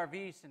same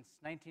CRV since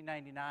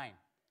 1999.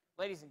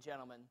 Ladies and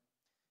gentlemen,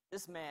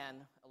 this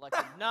man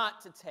elected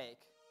not to take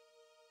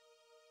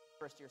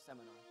first-year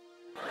seminar.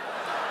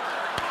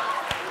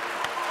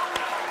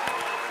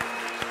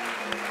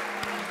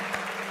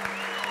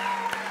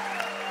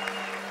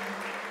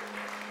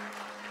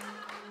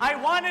 I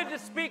wanted to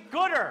speak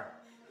gooder,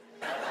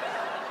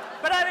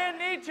 but I didn't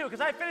need to because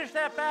I finished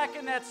that back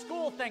in that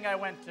school thing I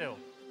went to.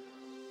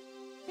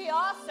 He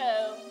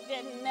also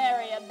didn't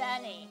marry a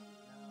Benny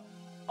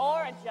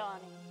or a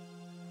Johnny.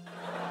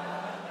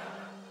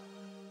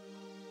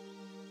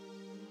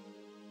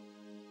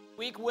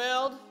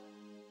 Weak-willed,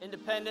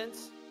 independent,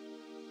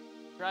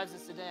 drives a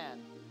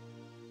sedan.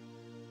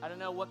 I don't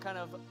know what kind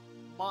of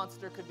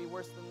monster could be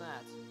worse than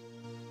that.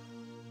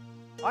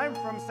 I'm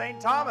from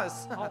St.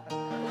 Thomas. You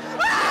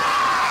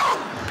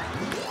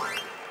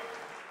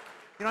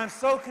know, I'm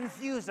so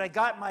confused. I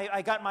got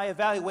my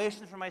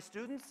evaluation from my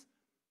students.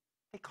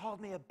 They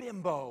called me a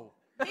bimbo.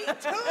 Me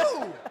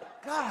too!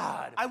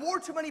 God. I wore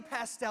too many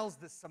pastels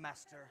this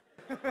semester.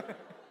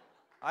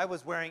 I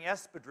was wearing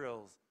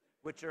espadrilles,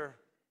 which are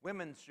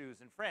women's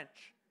shoes in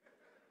French.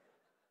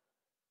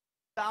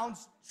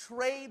 Sounds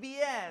très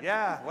bien.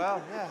 Yeah,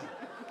 well, yeah.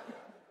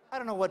 I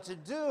don't know what to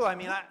do. I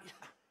mean,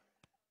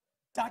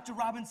 Dr.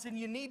 Robinson,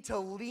 you need to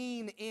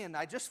lean in.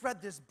 I just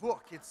read this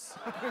book. It's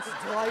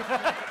delightful.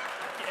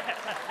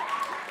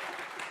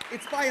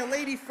 It's by a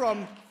lady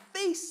from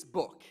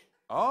Facebook.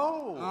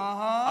 Oh,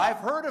 I've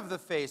heard of the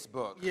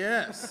Facebook.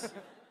 Yes.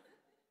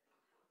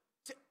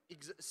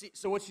 See,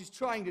 so what she's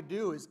trying to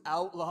do is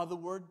outlaw the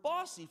word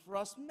bossy for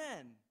us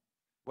men.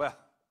 Well,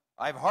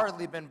 I've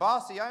hardly been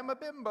bossy. I'm a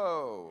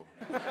bimbo.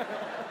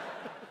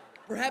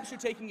 Perhaps you're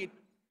taking it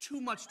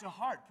too much to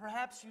heart.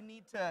 Perhaps you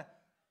need to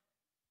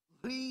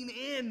lean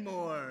in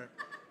more.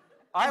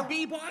 And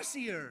be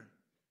bossier.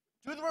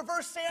 Do the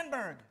reverse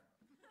Sandberg.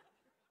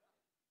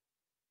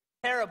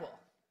 Terrible.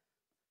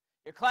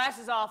 Your class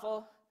is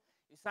awful.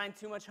 You signed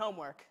too much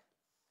homework.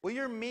 well,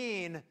 you're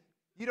mean.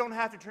 You don't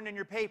have to turn in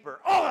your paper.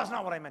 Oh, that's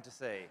not what I meant to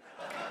say.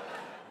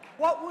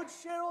 What would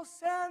Sheryl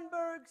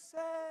Sandberg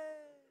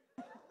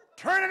say?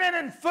 Turn it in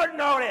and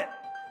footnote it.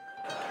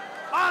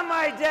 On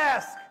my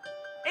desk,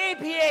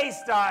 APA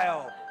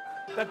style.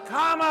 The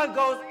comma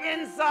goes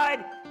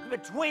inside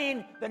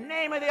between the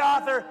name of the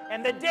author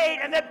and the date,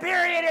 and the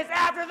period is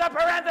after the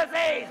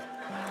parentheses.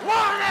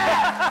 Want it?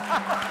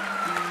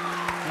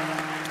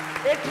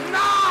 It's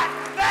not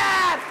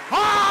that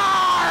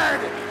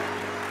hard!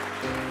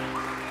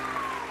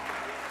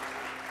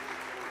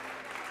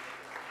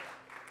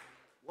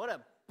 What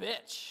a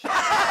bitch.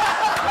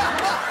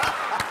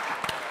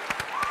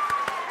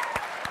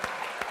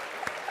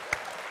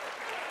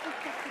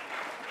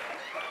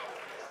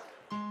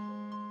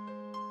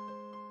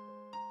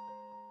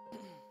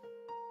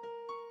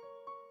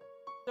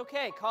 It's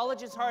okay,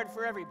 college is hard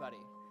for everybody.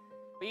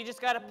 But you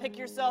just gotta pick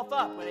yourself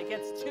up when it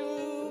gets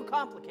too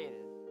complicated.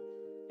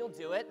 You'll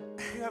do it.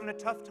 You're having a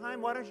tough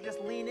time? Why don't you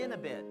just lean in a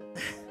bit?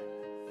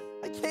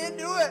 I can't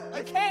do it.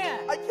 You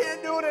can't. I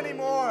can't do it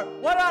anymore.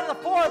 What out of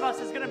the four of us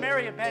is going to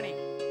marry a Benny?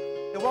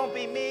 It won't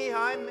be me.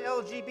 I'm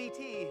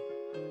LGBT.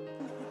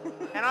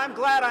 And I'm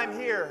glad I'm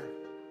here.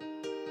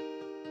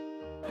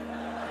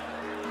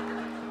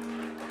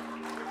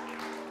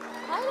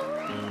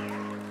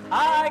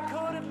 I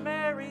could have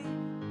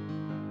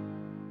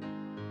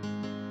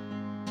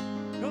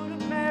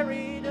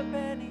married a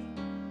Benny,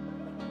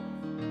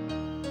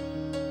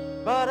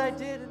 but I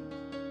didn't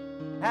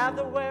have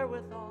the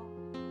wherewithal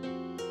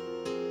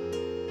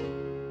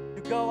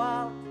to go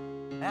out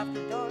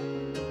after dark.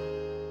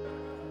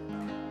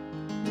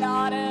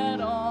 Not at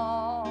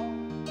all.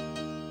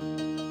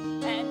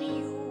 And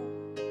you,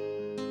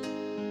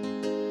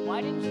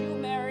 why didn't you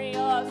marry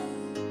us?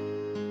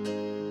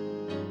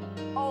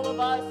 All of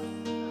us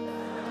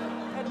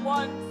at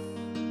once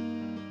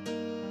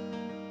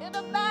in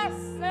a mass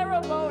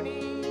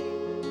ceremony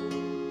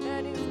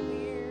that is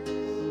weird.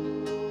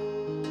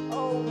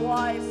 Oh,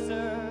 why,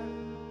 sir?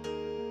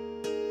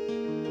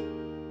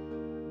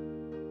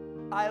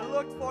 I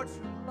looked for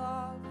true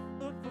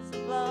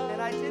love,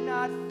 and I did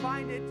not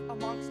find it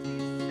amongst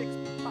these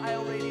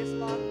 6-mile radius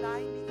long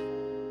 90.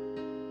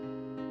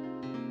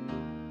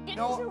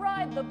 Didn't you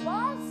ride the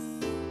bus?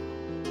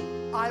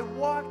 I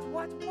walked.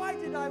 Why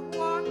did I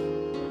walk?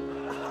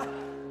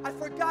 I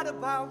forgot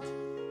about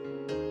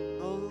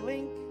the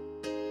link.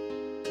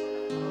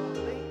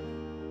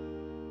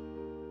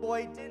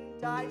 Boy,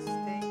 didn't I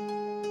stink.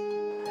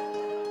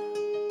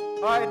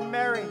 I'd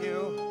marry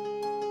you,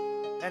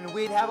 and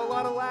we'd have a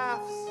lot of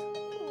laughs.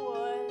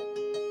 What?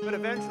 But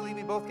eventually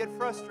we both get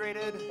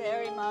frustrated.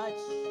 Very much.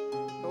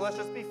 So let's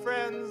just be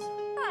friends.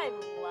 I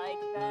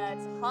like that,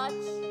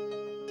 Hutch.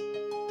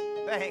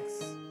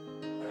 Thanks.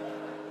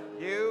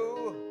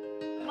 You?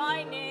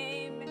 My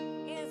name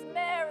is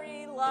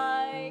Mary,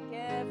 like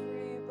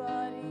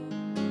everybody.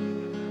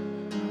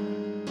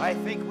 I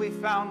think we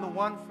found the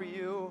one for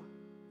you.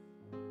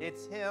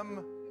 It's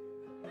him.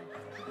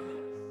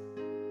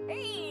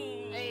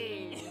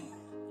 Hey!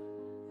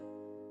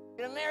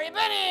 Gonna marry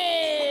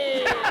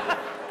Benny!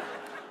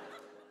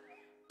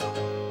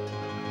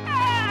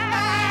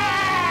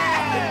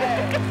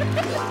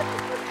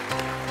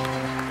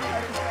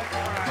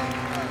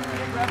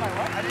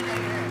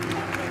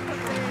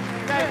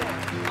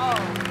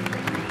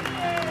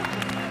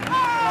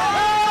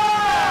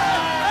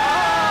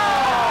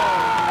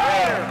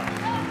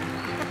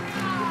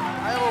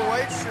 I have a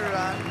white shirt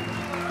on.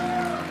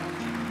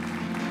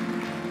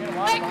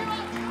 Thank you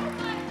all so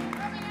much for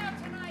coming out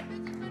tonight.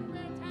 This has been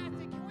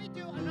fantastic. Can we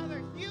do another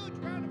huge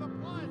round of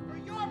applause for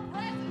your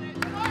president,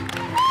 Mark?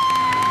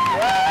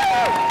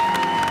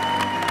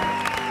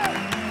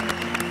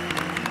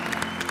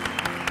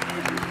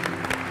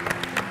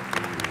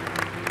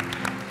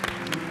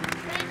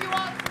 Thank you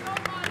all so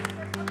much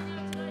for coming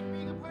out tonight and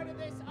being a part of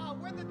this.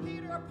 We're the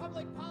Theater of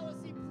Public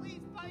Policy.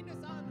 Please find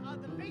us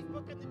on the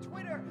Facebook and the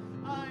Twitter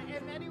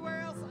and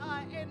anywhere else.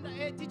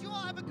 Did you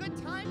all have a good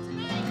time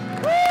tonight?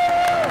 Woo!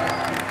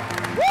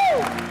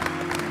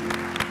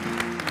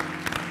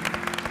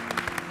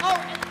 Oh,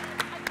 and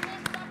I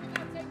can't stop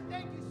without saying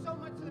thank you so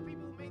much to the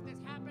people who made this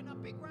happen. A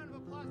big round of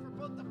applause for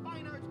both the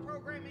Fine Arts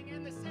Programming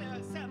and the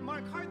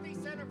Mark Hartley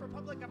Center for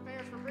Public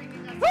Affairs for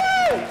bringing us.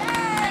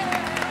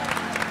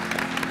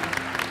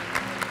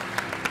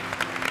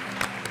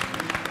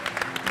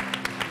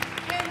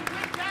 And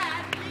with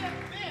that, we have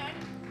been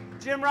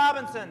Jim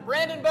Robinson.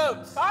 Brandon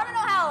Boats. Carmen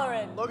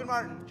O'Halloran. Logan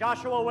Martin.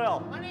 Joshua Will.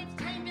 My name's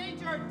Kane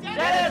Danger.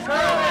 Dennis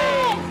Hurley.